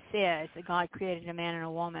 It says that God created a man and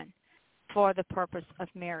a woman for the purpose of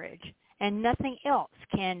marriage, and nothing else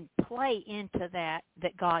can play into that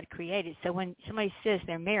God created. So when somebody says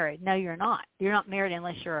they're married, no, you're not. You're not married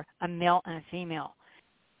unless you're a male and a female.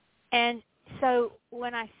 And so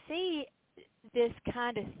when I see this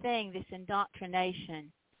kind of thing, this indoctrination,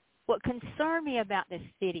 what concerned me about this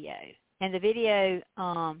video, and the video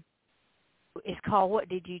is called "What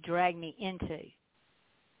Did You Drag Me Into?"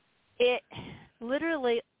 It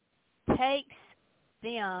literally takes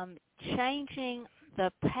them changing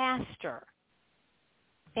the pastor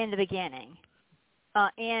in the beginning,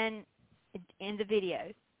 in the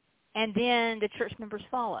video, and then the church members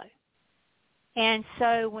follow. And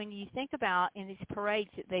so when you think about in these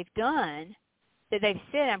parades that they've done, that they've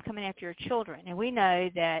said, "I'm coming after your children," and we know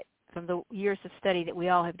that from the years of study that we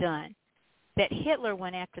all have done, that Hitler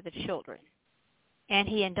went after the children, and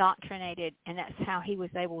he indoctrinated, and that's how he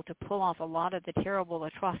was able to pull off a lot of the terrible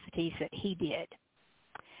atrocities that he did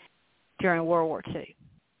during World War II.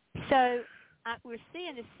 So we're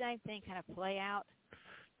seeing the same thing kind of play out,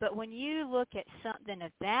 but when you look at something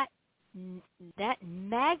of that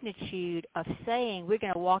magnitude of saying we're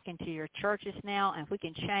going to walk into your churches now, and if we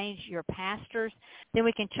can change your pastors, then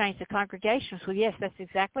we can change the congregations. Well, yes, that's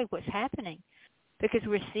exactly what's happening, because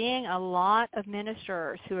we're seeing a lot of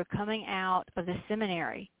ministers who are coming out of the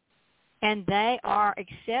seminary, and they are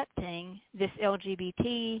accepting this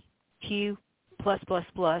LGBTQ+++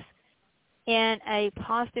 in a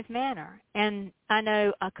positive manner. And I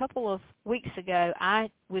know a couple of weeks ago I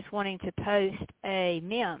was wanting to post a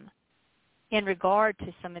meme in regard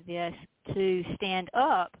to some of this to stand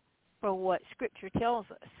up for what Scripture tells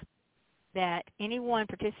us, that anyone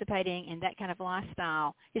participating in that kind of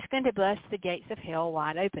lifestyle is going to bust the gates of hell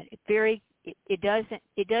wide open. It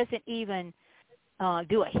doesn't even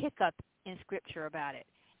do a hiccup in Scripture about it.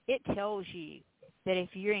 It tells you that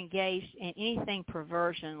if you're engaged in anything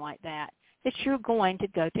perversion like that, that you're going to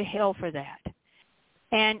go to hell for that.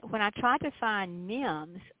 And when I tried to find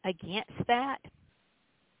memes against that,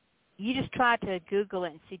 you just try to Google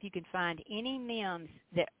it and see if you can find any memes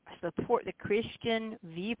that support the Christian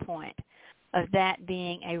viewpoint of that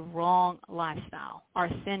being a wrong lifestyle or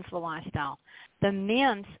a sinful lifestyle. The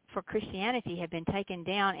memes for Christianity have been taken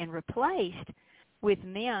down and replaced with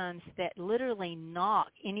memes that literally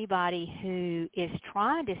knock anybody who is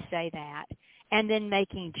trying to say that, and then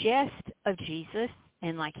making jest of Jesus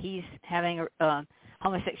and like he's having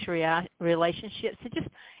homosexual relationships.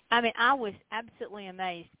 I was absolutely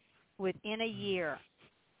amazed within a year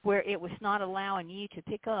where it was not allowing you to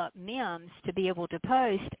pick up memes to be able to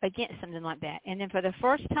post against something like that. And then for the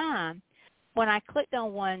first time, when I clicked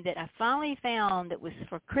on one that I finally found that was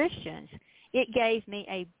for Christians, it gave me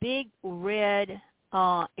a big red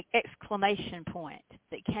exclamation point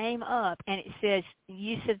that came up, and it says,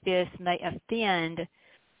 "Use of this may offend,"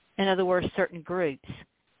 in other words, certain groups.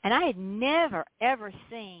 And I had never, ever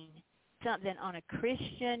seen something on a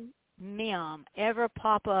Christian meme ever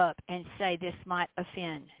pop up and say this might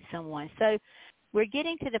offend someone. So we're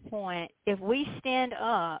getting to the point, if we stand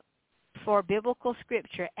up for biblical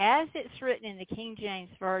Scripture as it's written in the King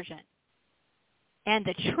James Version, and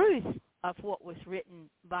the truth of what was written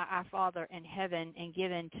by our Father in heaven and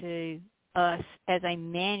given to us as a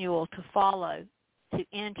manual to follow, to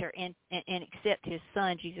enter in, and accept his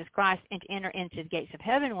Son, Jesus Christ, and to enter into the gates of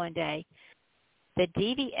heaven one day, the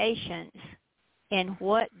deviations in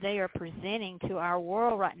what they are presenting to our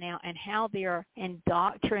world right now and how they are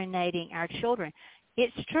indoctrinating our children.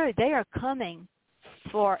 It's true. They are coming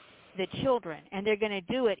for the children, and they're going to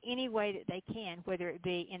do it any way that they can, whether it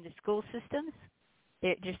be in the school systems.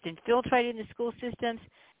 They're just infiltrating the school systems.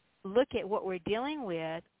 Look at what we're dealing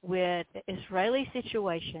with the Israeli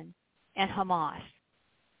situation and Hamas.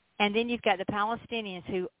 And then you've got the Palestinians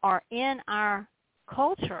who are in our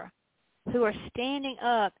culture, who are standing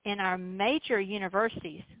up in our major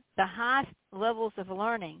universities, the highest levels of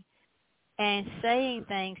learning, and saying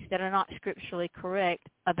things that are not scripturally correct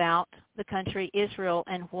about the country Israel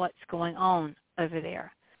and what's going on over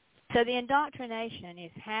there. So the indoctrination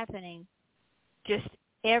is happening just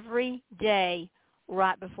every day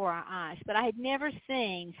right before our eyes. But I had never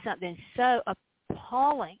seen something so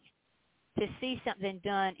appalling, to see something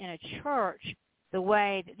done in a church the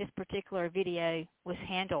way that this particular video was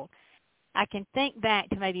handled. I can think back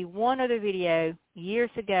to maybe one other video years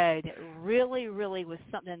ago that really, really was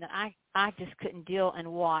something that I just couldn't deal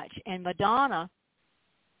and watch. And Madonna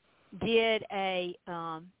did a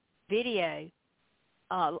video,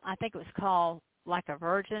 I think it was called Like a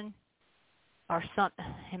Virgin or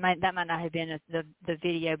something. That might not have been the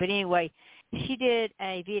video. But anyway, she did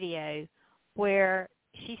a video where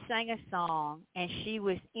she sang a song, and she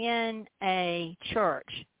was in a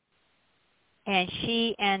church, and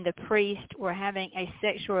she and the priest were having a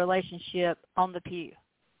sexual relationship on the pew.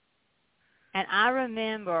 And I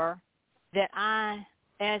remember that I,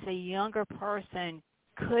 as a younger person,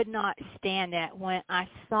 could not stand that. When I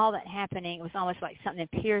saw that happening, it was almost like something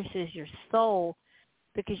that pierces your soul,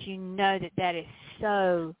 because you know that that is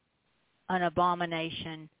so an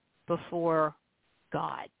abomination before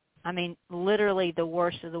God. I mean, literally the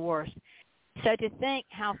worst of the worst. So to think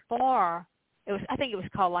how far it was, I think it was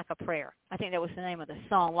called Like a Prayer. I think that was the name of the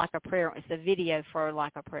song, Like a Prayer. It's a video for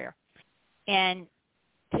Like a Prayer. And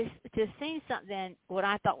to see something, what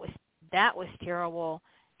I thought was terrible,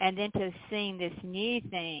 and then to seeing this new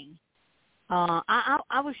thing,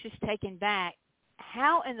 I was just taken back.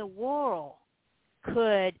 How in the world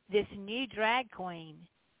could this new drag queen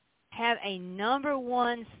have a number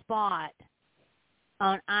one spot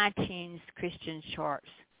on iTunes Christian charts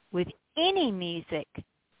with any music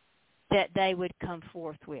that they would come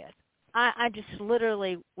forth with? I just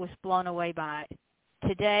literally was blown away by it.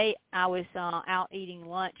 Today I was out eating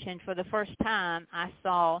lunch, and for the first time I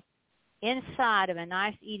saw inside of a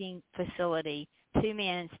nice eating facility 2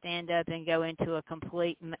 men stand up and go into a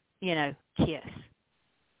complete, kiss.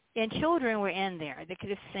 And children were in there. They could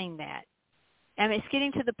have seen that. I mean, it's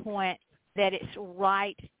getting to the point that it's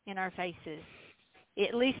right in our faces.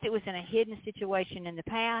 At least it was in a hidden situation in the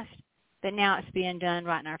past, but now it's being done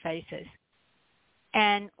right in our faces.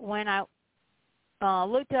 And when I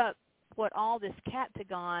looked up what all this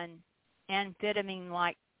Captagon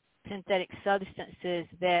amphetamine-like synthetic substances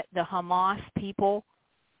that the Hamas people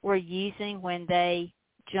were using when they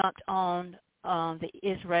jumped on the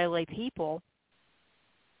Israeli people,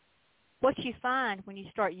 what you find when you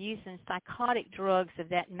start using psychotic drugs of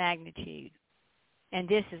that magnitude, and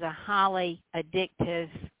this is a highly addictive,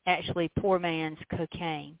 actually poor man's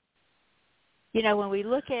cocaine. When we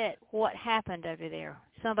look at what happened over there,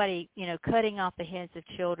 somebody, cutting off the heads of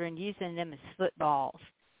children, using them as footballs,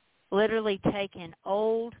 literally taking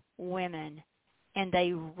old women, and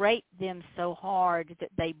they raped them so hard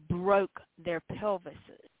that they broke their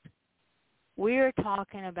pelvises. We're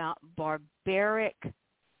talking about barbaric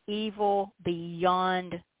evil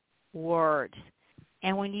beyond words.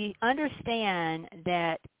 And when you understand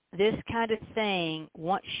that this kind of thing,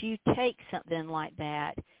 once you take something like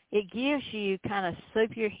that, it gives you kind of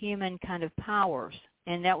superhuman kind of powers.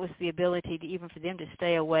 And that was the ability to even for them to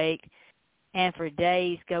stay awake and for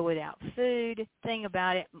days go without food. Thing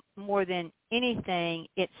about it, more than anything,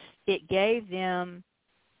 it gave them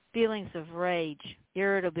feelings of rage,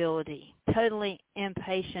 irritability, totally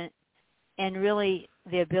impatient, and really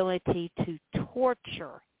the ability to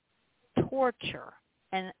torture.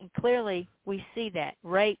 And clearly we see that.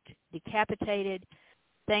 Raped, decapitated,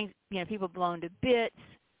 things, people blown to bits.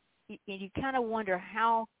 You kind of wonder,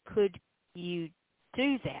 how could you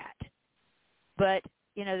do that? But,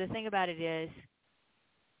 the thing about it is,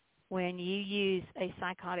 when you use a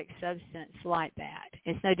psychotic substance like that,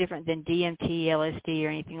 it's no different than DMT, LSD, or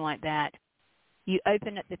anything like that. You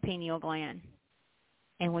open up the pineal gland.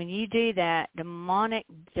 And when you do that, demonic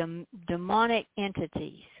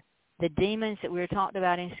entities, the demons that we were talked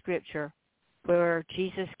about in Scripture, where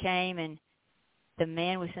Jesus came and the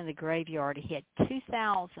man was in the graveyard. He had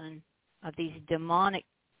 2,000 of these demonic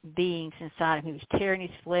beings inside him. He was tearing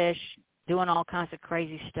his flesh, doing all kinds of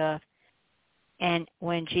crazy stuff. And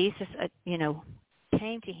when Jesus,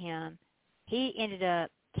 came to him, he ended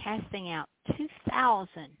up casting out 2,000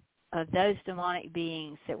 of those demonic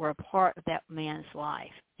beings that were a part of that man's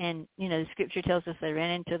life. And, the Scripture tells us they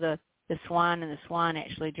ran into the swine, and the swine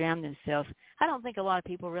actually drowned themselves. I don't think a lot of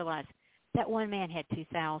people realize that one man had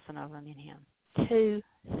 2,000 of them in him.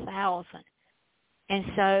 2,000. And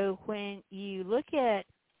so when you look at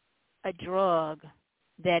a drug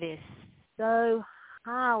that is so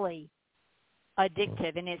highly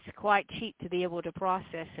addictive, and it's quite cheap to be able to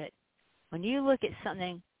process it, when you look at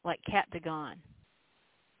something like Captagon,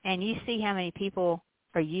 and you see how many people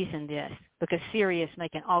are using this, because Syria is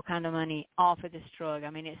making all kind of money off of this drug. I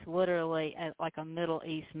mean, it's literally like a Middle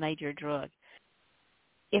East major drug.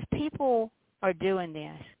 If people are doing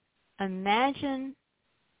this, imagine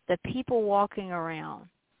the people walking around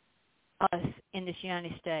us in this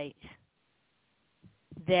United States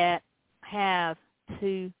that have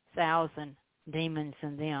 2,000 demons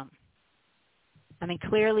in them. I mean,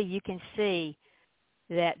 clearly you can see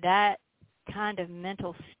that kind of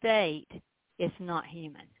mental state is not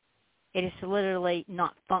human. It is literally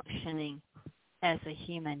not functioning as a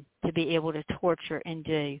human to be able to torture and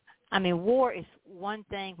do. I mean, war is one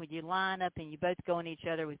thing when you line up and you both go on each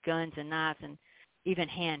other with guns and knives and even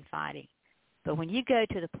hand fighting. But when you go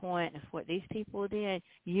to the point of what these people did,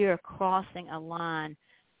 you're crossing a line.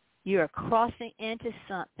 You're crossing into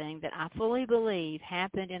something that I fully believe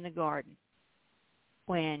happened in the garden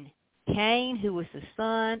when Cain, who was the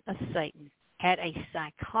son of Satan, had a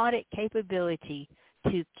psychotic capability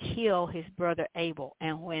to kill his brother Abel.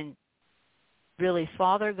 And when really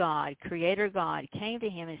Father God, Creator God, came to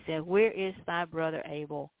him and said, "Where is thy brother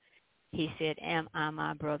Abel?" He said, "Am I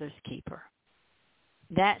my brother's keeper?"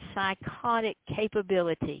 That psychotic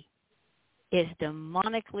capability is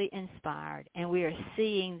demonically inspired, and we are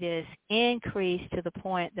seeing this increase to the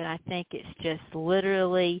point that I think it's just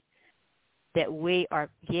literally that we are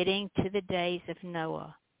getting to the days of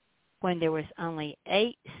Noah when there was only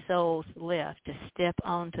 8 souls left to step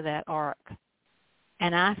onto that ark.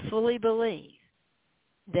 And I fully believe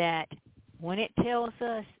that when it tells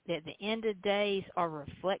us that the end of days are a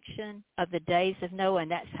reflection of the days of Noah,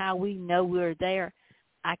 and that's how we know we're there,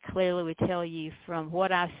 I clearly would tell you from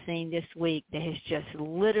what I've seen this week that has just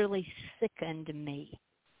literally sickened me.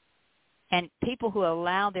 And people who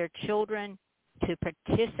allow their children to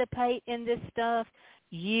participate in this stuff,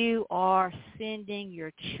 you are sending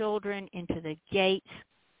your children into the gates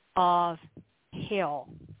of hell.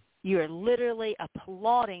 You are literally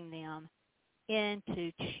applauding them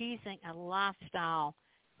into choosing a lifestyle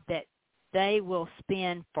that they will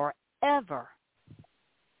spend forever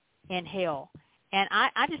in hell. And I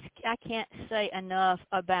can't say enough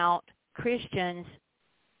about Christians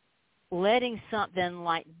letting something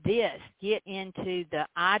like this get into the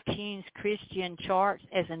iTunes Christian charts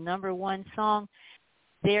as a #1 song.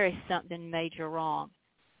 There is something major wrong.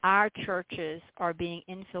 Our churches are being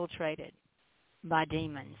infiltrated by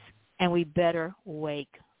demons, and we better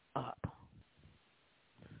wake up.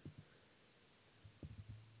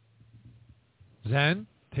 Zen,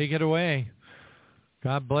 take it away.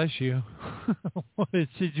 God bless you. What a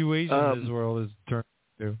situation this world has turned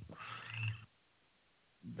into.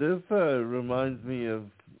 This reminds me of,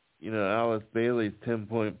 Alice Bailey's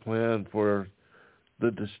 10-point plan for the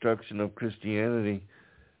destruction of Christianity.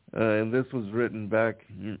 And this was written back,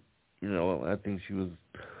 I think she was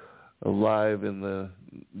alive in the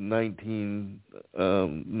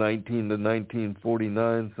 1919 to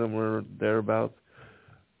 1949, somewhere thereabouts.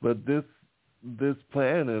 But this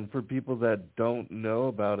plan, and for people that don't know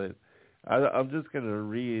about it, I'm just going to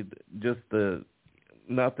read just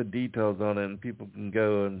not the details on it, and people can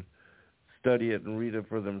go and study it and read it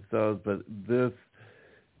for themselves, but this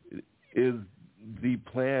is the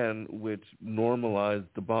plan which normalized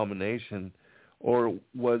abomination, or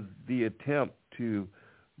was the attempt to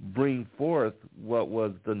bring forth what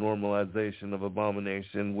was the normalization of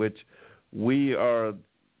abomination, which we are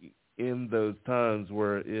in those times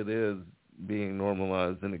where it is being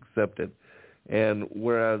normalized and accepted. And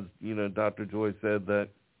whereas, Dr. Joye said that,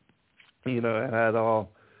 it had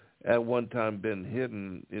all at one time been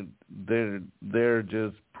hidden, they're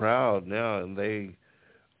just proud now, and they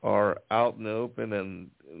are out in the open,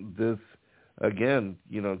 and this, again,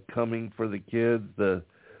 coming for the kids, the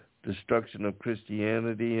destruction of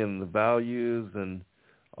Christianity and the values and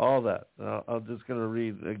all that. I'm just going to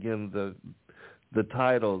read, again, the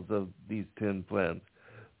titles of these 10 plans.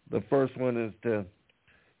 The first one is to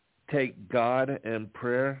take God and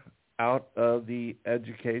prayer out of the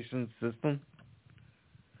education system.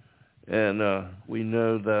 And we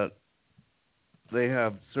know that they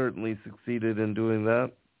have certainly succeeded in doing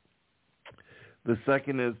that. The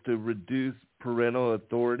second is to reduce parental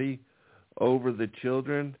authority over the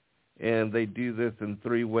children, and they do this in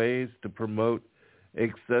 3 ways: to promote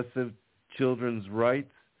excessive children's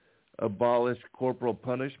rights, abolish corporal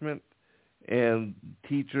punishment, and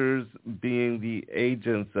teachers being the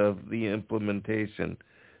agents of the implementation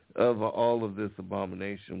of all of this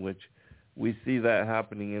abomination, which we see that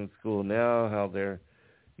happening in school now, how they're,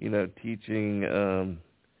 teaching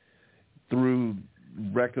through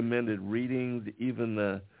recommended readings.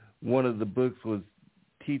 Even one of the books was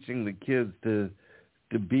teaching the kids to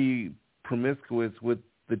be promiscuous with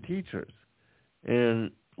the teachers.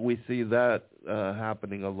 And we see that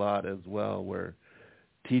happening a lot as well, where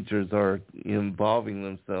teachers are involving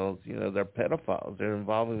themselves, they're pedophiles. They're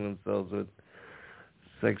involving themselves with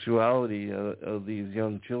sexuality of these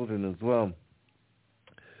young children as well.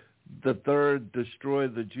 The third, destroy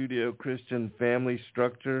the Judeo-Christian family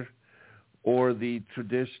structure, or the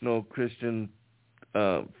traditional Christian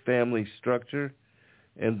family structure.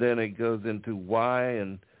 And then it goes into why,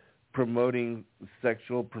 and promoting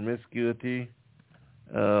sexual promiscuity.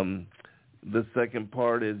 The second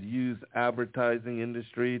part is use advertising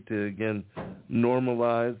industry to, again,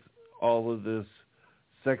 normalize all of this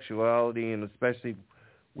sexuality, and especially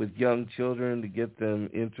with young children, to get them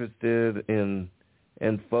interested in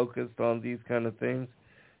and focused on these kind of things.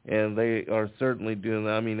 And they are certainly doing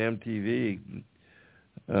that. I mean, MTV,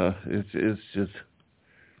 it's just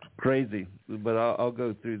crazy. But I'll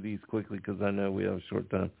go through these quickly because I know we have a short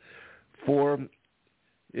time. 4,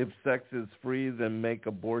 if sex is free, then make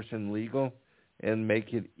abortion legal and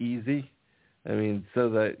make it easy. I mean, so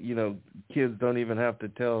that, kids don't even have to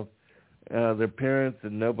tell their parents,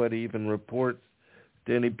 and nobody even reports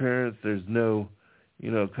to any parents. There's no,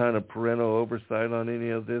 kind of parental oversight on any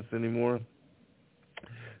of this anymore.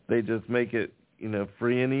 They just make it,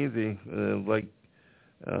 free and easy, like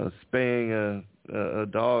spaying a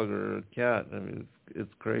dog or a cat. I mean,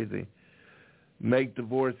 it's crazy. Make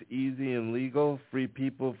divorce easy and legal. Free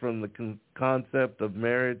people from the concept of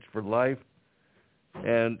marriage for life.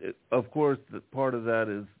 And of course, part of that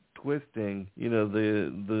is twisting,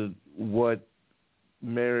 the what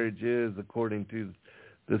marriage is according to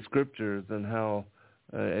the scriptures and how,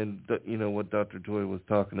 what Dr. Joye was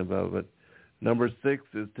talking about. But number 6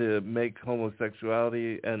 is to make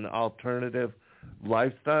homosexuality an alternative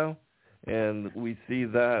lifestyle, and we see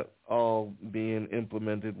that all being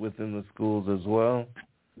implemented within the schools as well.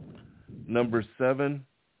 Number 7,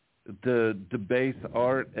 to debase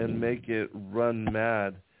art and make it run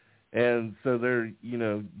mad. And so they're,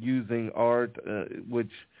 using art,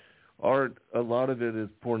 which art, a lot of it is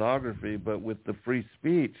pornography, but with the free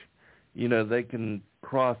speech, they can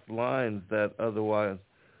cross lines that otherwise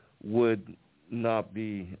would not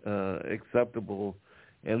be acceptable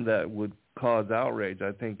and that would cause outrage.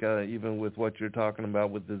 I think even with what you're talking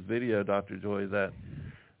about with this video, Dr. Joye, that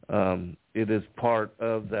it is part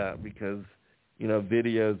of that because,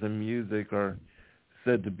 videos and music are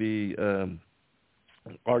said to be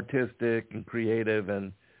artistic and creative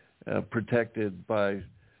and protected by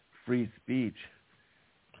free speech.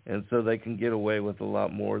 And so they can get away with a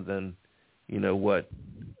lot more than, what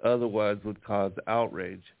otherwise would cause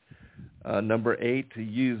outrage. Number 8, to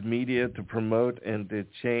use media to promote and to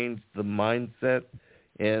change the mindset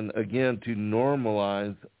and, again, to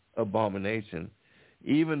normalize abomination,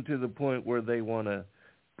 even to the point where they want to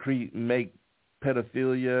make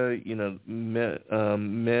pedophilia,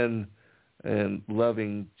 men and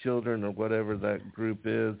loving children or whatever that group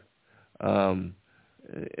is,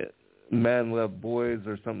 man love boys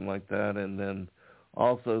or something like that, and then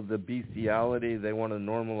also the bestiality, they want to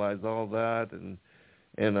normalize all that, and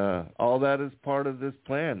all that is part of this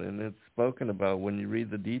plan, and it's spoken about when you read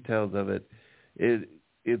the details of it. It's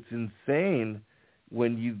insane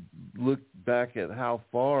when you look back at how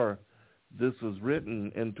far this was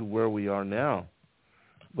written into where we are now.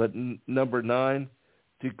 But number 9,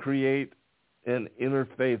 to create an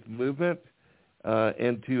interfaith movement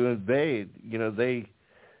and to invade. They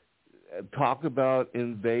talk about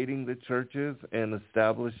invading the churches and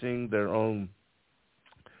establishing their own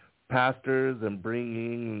pastors and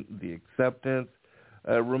bringing the acceptance.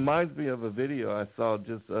 Reminds me of a video I saw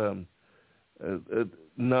just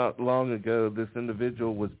not long ago. This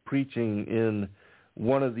individual was preaching in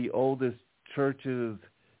one of the oldest churches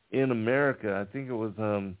in America. I think it was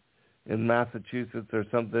in Massachusetts or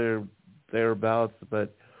something thereabouts.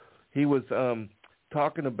 But he was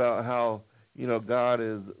talking about how, God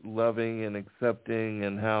is loving and accepting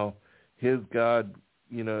and how his God,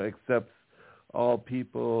 accepts all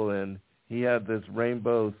people. And he had this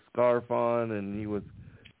rainbow scarf on, and he was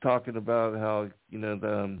talking about how,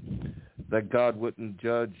 that God wouldn't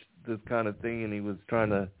judge this kind of thing, and he was trying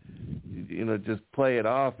to, just play it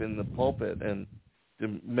off in the pulpit and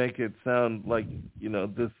to make it sound like,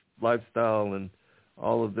 this lifestyle and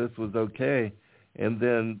all of this was okay. And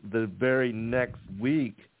then the very next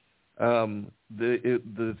week,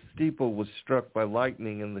 the steeple was struck by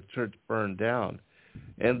lightning and the church burned down.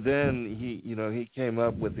 And then he came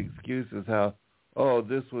up with excuses how,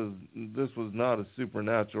 this was not a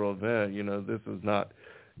supernatural event, this is not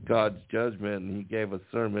God's judgment. And he gave a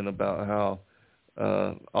sermon about how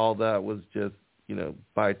all that was just,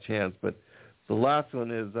 by chance. But the last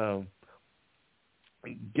one is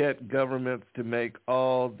get governments to make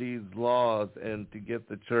all these laws and to get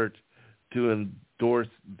the church to endorse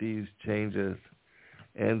these changes.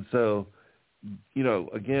 And so,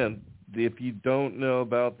 again, if you don't know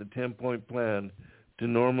about the 10-point plan to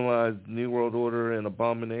normalize New World Order and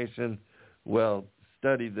abomination, well,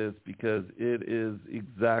 study this because it is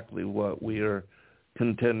exactly what we are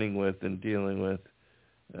contending with and dealing with.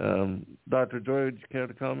 Dr. Joye, would you care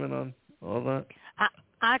to comment on all that?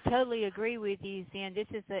 I totally agree with you, Zen. This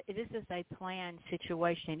is a planned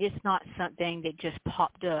situation. It's not something that just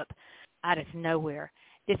popped up out of nowhere.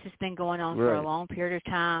 This has been going on for a long period of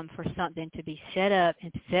time for something to be set up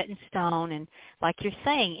and set in stone. And like you're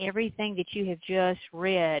saying, everything that you have just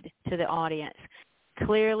read to the audience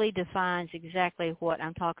clearly defines exactly what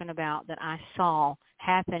I'm talking about that I saw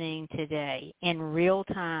happening today in real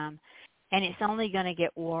time. And it's only going to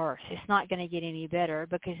get worse. It's not going to get any better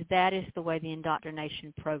because that is the way the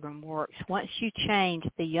indoctrination program works. Once you change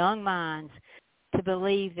the young minds to to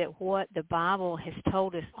believe that what the Bible has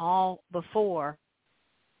told us all before,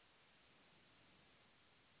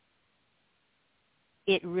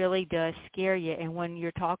 it really does scare you. And when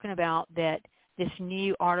you're talking about that this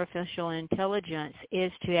new artificial intelligence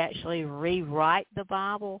is to actually rewrite the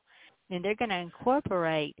Bible, then they're going to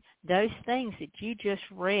incorporate those things that you just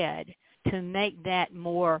read to make that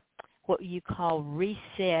more what you call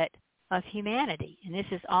reset of humanity. And this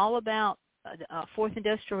is all about the Fourth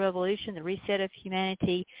Industrial Revolution. The reset of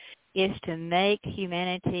humanity is to make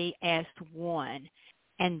humanity as one.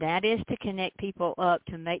 And that is to connect people up,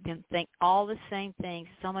 to make them think all the same things.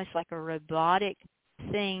 It's almost like a robotic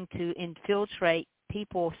thing to infiltrate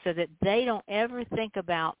people so that they don't ever think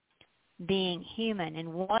about being human.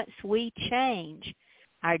 And once we change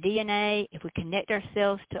our DNA, if we connect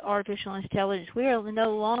ourselves to artificial intelligence, we are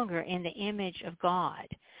no longer in the image of God.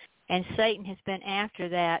 And Satan has been after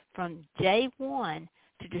that from day one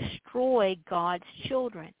to destroy God's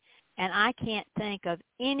children. And I can't think of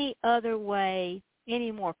any other way,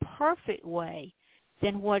 any more perfect way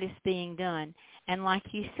than what is being done. And like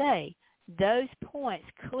you say, those points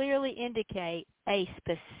clearly indicate a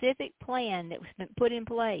specific plan that was been put in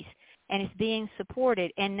place and is being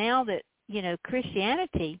supported. And now that,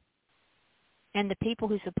 Christianity and the people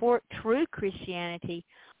who support true Christianity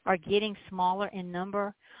are getting smaller in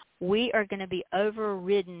number, we are going to be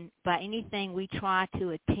overridden by anything we try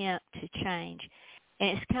to attempt to change.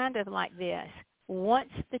 And it's kind of like this. Once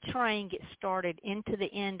the train gets started into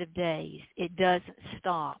the end of days, it doesn't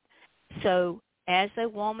stop. So as a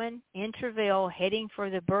woman in travail heading for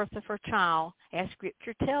the birth of her child, as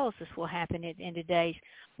Scripture tells us will happen at the end of days,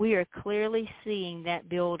 we are clearly seeing that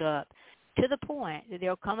build up to the point that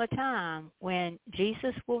there'll come a time when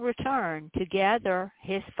Jesus will return to gather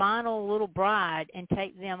his final little bride and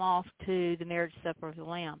take them off to the marriage supper of the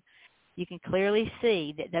Lamb. You can clearly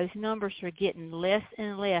see that those numbers are getting less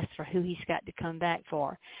and less for who he's got to come back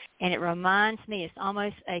for. And it reminds me, it's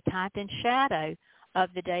almost a type and shadow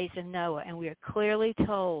of the days of Noah. And we are clearly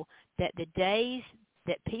told that the days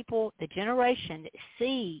that people, the generation that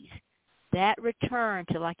sees that return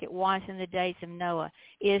to like it was in the days of Noah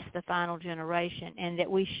is the final generation, and that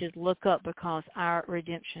we should look up because our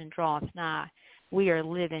redemption draweth nigh. We are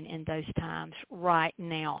living in those times right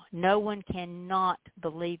now. No one cannot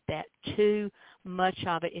believe that. Too much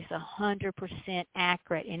of it is 100%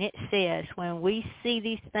 accurate. And it says when we see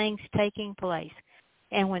these things taking place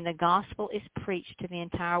and when the gospel is preached to the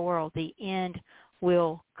entire world, the end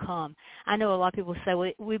will come. I know a lot of people say,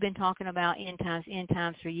 well, we've been talking about end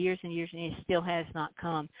times for years and years, and it still has not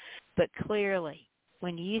come. But clearly,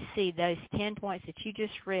 when you see those 10 points that you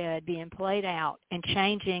just read being played out and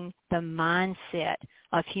changing the mindset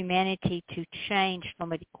of humanity to change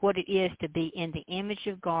from what it is to be in the image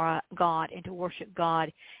of God and to worship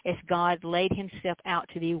God as God laid himself out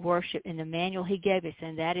to be worshipped in the manual he gave us,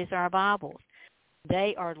 and that is our Bibles.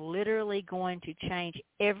 They are literally going to change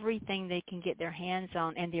everything they can get their hands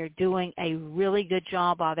on, and they're doing a really good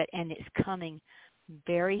job of it, and it's coming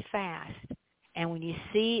very fast. And when you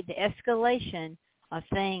see the escalation of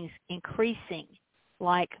things increasing,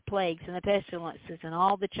 like plagues and the pestilences and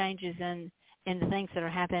all the changes in the things that are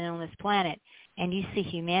happening on this planet, and you see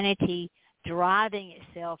humanity driving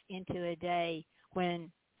itself into a day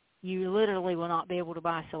when you literally will not be able to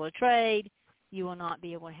buy, sell, or trade, you will not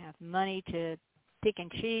be able to have money to pick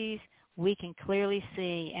and choose, we can clearly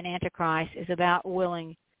see an Antichrist is about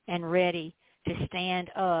willing and ready to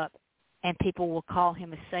stand up, and people will call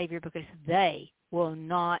him a savior because they will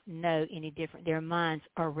not know any different. Their minds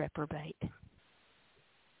are reprobate.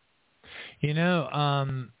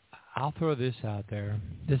 I'll throw this out there.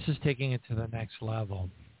 This is taking it to the next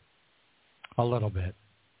level a little bit.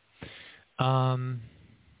 So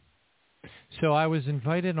I was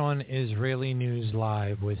invited on Israeli News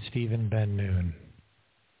Live with Stephen Ben-Noon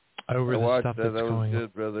over the stuff that's going on. That was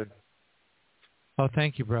good, brother. Oh,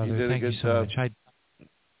 thank you, brother. You did thank a good you so job. much.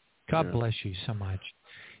 God bless you so much.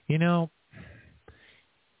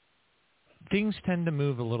 Things tend to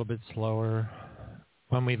move a little bit slower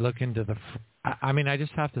when we look into I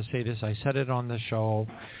just have to say this. I said it on the show.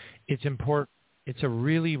 It's important. It's a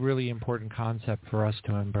really, really important concept for us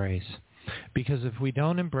to embrace. Because if we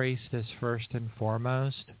don't embrace this first and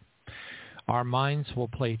foremost, our minds will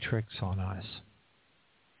play tricks on us.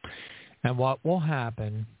 And what will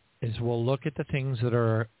happen is we'll look at the things that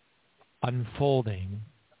are unfolding,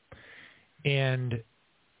 and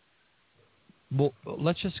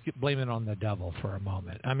let's just blame it on the devil for a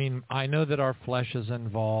moment. I know that our flesh is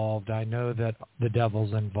involved. I know that the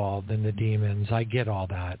devil's involved and the demons. I get all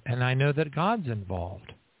that. And I know that God's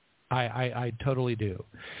involved. I totally do.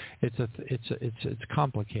 It's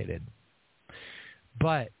complicated.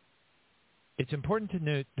 But it's important to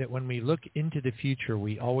note that when we look into the future,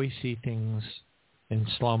 we always see things in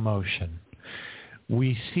slow motion.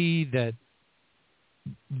 We see that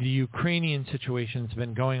the Ukrainian situation has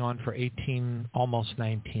been going on for 18, almost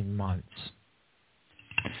 19 months.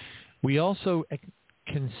 We also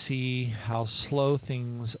can see how slow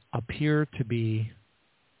things appear to be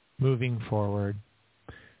moving forward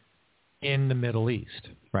in the Middle East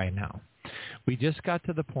right now. We just got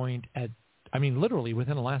to the point literally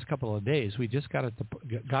within the last couple of days, we just got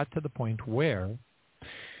to the point where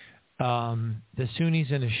the Sunnis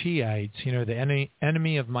and the Shiites, the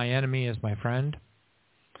enemy of my enemy is my friend.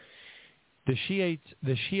 The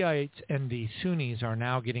Shiites and the Sunnis are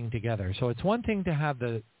now getting together. So it's one thing to have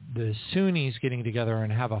the Sunnis getting together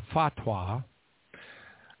and have a fatwa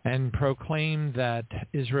and proclaim that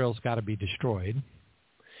Israel's got to be destroyed.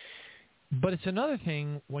 But it's another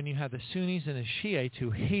thing when you have the Sunnis and the Shiites who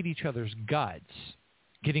hate each other's guts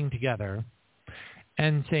getting together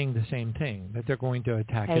and saying the same thing, that they're going to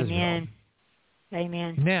attack Israel.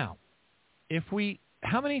 Amen. Now,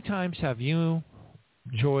 how many times have you,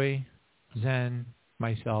 Joy, Zen,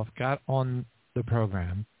 myself, got on the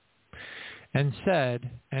program and said,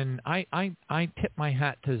 and I tip my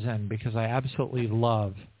hat to Zen because I absolutely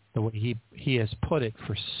love the way he has put it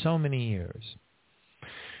for so many years,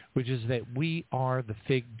 which is that we are the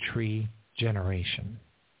fig tree generation.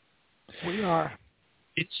 We are.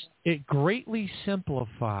 It greatly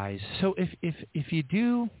simplifies. So if you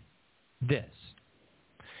do this,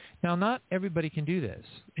 now not everybody can do this.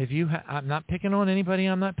 I'm not picking on anybody.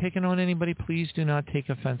 I'm not picking on anybody. Please do not take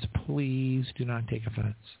offense. Please do not take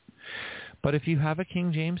offense. But if you have a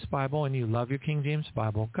King James Bible and you love your King James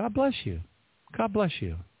Bible, God bless you. God bless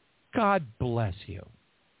you. God bless you.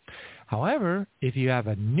 However, if you have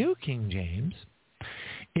a New King James,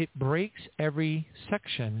 it breaks every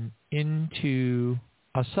section into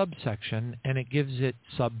a subsection and it gives it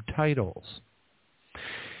subtitles.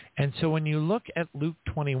 And so when you look at Luke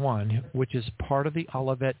 21, which is part of the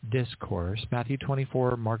Olivet Discourse, Matthew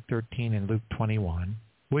 24, Mark 13, and Luke 21,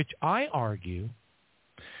 which I argue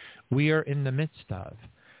we are in the midst of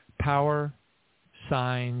power,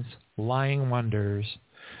 signs, lying wonders.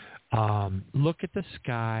 Look at the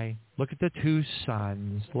sky, look at the two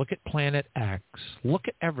suns, look at Planet X, look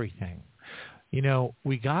at everything.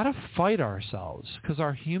 We got to fight ourselves because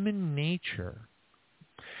our human nature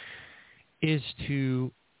is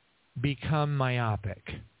to become myopic.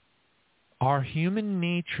 Our human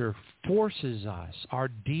nature forces us, our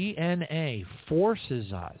DNA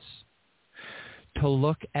forces us to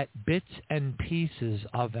look at bits and pieces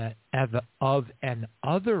of an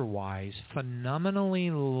otherwise phenomenally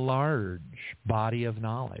large body of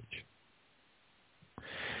knowledge.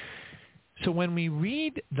 So when we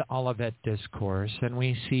read the Olivet Discourse and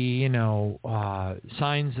we see,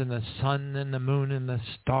 signs in the sun and the moon and the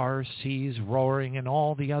stars, seas roaring and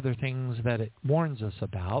all the other things that it warns us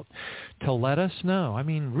about to let us know. I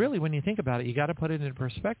mean, really, when you think about it, you got to put it in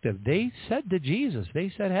perspective. They said to Jesus,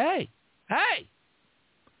 they said, hey,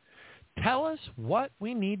 tell us what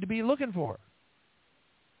we need to be looking for.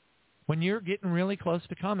 When you're getting really close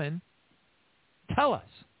to coming, tell us.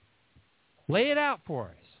 Lay it out for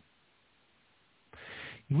us.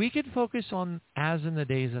 We could focus on as in the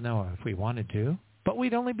days of Noah if we wanted to, but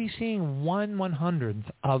we'd only be seeing 1/100th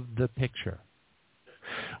of the picture.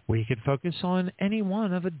 We could focus on any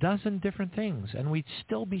one of a dozen different things, and we'd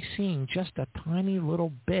still be seeing just a tiny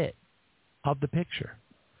little bit of the picture.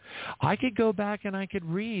 I could go back and I could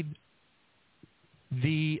read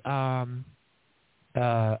the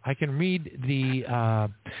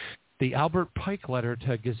Albert Pike letter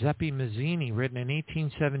to Giuseppe Mazzini, written in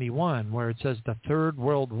 1871, where it says the Third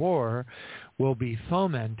World War will be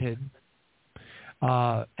fomented.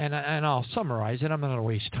 And I'll summarize it. I'm not going to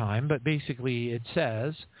waste time, but basically it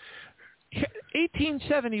says,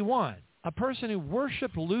 1871, a person who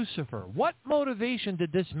worshipped Lucifer. What motivation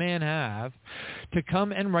did this man have to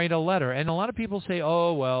come and write a letter? And a lot of people say,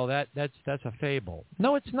 oh, well, that's a fable.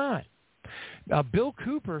 No, it's not. Bill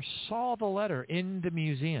Cooper saw the letter in the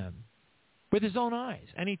museum with his own eyes,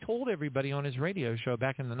 and he told everybody on his radio show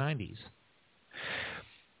back in the 90s.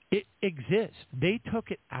 It exists. They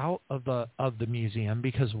took it out of the museum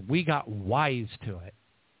because we got wise to it.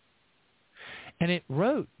 And it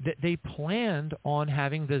wrote that they planned on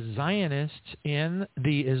having the Zionists in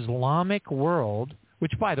the Islamic world,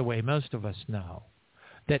 which, by the way, most of us know,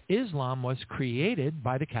 that Islam was created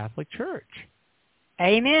by the Catholic Church.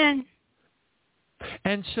 Amen.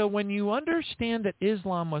 And so when you understand that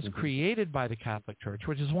Islam was created by the Catholic Church,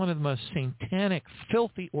 which is one of the most satanic,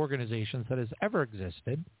 filthy organizations that has ever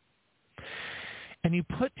existed, And you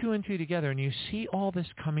put two and two together, and you see all this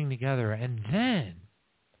coming together, and then,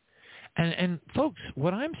 and folks,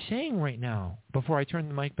 what I'm saying right now, before I turn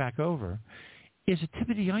the mic back over, is a tip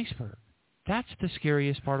of the iceberg. That's the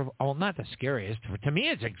scariest part of, well, not the scariest. To me,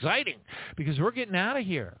 it's exciting because we're getting out of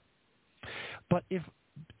here. But if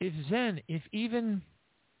even,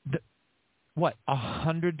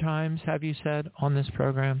 100 times have you said on this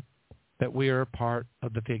program that we are a part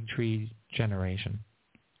of the fig tree generation?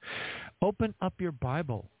 Open up your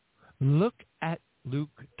Bible. Look at Luke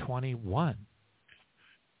 21.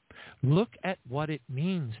 Look at what it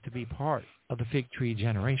means to be part of the fig tree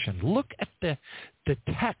generation. Look at the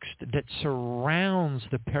text that surrounds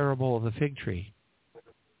the parable of the fig tree.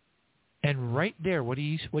 And right there, what do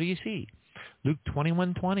you see? Luke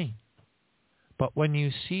 21:20. But when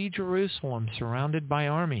you see Jerusalem surrounded by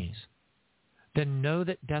armies, then know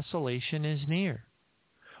that desolation is near.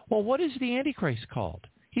 Well, what is the Antichrist called?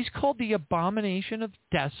 He's called the abomination of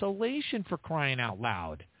desolation, for crying out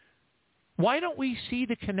loud. Why don't we see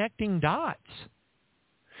the connecting dots?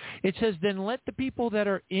 It says, then let the people that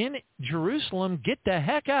are in Jerusalem get the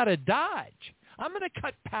heck out of Dodge. I'm going to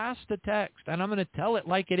cut past the text, and I'm going to tell it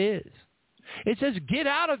like it is. It says, get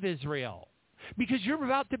out of Israel, because you're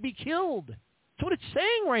about to be killed. That's what it's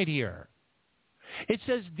saying right here. It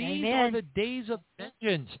says, these Amen. are the days of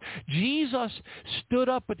vengeance. Jesus stood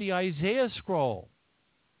up with the Isaiah scroll.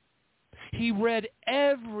 He read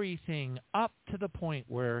everything up to the point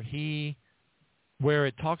where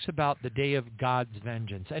it talks about the day of God's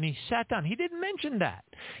vengeance. And he sat down. He didn't mention that.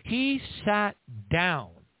 He sat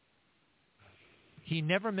down. He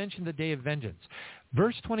never mentioned the day of vengeance.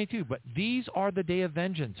 Verse 22, but these are the day of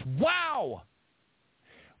vengeance. Wow!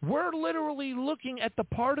 We're literally looking at the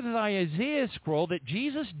part of the Isaiah scroll that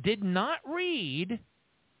Jesus did not read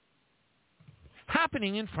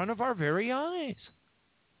happening in front of our very eyes.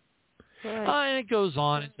 And it goes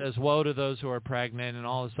on. It says, woe to those who are pregnant and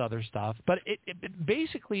all this other stuff. But it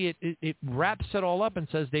basically wraps it all up and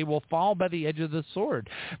says they will fall by the edge of the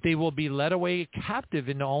sword. They will be led away captive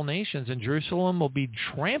into all nations, and Jerusalem will be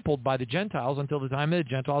trampled by the Gentiles until the time of the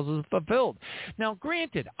Gentiles is fulfilled. Now,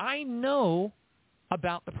 granted, I know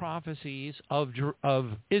about the prophecies of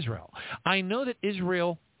Israel. I know that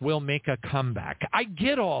Israel will make a comeback. I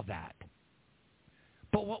get all that.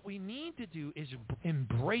 But what we need to do is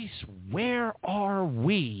embrace where are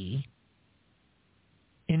we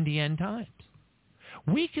in the end times.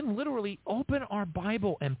 We can literally open our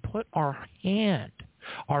Bible and put our hand,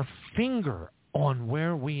 our finger on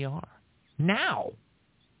where we are now.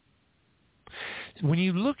 When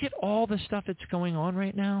you look at all the stuff that's going on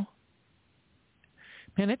right now,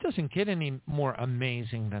 man, it doesn't get any more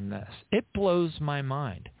amazing than this. It blows my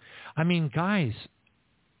mind. I mean, guys,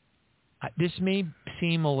 this may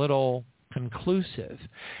seem a little conclusive,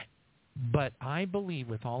 but I believe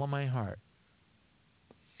with all of my heart,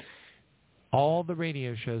 all the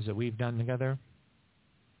radio shows that we've done together,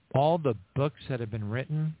 all the books that have been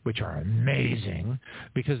written, which are amazing,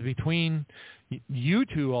 because between you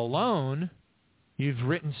two alone, you've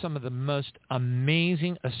written some of the most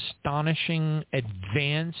amazing, astonishing,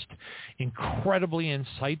 advanced, incredibly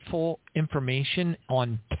insightful information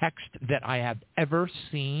on text that I have ever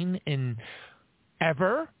seen in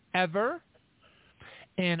ever.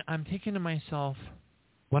 And I'm thinking to myself,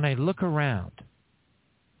 when I look around,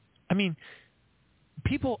 I mean,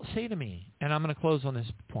 people say to me, and I'm going to close on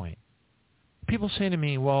this point, people say to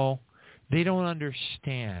me, well, they don't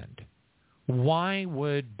understand. Why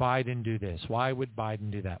would Biden do this? Why would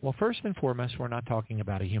Biden do that? Well, first and foremost, we're not talking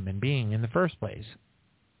about a human being in the first place.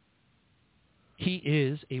 He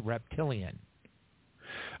is a reptilian.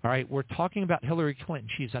 All right, we're talking about Hillary Clinton.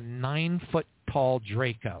 She's a 9-foot-tall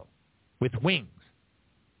Draco with wings.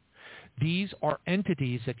 These are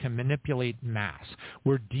entities that can manipulate mass.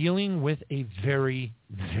 We're dealing with a very,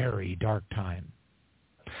 very dark time.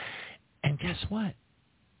 And guess what?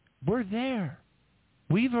 We're there.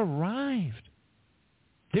 We've arrived.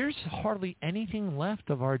 There's hardly anything left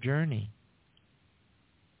of our journey.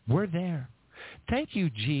 We're there. Thank you,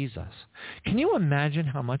 Jesus. Can you imagine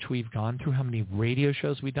how much we've gone through, how many radio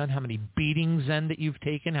shows we've done, how many beatings then that you've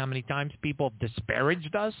taken, how many times people have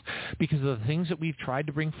disparaged us because of the things that we've tried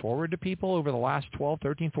to bring forward to people over the last 12,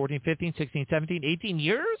 13, 14, 15, 16, 17, 18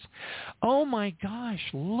 years? Oh my gosh,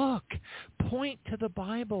 look. Point to the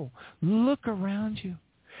Bible. Look around you.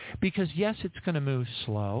 Because yes, it's going to move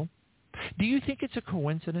slow. Do you think it's a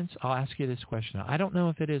coincidence? I'll ask you this question. I don't know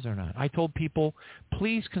if it is or not. I told people,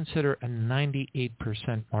 please consider a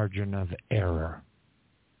 98% margin of error.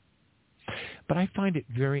 But I find it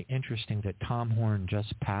very interesting that Tom Horn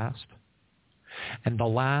just passed. And the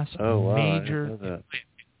last major...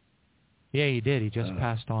 Yeah, he did. He just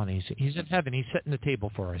passed on. He's in heaven. He's setting the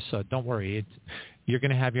table for us, so don't worry. You're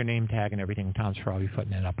going to have your name tag and everything. Tom's probably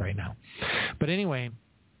putting it up right now. But anyway,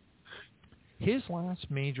 his last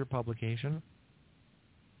major publication,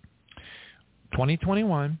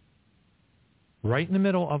 2021, right in the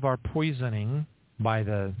middle of our poisoning by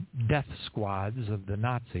the death squads of the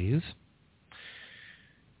Nazis,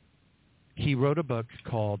 he wrote a book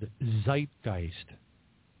called Zeitgeist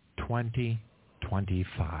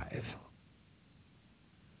 2025.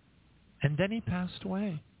 And then he passed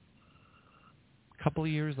away a couple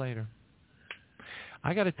of years later.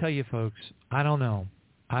 I got to tell you, folks, I don't know.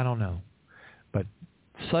 But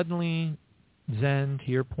suddenly, Zen,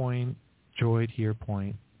 to your point, Joy, to your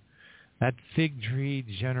point, that fig tree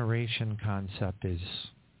generation concept is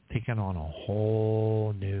taking on a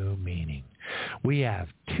whole new meaning. We have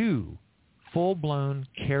 2 full-blown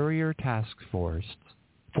carrier task forces,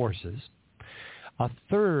 a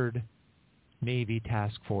 3rd Navy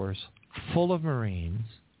task force full of Marines.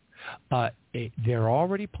 They're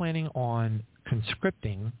already planning on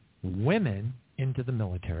conscripting women into the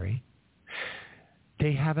military.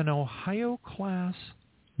 They have an Ohio-class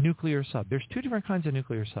nuclear sub. There's 2 different kinds of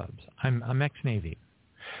nuclear subs. I'm ex-Navy.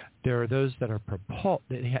 There are those that are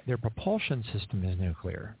their propulsion system is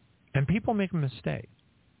nuclear. And people make a mistake.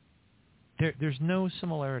 There's no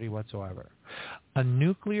similarity whatsoever. A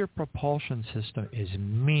nuclear propulsion system is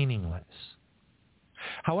meaningless.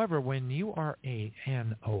 However, when you are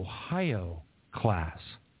an Ohio-class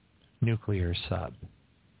nuclear sub,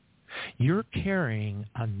 you're carrying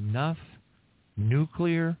enough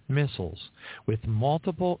nuclear missiles with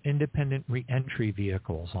multiple independent reentry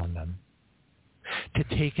vehicles on them to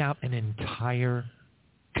take out an entire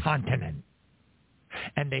continent.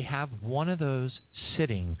 And they have one of those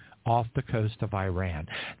sitting off the coast of Iran.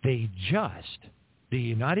 The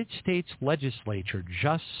United States legislature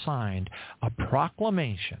just signed a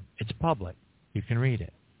proclamation, it's public, you can read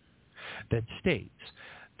it, that states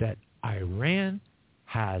that Iran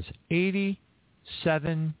has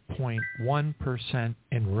 87.1%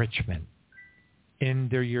 enrichment in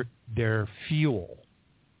their fuel.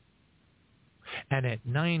 And at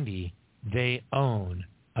 90, they own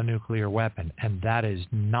a nuclear weapon, and that is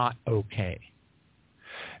not okay.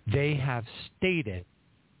 They have stated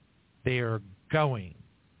they are going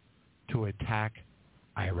to attack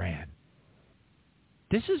Iran.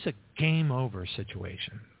 This is a game over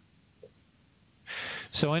situation.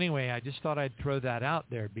 So anyway, I just thought I'd throw that out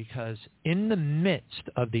there because in the midst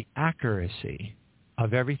of the accuracy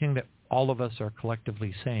of everything that all of us are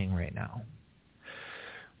collectively saying right now,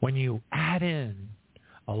 when you add in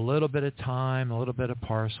a little bit of thyme, a little bit of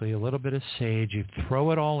parsley, a little bit of sage, you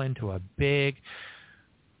throw it all into a big,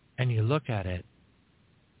 and you look at it,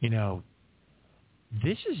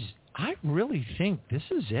 I really think this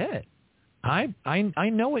is it. I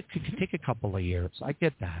know it could take a couple of years. I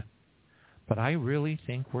get that. But I really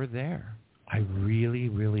think we're there. I really,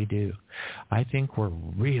 really do. I think we're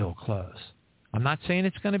real close. I'm not saying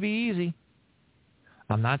it's going to be easy.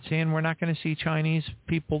 I'm not saying we're not going to see Chinese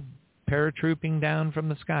people paratrooping down from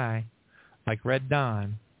the sky like Red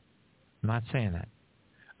Dawn. I'm not saying that.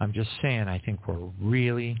 I'm just saying I think we're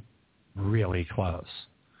really, really close.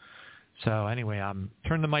 So anyway,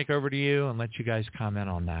 turn the mic over to you and let you guys comment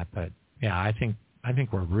on that. But yeah, I think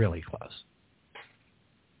we're really close.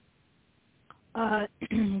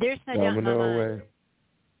 There's no doubt in my mind. Way.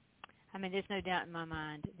 There's no doubt in my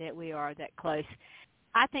mind that we are that close.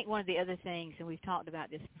 I think one of the other things, and we've talked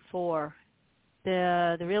about this before,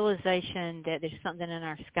 the realization that there's something in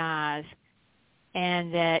our skies,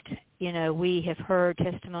 and that we have heard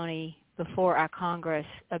testimony before our Congress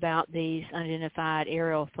about these unidentified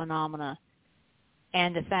aerial phenomena,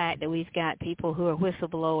 and the fact that we've got people who are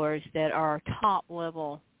whistleblowers that are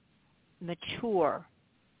top-level, mature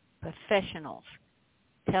professionals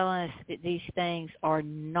telling us that these things are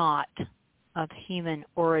not of human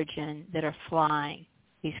origin that are flying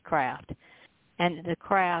these craft. And the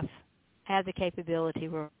craft have the capability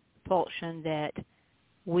of propulsion that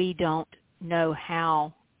we don't know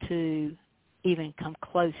how to even come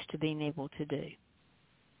close to being able to do.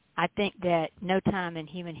 I think that no time in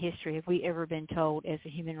human history have we ever been told as a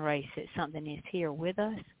human race that something is here with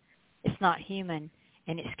us. It's not human,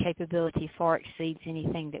 and its capability far exceeds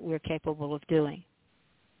anything that we're capable of doing.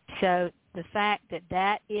 So the fact that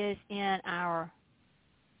that is in our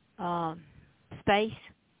space,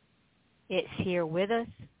 it's here with us,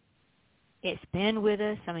 it's been with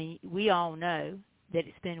us. We all know that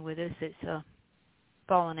it's been with us. It's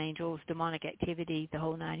fallen angels, demonic activity, the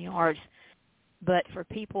whole 9 yards. But for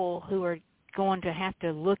people who are going to have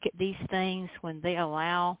to look at these things when they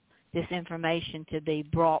allow this information to be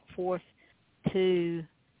brought forth to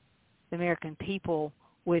the American people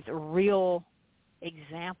with real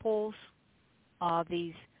examples of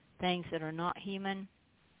these things that are not human,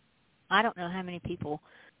 I don't know how many people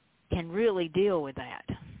can really deal with that.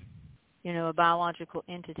 You know, a biological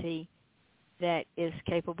entity that is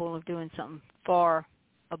capable of doing something far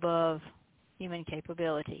above human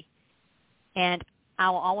capability. And I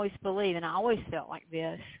will always believe, and I always felt like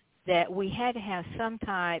this, that we had to have some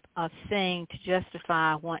type of thing to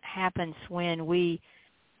justify what happens when we,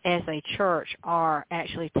 as a church, are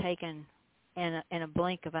actually taken in a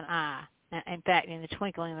blink of an eye. In fact, in the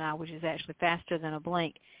twinkling of an eye, which is actually faster than a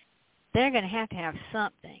blink. They're going to have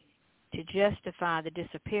something to justify the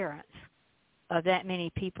disappearance of that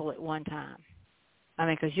many people at one time. I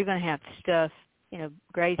mean, because you're going to have stuff, you know,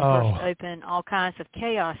 graves burst open, all kinds of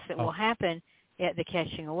chaos that will happen at the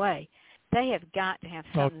catching away. They have got to have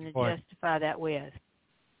something to justify that with.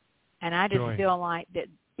 And I just Joye. feel like that,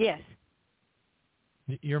 yes.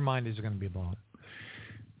 Your mind is going to be blown.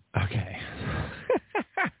 Okay.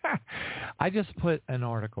 I just put an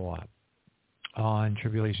article up on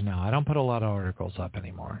Tribulation Now. I don't put a lot of articles up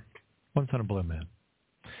anymore. Once in a blue moon.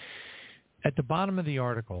 At the bottom of the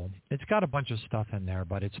article, it's got a bunch of stuff in there,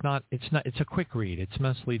 but it's a quick read. It's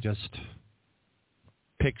mostly just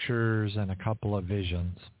pictures and a couple of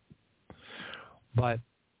visions. But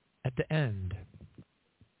at the end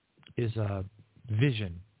is a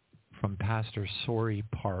vision from Pastor Sori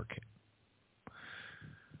Park.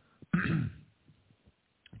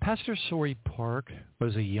 Pastor Sori Park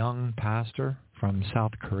was a young pastor from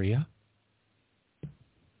South Korea.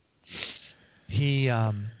 He,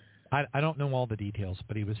 I don't know all the details,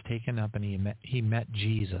 but he was taken up and he met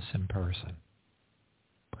Jesus in person.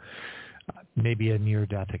 Maybe a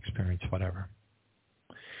near-death experience, whatever.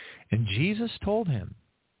 And Jesus told him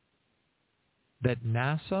that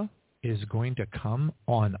NASA is going to come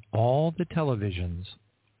on all the televisions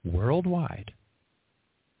worldwide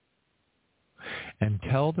and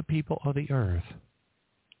tell the people of the earth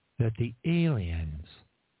that the aliens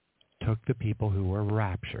took the people who were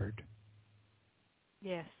raptured.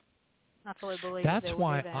 Yes. I fully believe That's that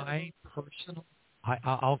why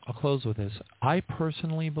I'll close with this. I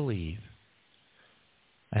personally believe,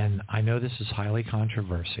 and I know this is highly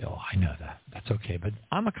controversial. I know that. That's okay. But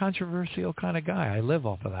I'm a controversial kind of guy. I live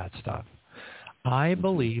off of that stuff. I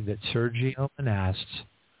believe that Sergio Manast's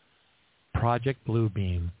Project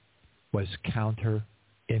Bluebeam was counterintelligence.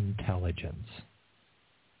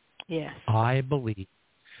 Yes. I believe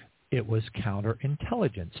it was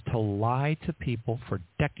counterintelligence to lie to people for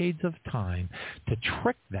decades of time, to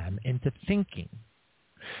trick them into thinking.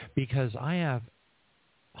 Because I have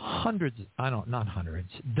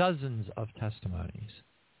dozens of testimonies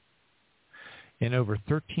in over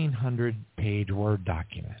 1,300-page Word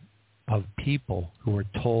document of people who were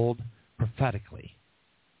told prophetically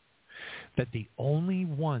that the only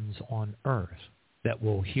ones on earth that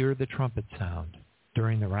will hear the trumpet sound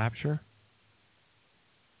during the rapture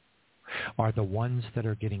are the ones that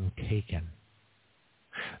are getting taken.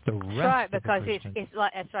 The rest right, of the because Christians, it's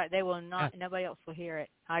like that's right. They will not. Nobody else will hear it.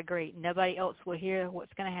 I agree. Nobody else will hear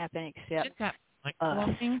what's going to happen except isn't that us.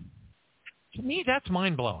 To me, that's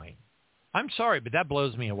mind blowing. I'm sorry, but that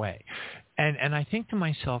blows me away. And I think to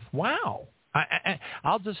myself, wow.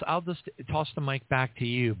 I'll just toss the mic back to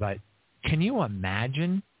you. But can you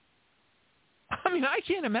imagine? I mean, I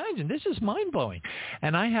can't imagine. This is mind blowing.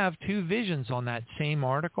 And I have two visions on that same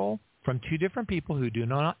article from two different people who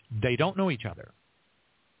don't know each other.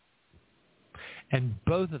 And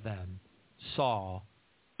both of them saw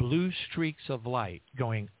blue streaks of light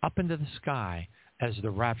going up into the sky as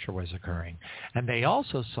the rapture was occurring. And they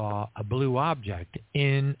also saw a blue object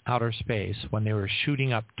in outer space when they were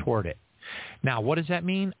shooting up toward it. Now, what does that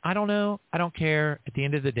mean? I don't know. I don't care. At the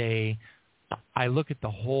end of the day, I look at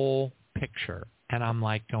the whole picture and I'm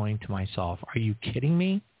like going to myself, are you kidding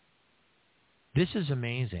me? This is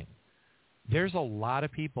amazing. There's a lot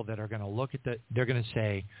of people that are going to look at they're going to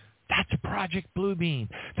say, that's Project Bluebeam.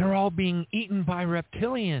 They're all being eaten by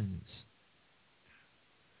reptilians.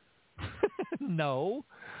 No,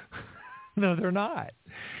 they're not.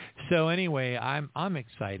 So anyway, I'm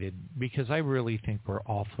excited because I really think we're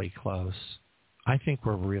awfully close. I'm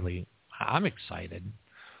excited.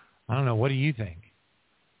 I don't know. What do you think?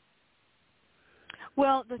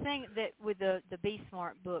 Well, the thing that with the Be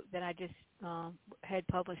Smart book that I just had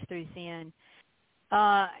published through Zen,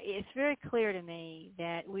 it's very clear to me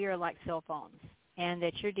that we are like cell phones and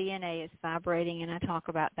that your DNA is vibrating, and I talk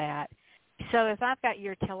about that. So if I've got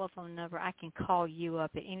your telephone number, I can call you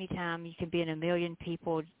up at any time. You can be in a million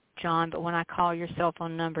people, John, but when I call your cell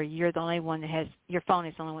phone number, you're the only one that has – your phone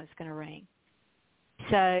is the only one that's going to ring.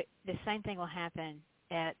 So the same thing will happen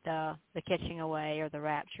at the catching away or the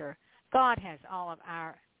rapture. God has all of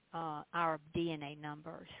our DNA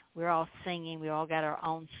numbers. We're all singing. We all got our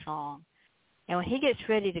own song. And when he gets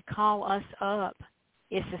ready to call us up,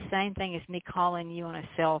 it's the same thing as me calling you on a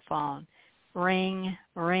cell phone. Ring,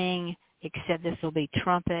 ring, except this will be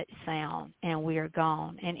trumpet sound, and we are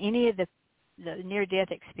gone. And any of the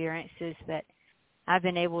near-death experiences that I've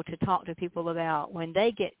been able to talk to people about, when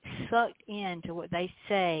they get sucked into what they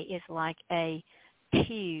say is like a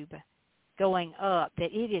tube going up,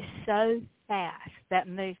 that it is so fast, that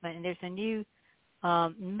movement. And there's a new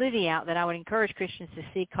movie out that I would encourage Christians to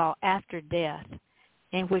see called After Death,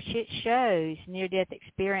 in which it shows near-death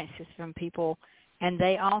experiences from people, and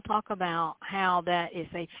they all talk about how that is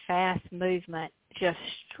a fast movement, just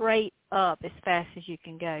straight up as fast as you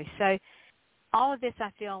can go. So all of this,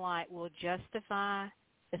 I feel like, will justify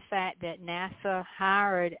the fact that NASA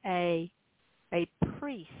hired a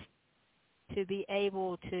priest to be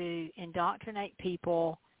able to indoctrinate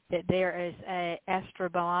people that there is an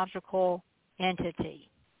astrobiological entity.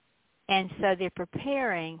 And so they're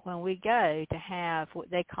preparing, when we go, to have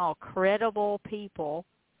what they call credible people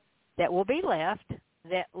that will be left,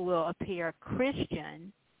 that will appear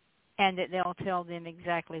Christian, and that they'll tell them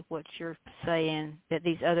exactly what you're saying that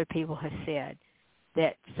these other people have said,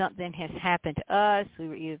 that something has happened to us, we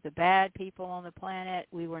were either the bad people on the planet,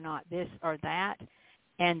 we were not this or that,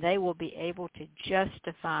 and they will be able to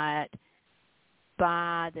justify it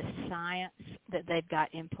by the science that they've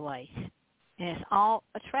got in place. And it's all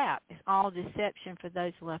a trap. It's all deception for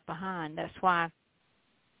those left behind. That's why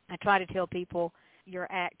I try to tell people, your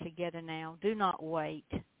act together now. Do not wait.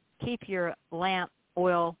 Keep your lamp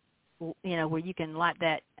oil, where you can light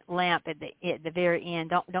that lamp at the very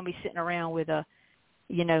end. Don't be sitting around with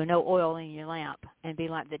no oil in your lamp, and be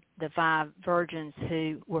like the 5 virgins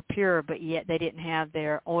who were pure, but yet they didn't have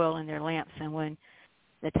their oil in their lamps. And when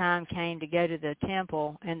the time came to go to the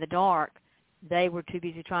temple in the dark, they were too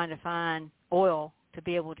busy trying to find oil to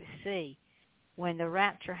be able to see. When the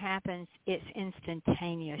rapture happens, it's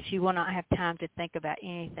instantaneous. You will not have time to think about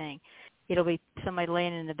anything. It'll be somebody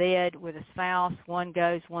laying in the bed with a spouse. One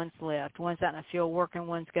goes, one's left. One's out in the field working,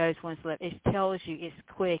 one goes, one's left. It tells you it's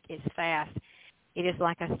quick, it's fast. It is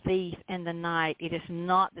like a thief in the night. It is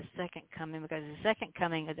not the second coming, because the second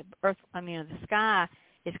coming of the sky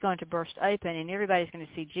is going to burst open, and everybody's going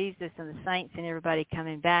to see Jesus and the saints and everybody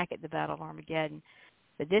coming back at the Battle of Armageddon.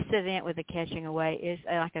 But this event with the catching away is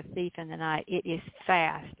like a thief in the night. It is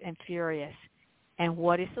fast and furious. And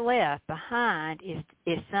what is left behind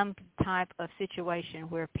is some type of situation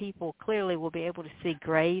where people clearly will be able to see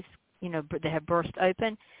graves, that have burst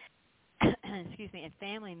open, and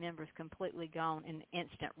family members completely gone in an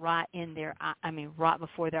instant, right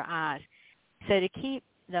before their eyes. So to keep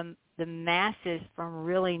the masses from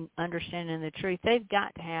really understanding the truth, they've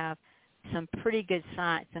got to have some pretty good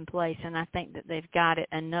science in place, and I think that they've got it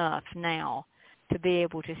enough now to be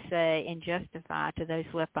able to say and justify to those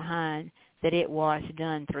left behind that it was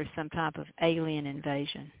done through some type of alien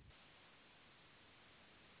invasion.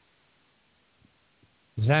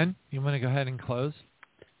 Zen, you want to go ahead and close?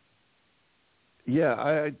 Yeah,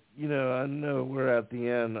 I know we're at the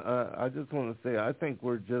end. I just want to say I think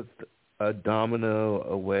we're just a domino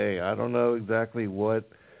away. I don't know exactly what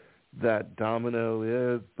that domino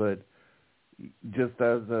is, but just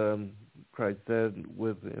as Christ said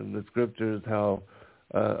in the scriptures, how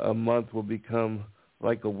a month will become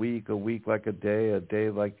like a week like a day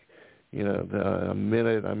like a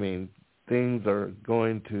minute. I mean, things are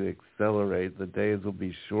going to accelerate. The days will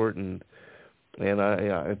be shortened, and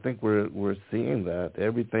I think we're seeing that.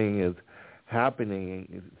 Everything is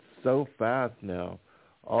happening so fast now.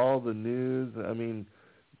 All the news. I mean,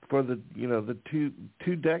 for the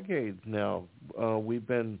two decades now, we've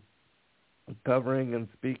been covering and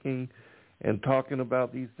speaking and talking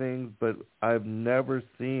about these things, but I've never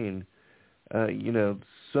seen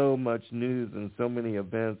so much news and so many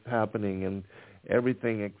events happening and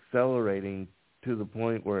everything accelerating to the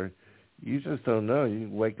point where you just don't know. You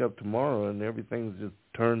wake up tomorrow and everything's just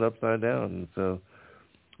turned upside down. And so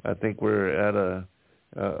I think we're at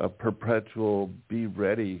a perpetual be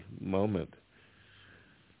ready moment.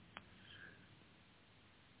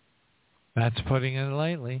 That's putting it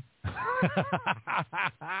lightly.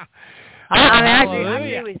 I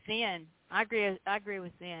agree with Zen. I agree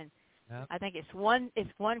with Zen. Yep. I think it's one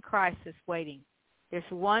crisis waiting. There's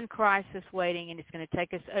one crisis waiting, and it's going to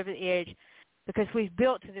take us over the edge because we've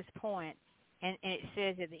built to this point, and it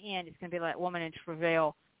says at the end it's going to be like woman in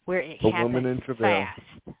travail, where it happens fast,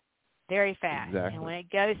 very fast. Exactly. And when it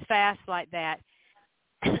goes fast like that,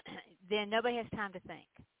 then nobody has time to think.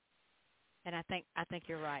 And I think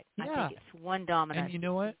you're right. Yeah. I think it's one domino. And you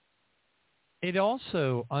know what? It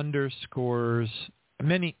also underscores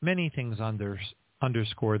many things.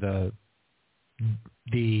 Underscore the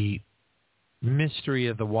mystery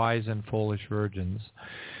of the wise and foolish virgins.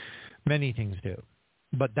 Many things do,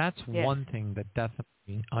 but that's one thing that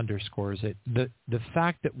definitely underscores it. The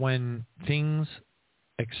fact that when things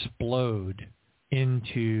explode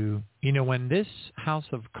into, when this house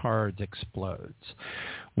of cards explodes,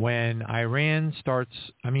 when Iran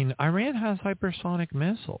has hypersonic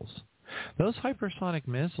missiles. Those hypersonic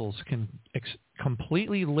missiles can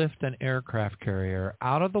completely lift an aircraft carrier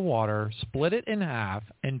out of the water, split it in half,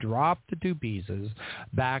 and drop the two pieces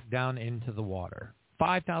back down into the water.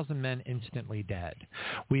 5,000 men instantly dead.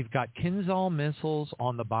 We've got Kinzhal missiles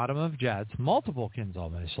on the bottom of jets, multiple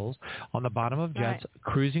Kinzhal missiles on the bottom of jets,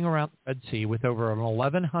 cruising around the Red Sea with over an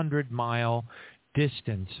 1,100-mile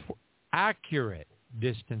distance, accurate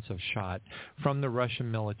distance of shot from the Russian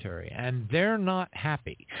military. And they're not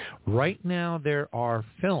happy. Right now there are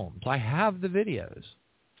films, I have the videos,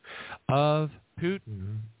 of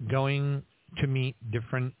Putin going to meet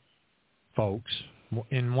different folks.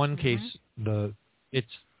 In one case, it's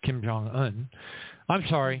Kim Jong-un. I'm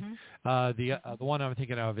sorry. The one I'm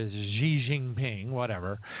thinking of is Xi Jinping,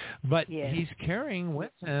 whatever. But he's carrying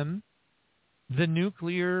with him the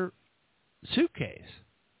nuclear suitcase.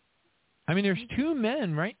 I mean, there's two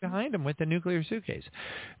men right behind him with the nuclear suitcase.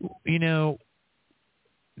 No,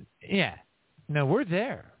 we're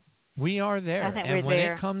there. We are there. I think and we're when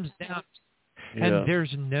there. it comes down, and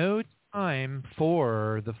there's no time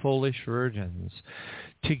for the foolish virgins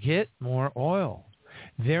to get more oil.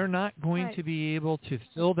 They're not going to be able to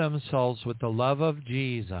fill themselves with the love of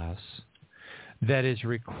Jesus that is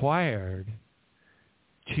required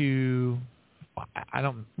to, I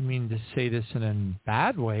don't mean to say this in a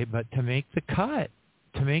bad way, but to make the cut.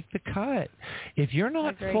 To make the cut. If you're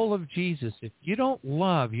not full of Jesus, if you don't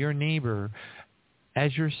love your neighbor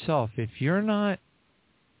as yourself, if you're not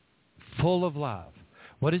full of love,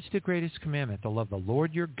 what is the greatest commandment? To love the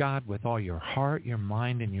Lord your God with all your heart, your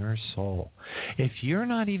mind, and your soul. If you're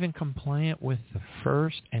not even compliant with the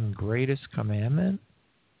first and greatest commandment,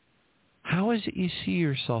 how is it you see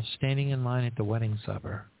yourself standing in line at the wedding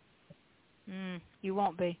supper? You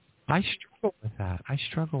won't be. I struggle with that.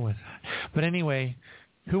 But anyway,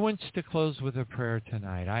 who wants to close with a prayer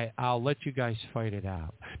tonight? I'll let you guys fight it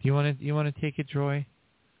out. You want to take it, Joy?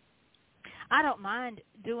 I don't mind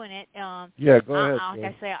doing it. Go ahead. Like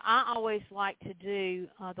I say, I always like to do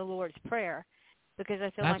the Lord's Prayer because I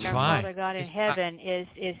feel That's like our fine. Father God in heaven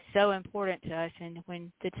is so important to us. And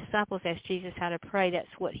when the disciples asked Jesus how to pray, that's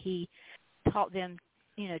what he taught them,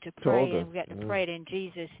 to pray, and we got to pray it in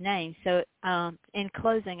Jesus' name. So in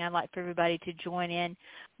closing, I'd like for everybody to join in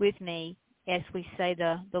with me as we say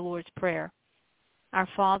the Lord's Prayer. Our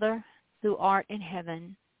Father, who art in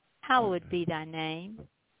heaven, hallowed be thy name.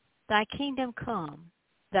 Thy kingdom come,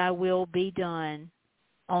 thy will be done,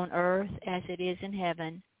 on earth as it is in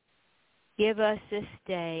heaven. Give us this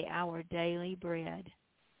day our daily bread,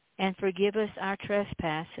 and forgive us our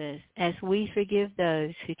trespasses, as we forgive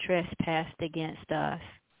those who trespass against us.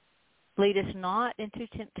 Lead us not into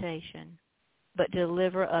temptation, but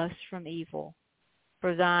deliver us from evil.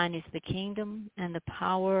 For thine is the kingdom, and the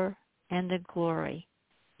power, and the glory.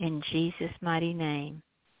 In Jesus' mighty name,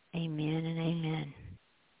 amen and amen.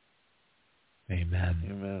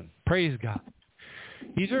 Amen. Praise God.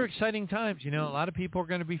 These are exciting times. A lot of people are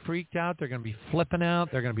going to be freaked out. They're going to be flipping out.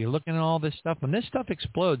 They're going to be looking at all this stuff. When this stuff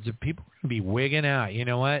explodes, people are going to be wigging out. You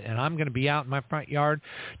know what? And I'm going to be out in my front yard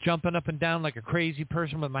jumping up and down like a crazy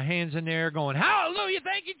person with my hands in the air going, hallelujah,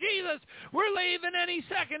 thank you, Jesus. We're leaving any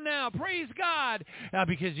second now. Praise God.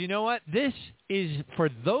 Because you know what? This is for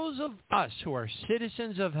those of us who are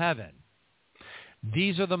citizens of heaven.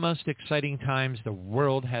 These are the most exciting times the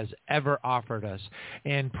world has ever offered us.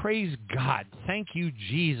 And praise God. Thank you,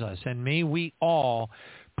 Jesus. And may we all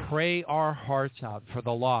pray our hearts out for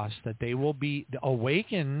the lost, that they will be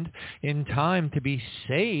awakened in time to be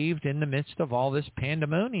saved in the midst of all this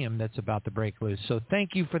pandemonium that's about to break loose. So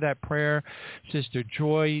thank you for that prayer, Sister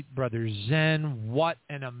Joy, Brother Zen. What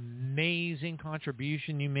an amazing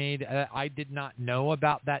contribution you made. I did not know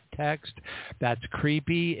about that text. That's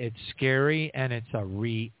creepy, it's scary, and it's a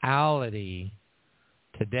reality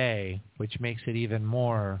today, which makes it even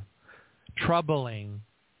more troubling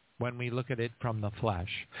when we look at it from the flesh.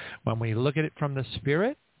 When we look at it from the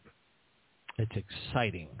spirit, it's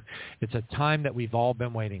exciting. It's a time that we've all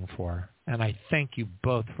been waiting for. And I thank you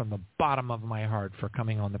both from the bottom of my heart for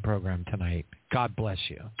coming on the program tonight. God bless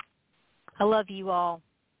you. I love you all.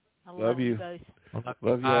 I love you both. Love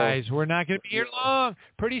you guys. all. We're not going to be here long.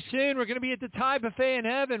 Pretty soon, we're going to be at the Thai buffet in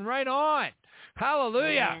heaven. Right on.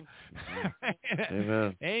 Hallelujah.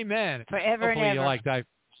 Amen. Amen. Forever Hopefully and ever. you like Thai.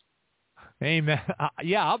 Amen.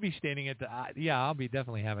 Yeah, I'll be standing at the. I'll be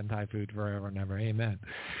definitely having Thai food forever and ever. Amen.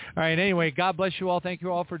 All right. Anyway, God bless you all. Thank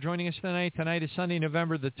you all for joining us tonight. Tonight is Sunday,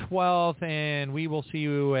 November the 12th, and we will see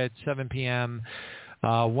you at 7 p.m.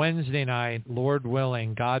 Wednesday night, Lord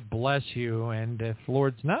willing. God bless you. And if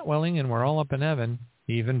Lord's not willing and we're all up in heaven,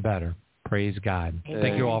 even better. Praise God. Amen.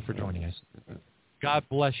 Thank you all for joining us. God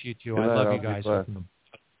bless you too. Good I night, love all. you guys.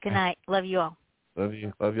 Good night. Love you all. Love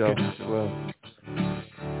you. Love y'all. Be well.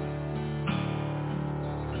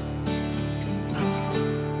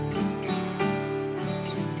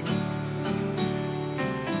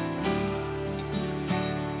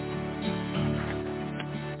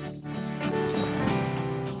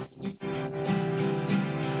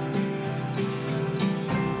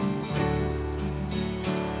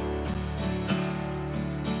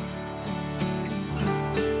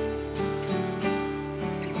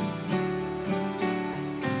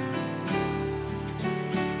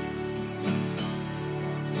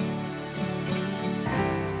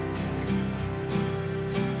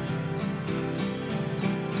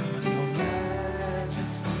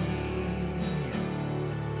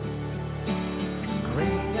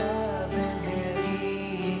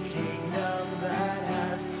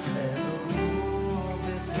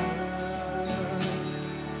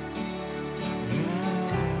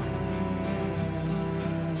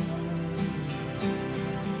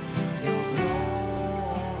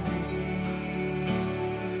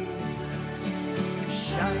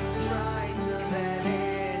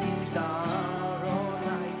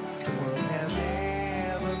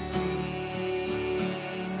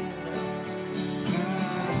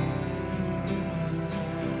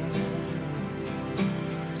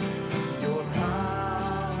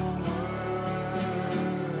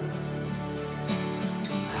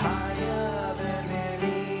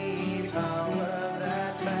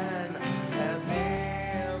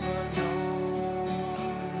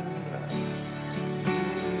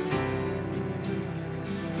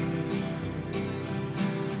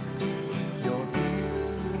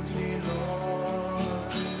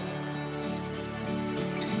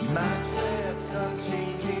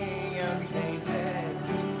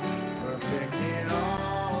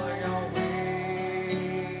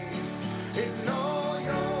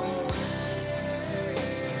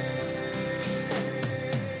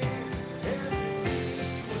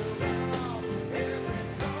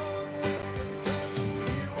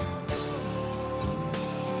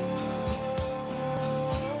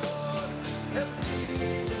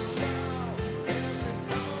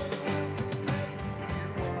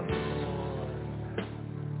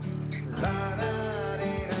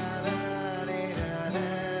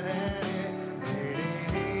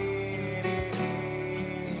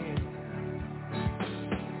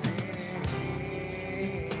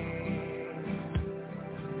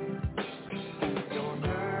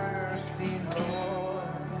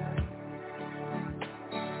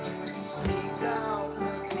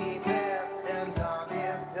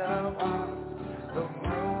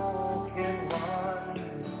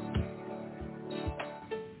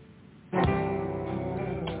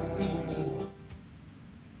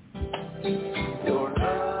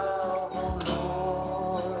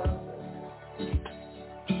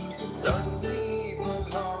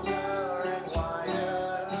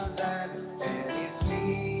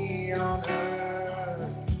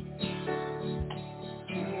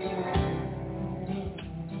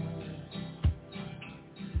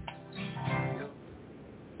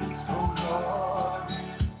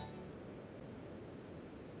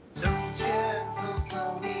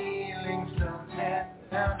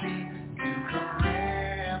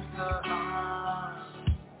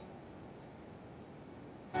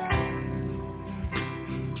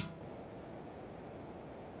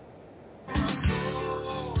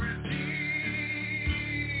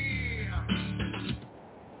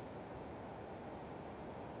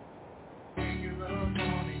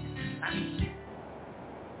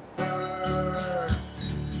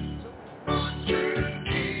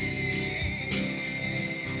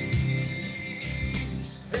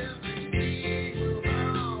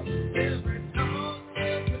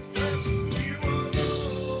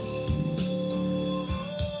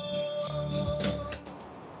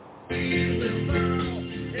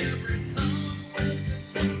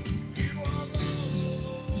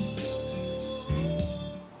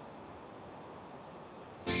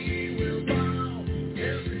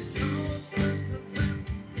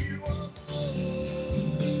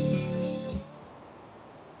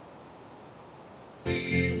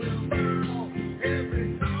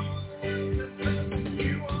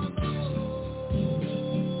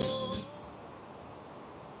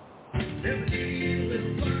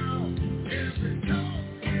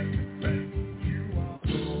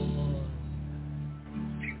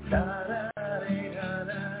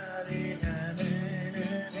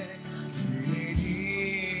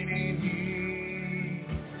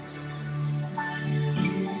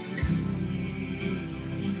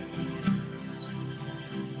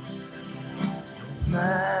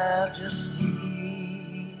 Majesty,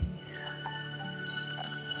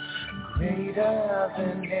 greater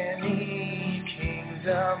than any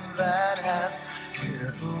kingdom that has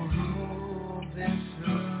ever ruled this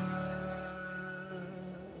earth.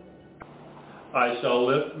 I shall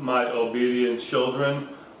lift my obedient children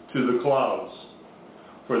to the clouds,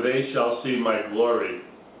 for they shall see my glory.